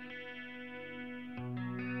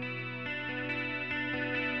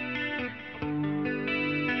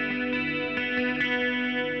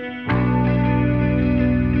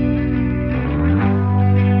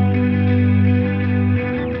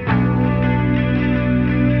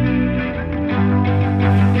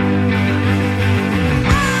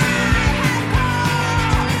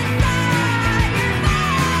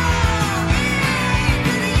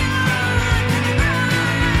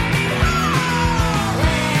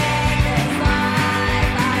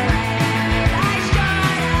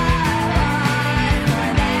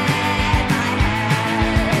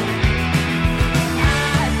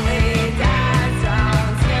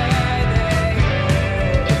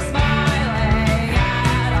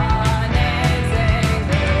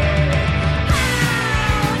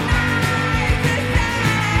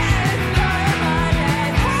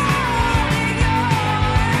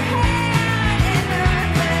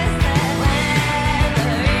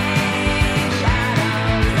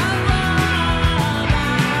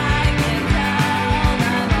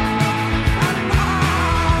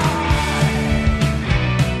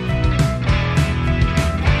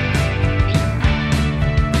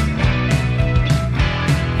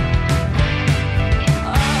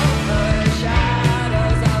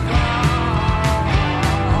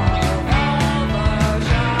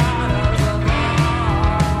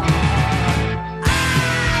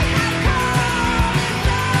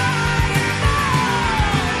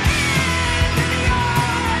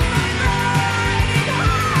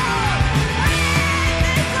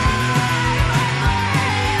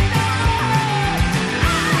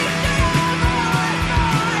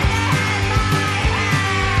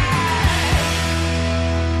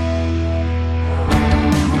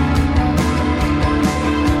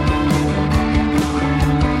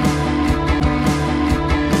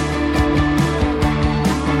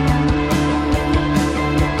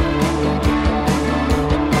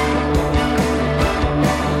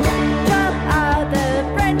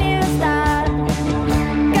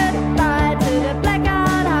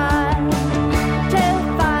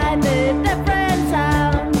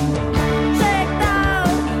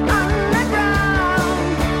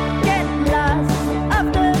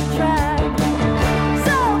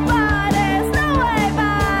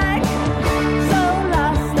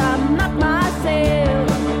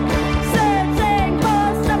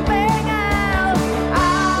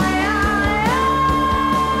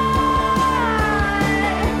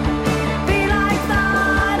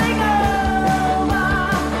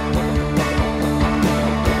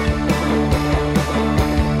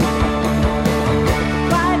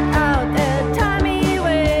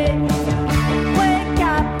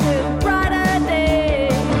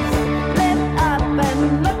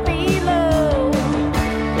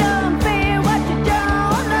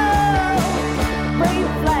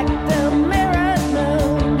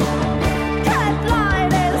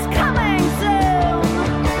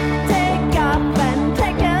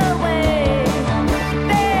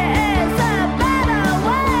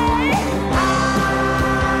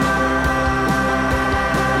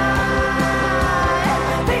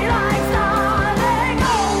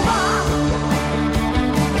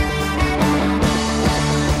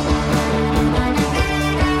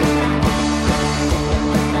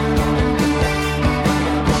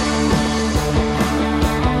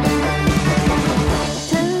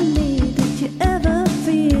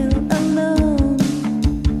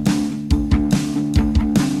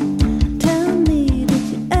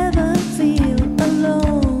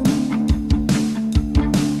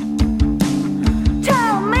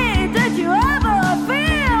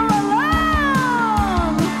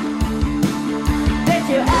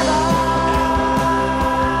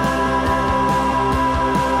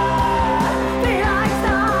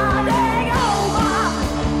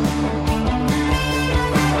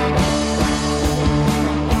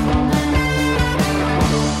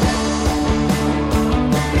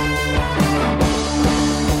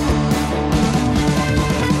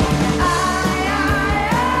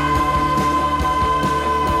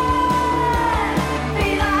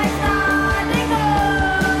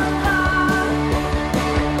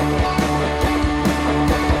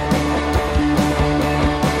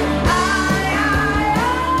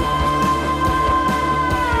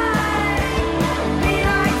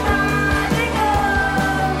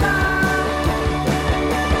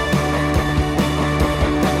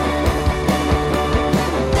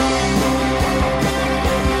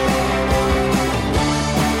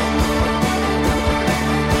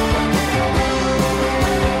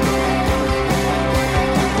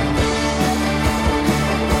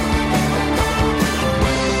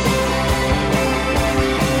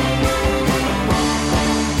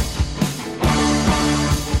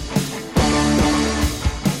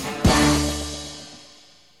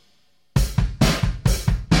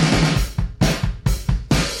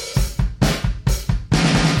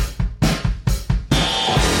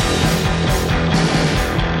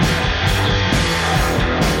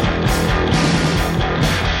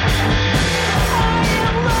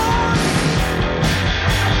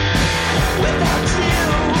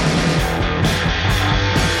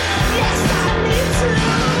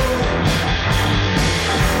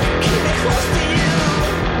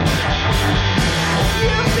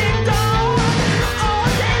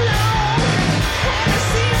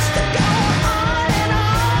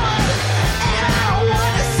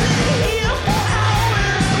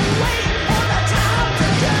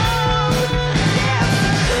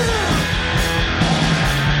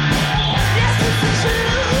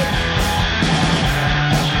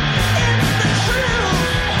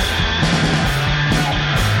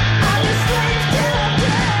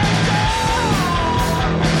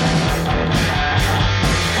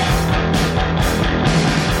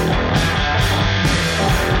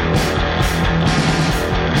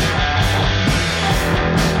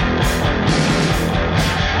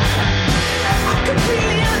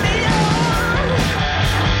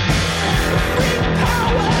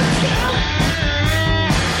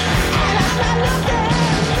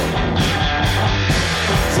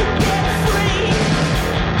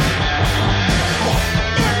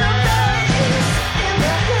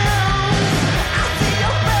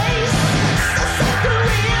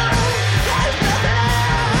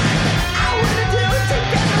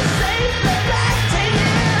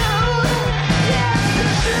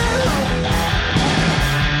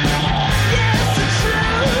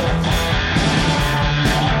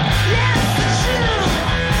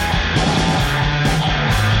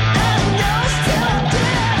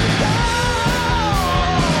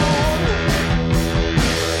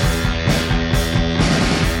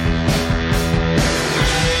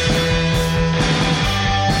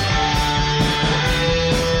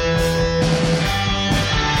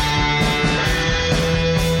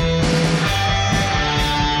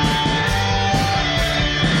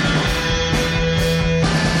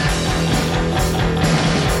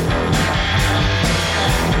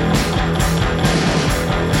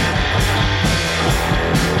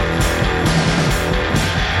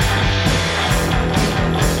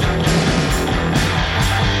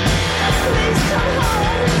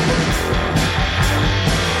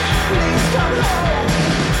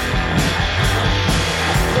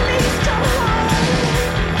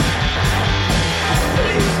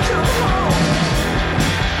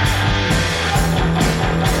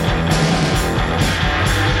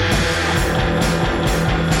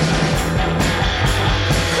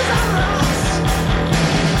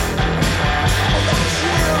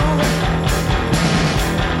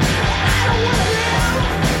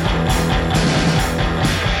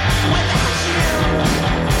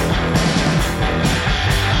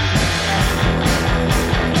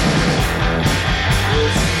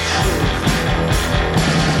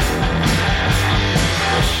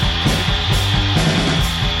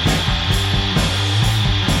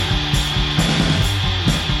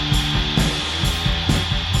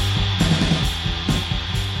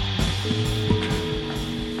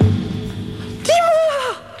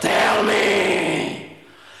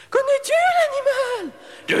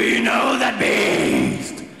 Do you know that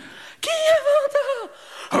beast? Qui inventa?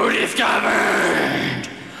 Who discovered?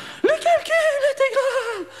 Le calcul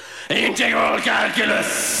intégral. Integral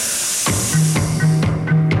calculus.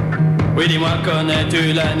 Oui, dis-moi,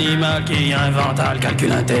 connais-tu l'animal qui inventa le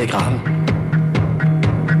calcul intégral?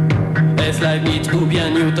 Est-ce Leibniz ou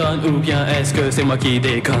bien Newton ou bien est-ce que c'est moi qui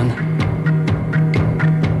déconne?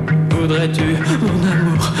 Voudrais-tu, mon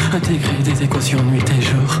amour, intégrer des équations nuit et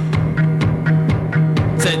jour?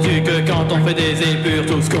 Sais-tu que quand on fait des épures,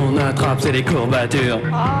 tout ce qu'on attrape c'est des courbatures?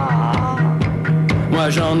 Moi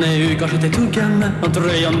j'en ai eu quand j'étais tout gamin, en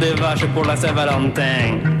trayant des vaches pour la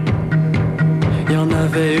Saint-Valentin. Il y en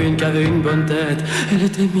avait une qui avait une bonne tête, elle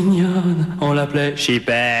était mignonne, on l'appelait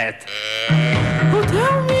Chipette. Oh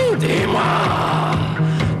tell me, dis-moi,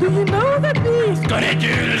 do you know that beast?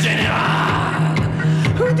 Connais-tu le général?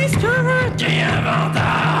 Who discovered? Qui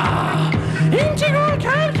inventa? Integral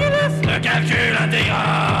calculus, le calcul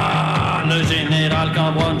intégral. Le général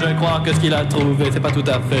Cambronne, je crois que ce qu'il a trouvé, c'est pas tout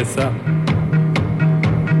à fait ça.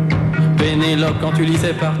 Pénélope, quand tu lis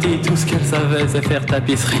ses parties, tout ce qu'elle savait, c'est faire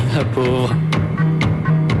tapisserie, la pauvre.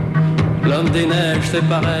 L'homme des neiges, c'est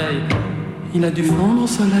pareil, il a dû fondre au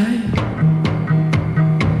soleil.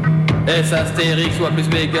 Est-ce Astérix ou plus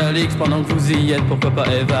Bégalix, pendant que vous y êtes, pourquoi pas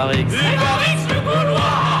Évarix? Évarix le Gaulois!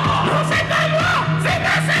 Non, c'est pas moi, c'est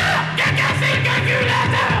ma sœur qui a cassé le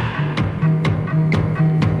calculateur!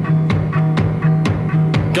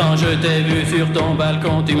 Quand je t'ai vu sur ton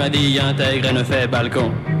balcon, tu m'as dit intègre et ne fais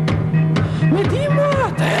balcon. Mais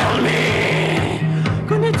dis-moi, tell me,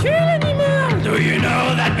 connais-tu l'animal? Do you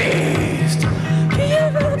know that beast? Qui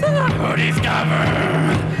inventa? Who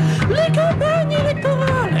discovered? Les campagnes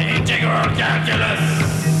électorales. Integral calculus.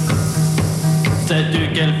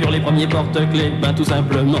 Sais-tu quels furent les premiers porte-clés? Ben tout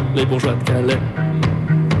simplement les bourgeois de Calais.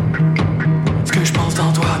 Ce que je pense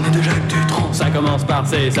d'Antoine et de Jacques Dutronc, ça commence par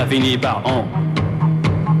C, ça finit par on.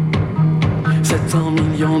 700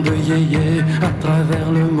 millions de yéyés à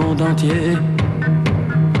travers le monde entier.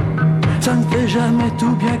 Ça ne fait jamais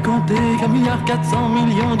tout bien compter qu'un milliard 400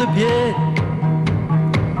 millions de pieds.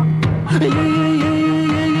 Yeah, yeah, yeah,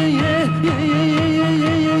 yeah, yeah, yeah, yeah,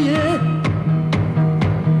 yeah, yeah, yeah.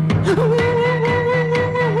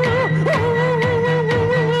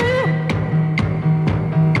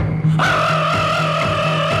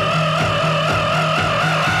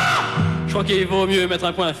 Je crois qu'il vaut mieux mettre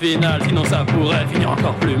un point final, sinon ça pourrait finir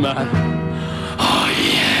encore plus mal. Oh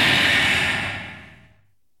yeah.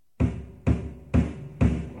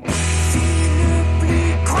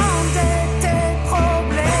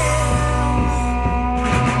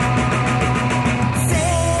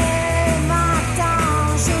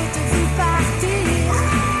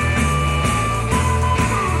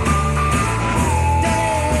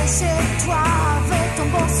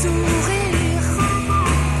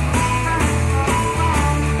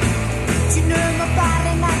 Tu ne me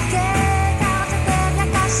parlais ma guerre.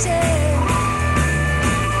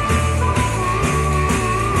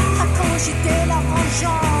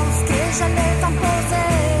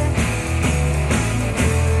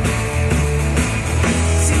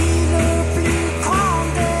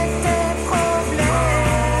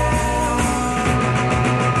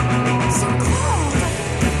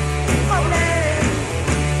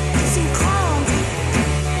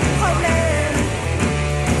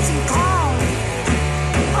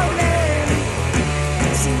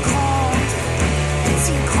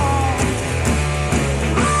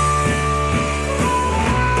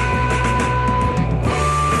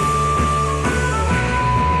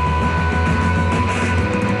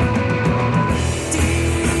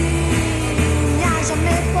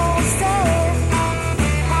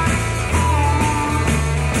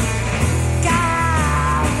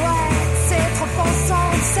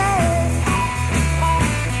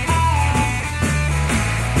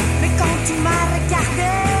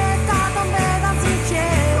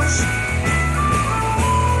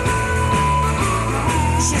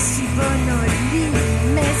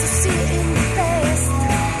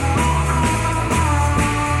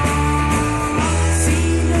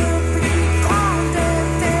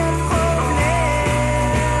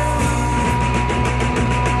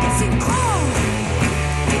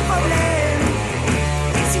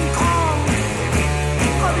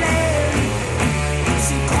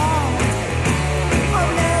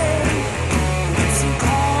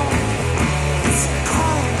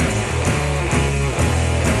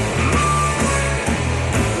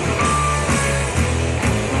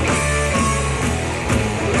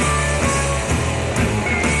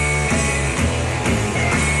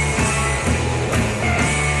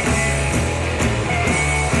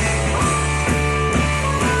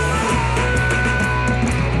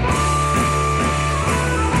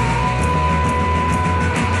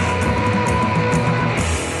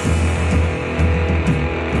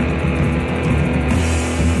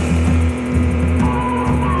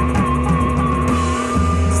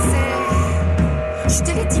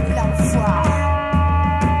 vers le foire.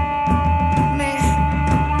 Mais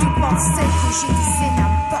tu pensais que je disais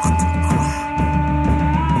n'importe quoi.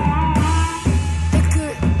 Et que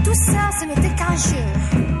tout ça, ce n'était qu'un jeu.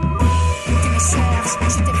 Tu me cherches, je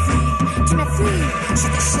te fuis. Tu me fuis, je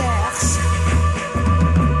te cherche.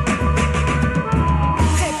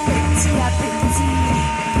 Et petit à petit,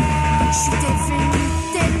 je suis devenue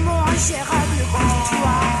tellement ingérable pour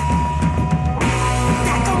toi.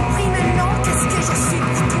 T'as compris maintenant qu'est-ce que je suis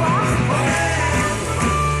pour toi?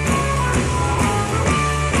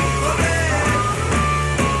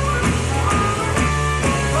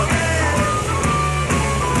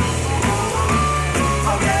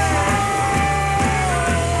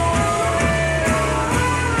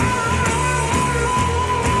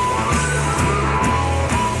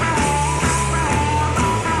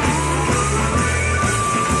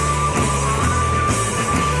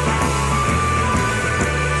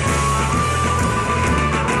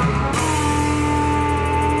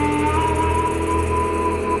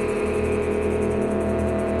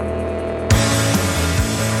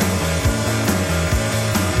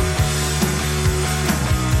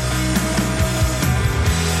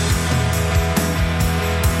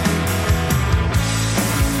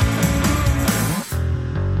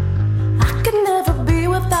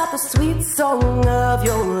 The sweet song of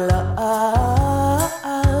your love.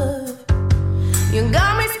 You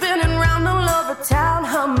got me spinning round all over town,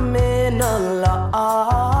 humming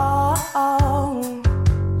along.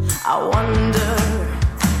 I wonder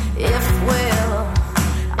if we'll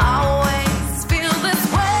always feel this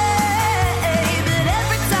way. That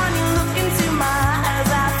every time you look into my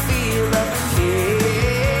eyes, I feel a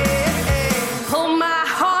kiss. Pull my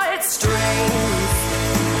heartstrings.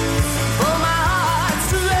 Pull my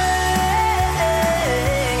heartstrings.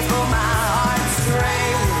 Pull my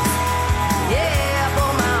heartstrings. Yeah,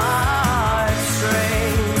 pull my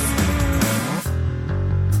heartstrings.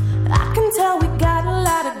 I can tell we got a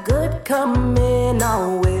lot of good coming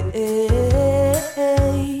our way.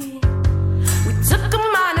 We took a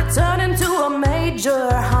minor turn into a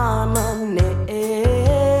major harmony.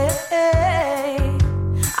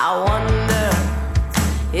 I wonder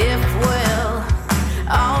if we'll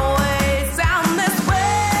always sound this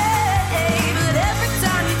way. But every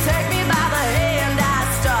time you take me by the hand, I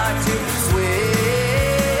start to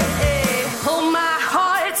sway. Pull my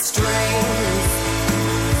heartstrings.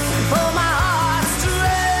 Pull my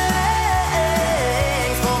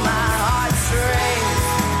heartstrings. Pull my heartstrings.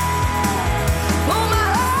 Pull my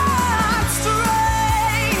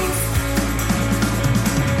heartstrings.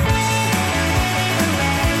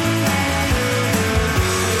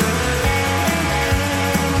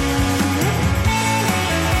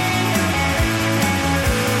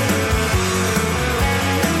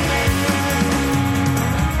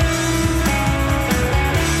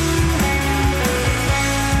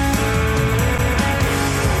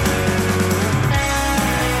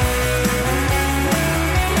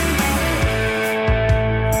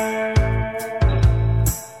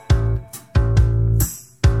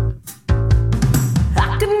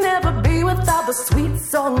 I could never be without the sweet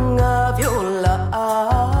song of your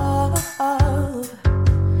love.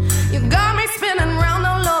 You got me spinning round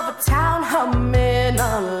all over town, humming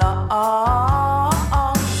along.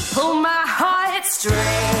 Pull my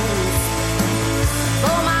heartstrings.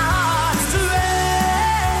 Pull my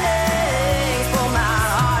heartstrings. Pull my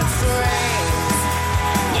heartstrings.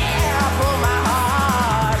 Yeah, pull my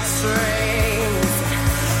heartstrings.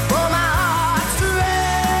 Pull my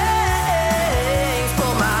heartstrings.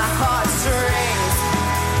 Pull my heartstrings.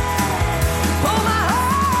 Pull my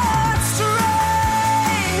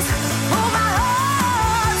heartstrings. Pull my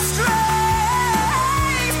heartstrings.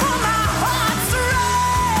 Pull my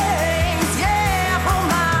heartstrings. Yeah, pull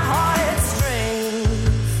my heartstrings.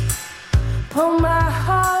 Pull my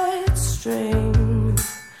heartstrings.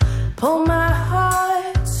 Pull my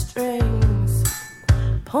heartstrings.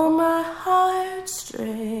 Pull my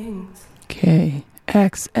heartstrings.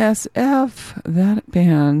 KXSF. That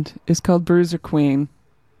band is called Bruiser Queen.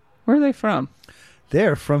 Where are they from?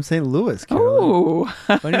 They're from St. Louis, Carolyn. Oh.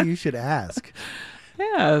 Funny you should ask.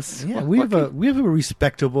 Yes. Yeah, Well, we have a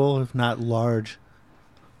respectable, if not large,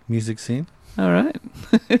 music scene. All right.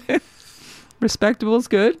 Respectable is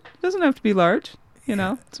good. Doesn't have to be large. You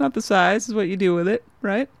know, it's not the size, it's what you do with it,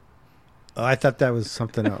 right? Oh, I thought that was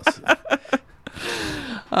something else.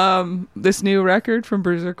 This new record from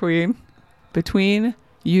Bruiser Queen, Between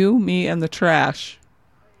You, Me, and the Trash.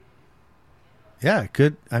 Yeah,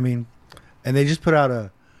 good. I mean, and they just put out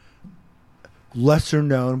a lesser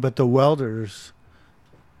known, but the Welders,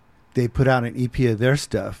 they put out an EP of their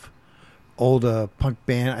stuff. Old punk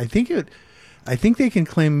band. I think I think they can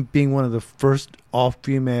claim being one of the first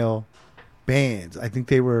all-female bands. I think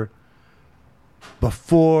they were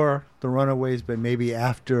before the Runaways, but maybe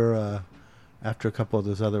after a couple of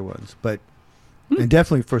those other ones. But and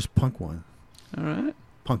definitely first punk one. All right.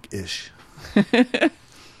 Punk-ish.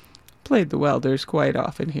 Played the Welders quite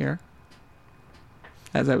often here.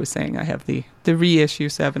 As I was saying, I have the reissue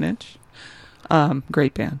 7-inch.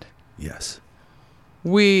 Great band. Yes.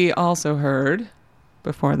 We also heard,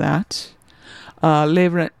 before that, Les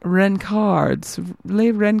Rencards,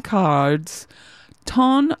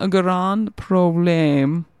 Ton Grand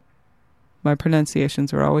Problème. My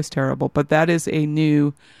pronunciations are always terrible, but that is a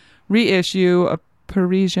new reissue, a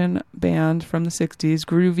Parisian band from the 60s.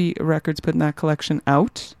 Groovy Records putting that collection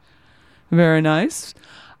out. Very nice.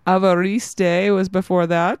 Avariste was before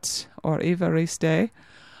that, or Evariste.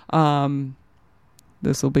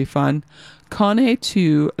 This will be fun.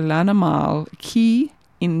 Connais-tu l'animal qui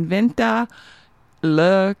inventa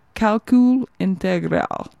le calcul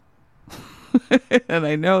intégral? And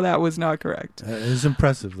I know that was not correct. It was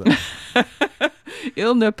impressive, though.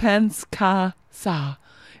 Il ne pense qu'à ça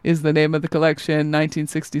is the name of the collection,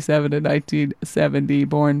 1967 to 1970,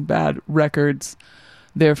 Born Bad Records.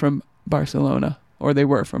 They're from Barcelona, or they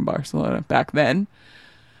were from Barcelona back then.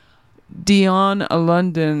 Dion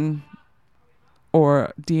Lunadon,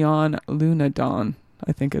 or Dion Lunadon,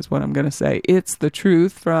 I think is what I'm going to say. It's the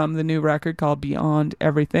Truth from the new record called Beyond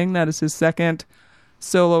Everything. That is his second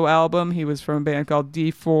solo album. He was from a band called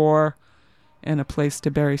D4 and A Place to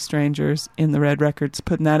Bury Strangers in the Red Records,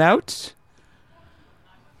 putting that out.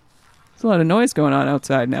 There's a lot of noise going on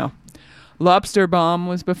outside now. Lobster Bomb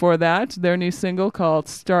was before that. Their new single called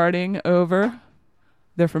Starting Over.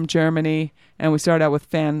 They're from Germany, and we start out with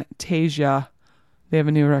Fantasia. They have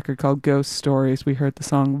a new record called Ghost Stories. We heard the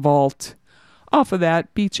song Vault off of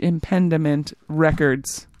that, Beach Impediment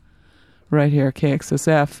Records. Right here at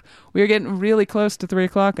KXSF. We are getting really close to 3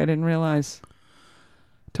 o'clock. I didn't realize.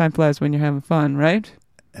 Time flies when you're having fun, right?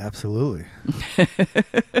 Absolutely.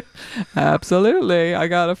 Absolutely. I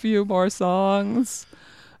got a few more songs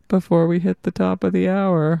before we hit the top of the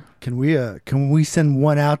hour. Can we send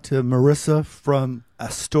one out to Marissa from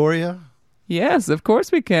Astoria? Yes, of course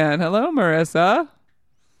we can. Hello, Marissa.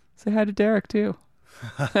 Say hi to Derek, too.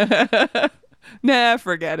 Nah,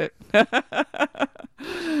 forget it.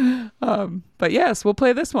 But yes, we'll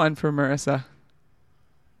play this one for Marissa.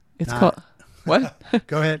 It's called... What?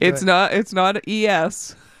 Go ahead. It's not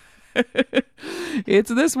ES. It's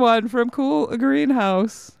this one from Cool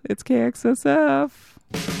Greenhouse. It's KXSF.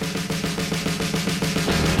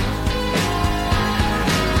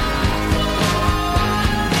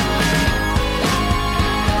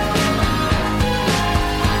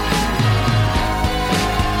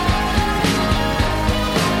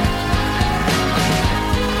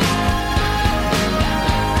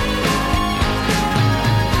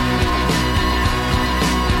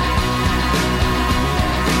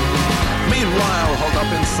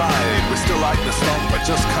 We still like the stock, but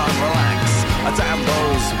just can't relax. Damn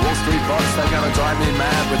those Wall Street bots, they're gonna drive me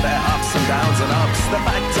mad with their ups and downs and ups. They're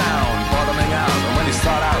back down, bottoming out, and when you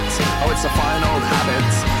start out, oh, it's a fine old habit.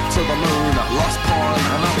 To the moon, lost porn,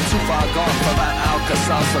 and I'm too far gone for that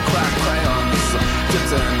Alka-Seltzer crack crayons.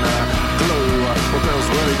 Dipped in glue, well, Bill's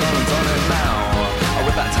really gonna done it now.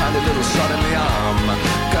 With that tiny little shot in the arm,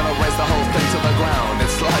 gonna raise the whole thing to the ground.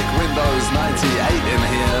 It's like Windows 98 in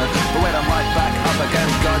here, but wait, I'm right back up again.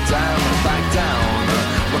 Goddamn, back down,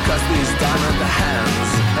 because these diamond hands,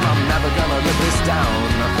 and I'm never gonna live this down.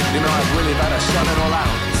 You know I'd really better shut it all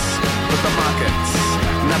out, but the market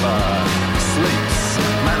never sleeps.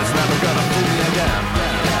 Man, it's never gonna fool me again.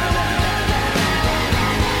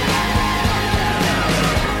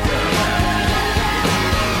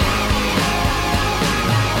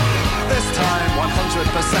 This time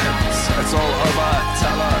 100%, it's all over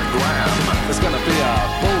Telegram. There's gonna be a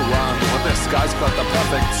bull run when this guy's got the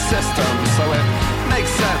perfect system, so it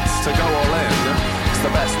makes sense to go all in. It's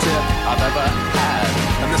the best tip I've ever had,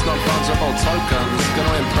 and this non-fungible token's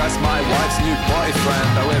gonna impress my wife's new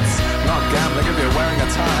boyfriend. Oh, it's not gambling if you're wearing a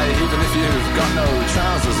tie, even if you've got no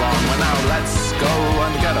trousers on. Well, now let's go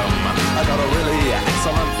and get 'em. I got a really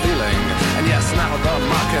excellent feeling, and yes, now the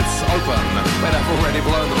market's open. Wait, I've already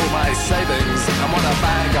blown all my savings. I'm on a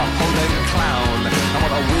bag of holding clown. I'm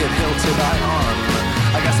on a weird hill to die on.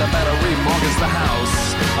 I guess I better remortgage the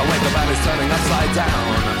house. Oh wait, the valley's turning upside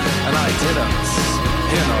down, and I didn't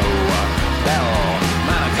hear no bell.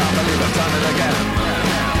 Man, I can't believe I've done it again.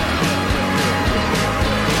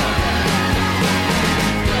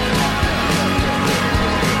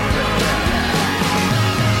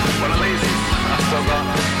 Well, at least I've still got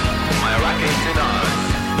my Rocky dinars.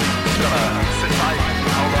 Got a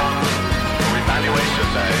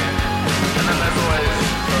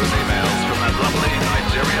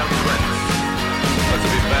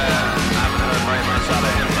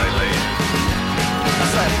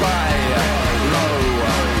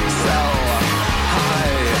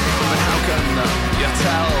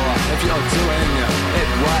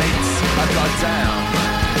sound.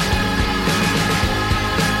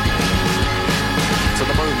 To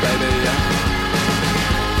the moon, baby.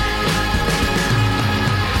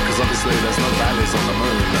 Cause obviously there's no valleys on the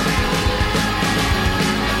moon.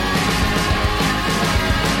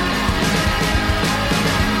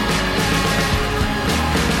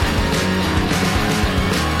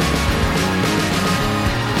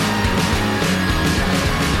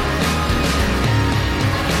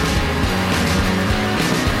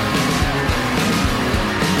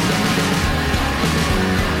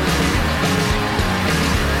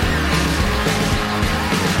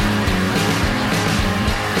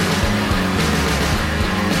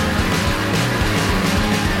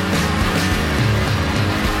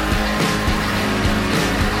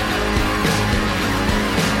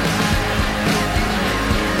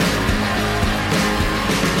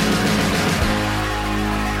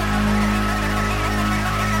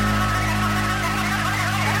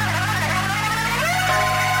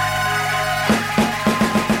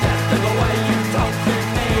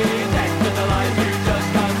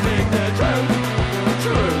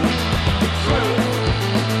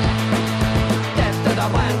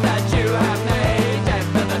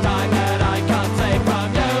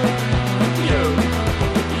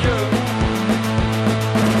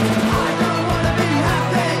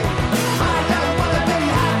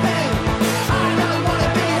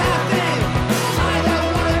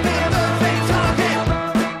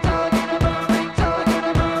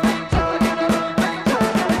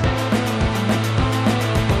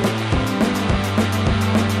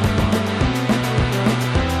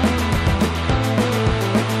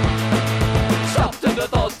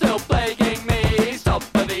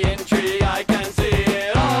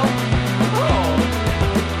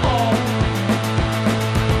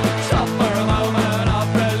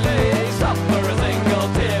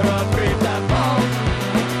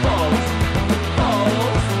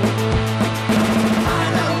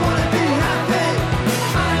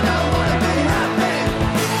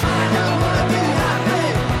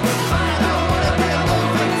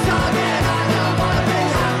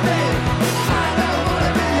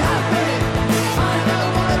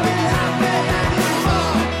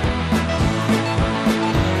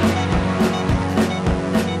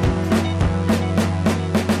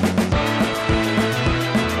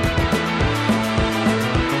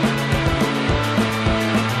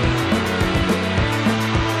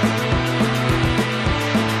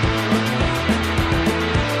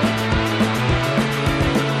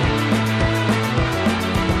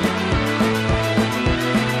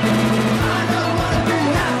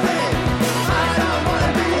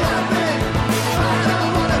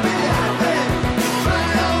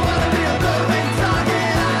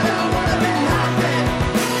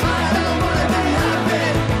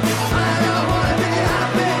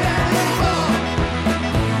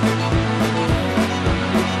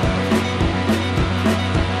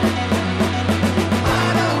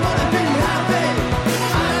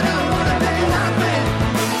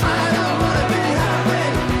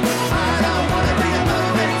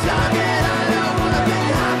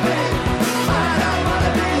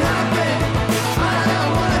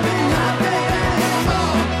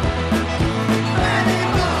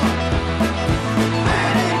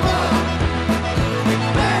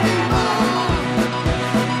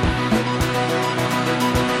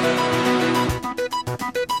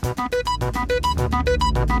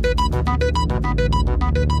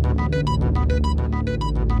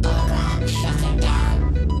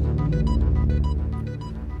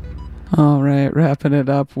 All right, wrapping it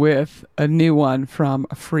up with a new one from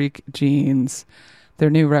Freak Jeans. Their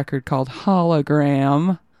new record called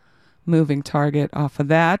Hologram. Moving target off of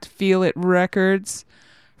that. Feel It Records.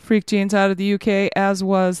 Freak Jeans out of the UK, as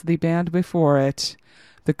was the band before it.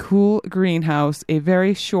 The Cool Greenhouse, a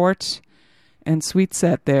very short and sweet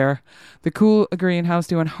set there. The Cool Greenhouse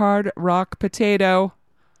doing Hard Rock Potato.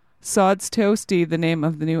 Sod's Toasty, the name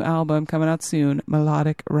of the new album coming out soon.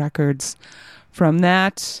 Melodic Records. From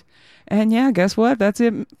that... And yeah, guess what? That's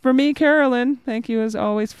it for me, Carolyn. Thank you as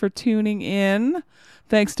always for tuning in.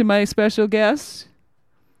 Thanks to my special guest,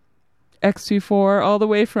 X24, all the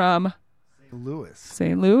way from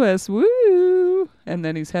St. Louis. Woo! And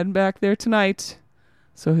then he's heading back there tonight.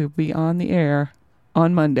 So he'll be on the air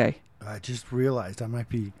on Monday. I just realized I might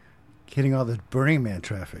be getting all this Burning Man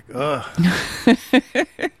traffic. Ugh.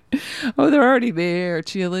 Oh, they're already there,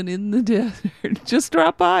 chilling in the desert. Just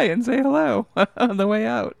drop by and say hello on the way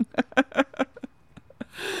out.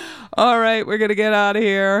 All right, we're going to get out of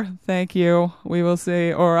here. Thank you. We will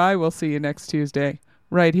see, or I will see you next Tuesday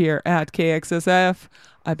right here at KXSF.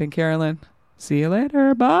 I've been Carolyn. See you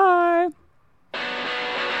later. Bye.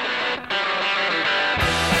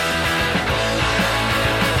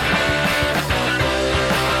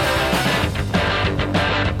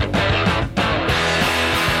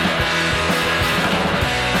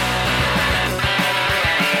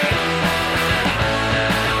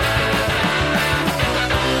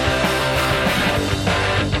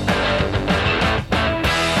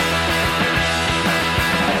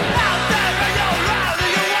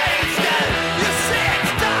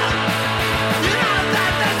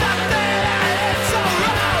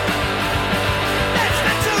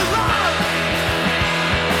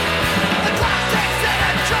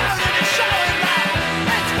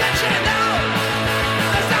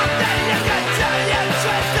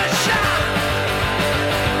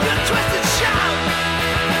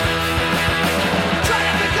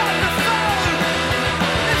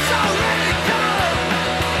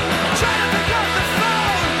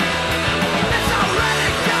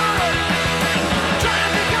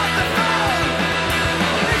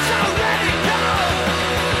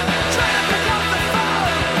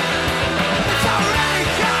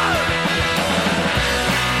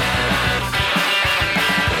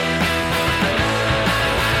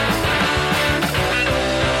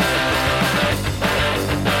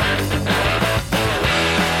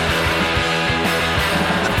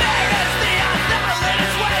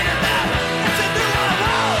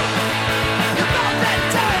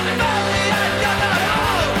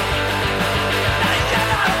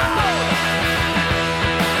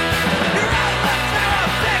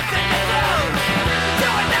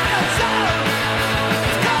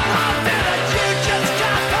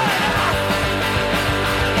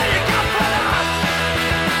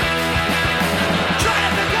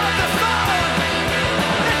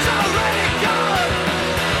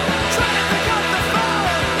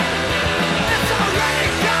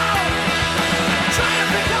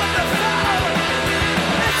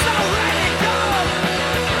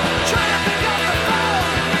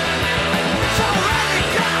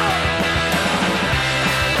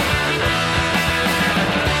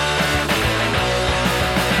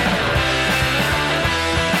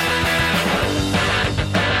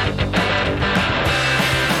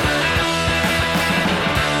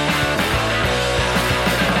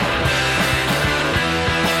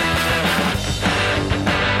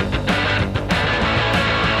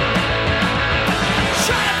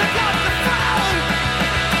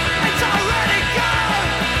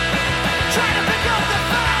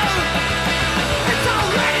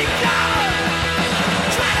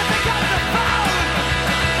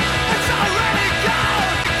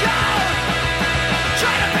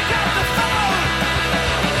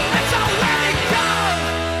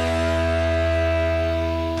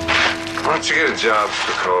 you get a job,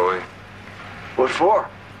 Spicoli? What for?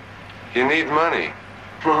 You need money.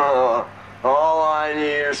 All I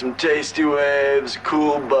need are some tasty waves,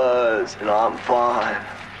 cool buzz, and I'm fine.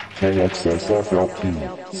 KXSF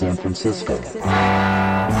LP, San Francisco.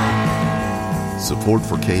 Support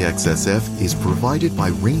for KXSF is provided by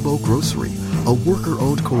Rainbow Grocery, a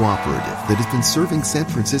worker-owned cooperative that has been serving San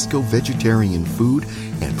Francisco vegetarian food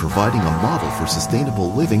and providing a model for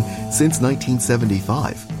sustainable living since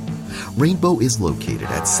 1975. Rainbow is located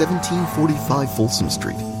at 1745 Folsom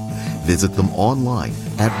Street. Visit them online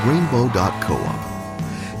at rainbow.coop.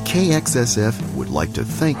 KXSF would like to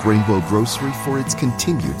thank Rainbow Grocery for its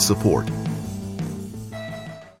continued support.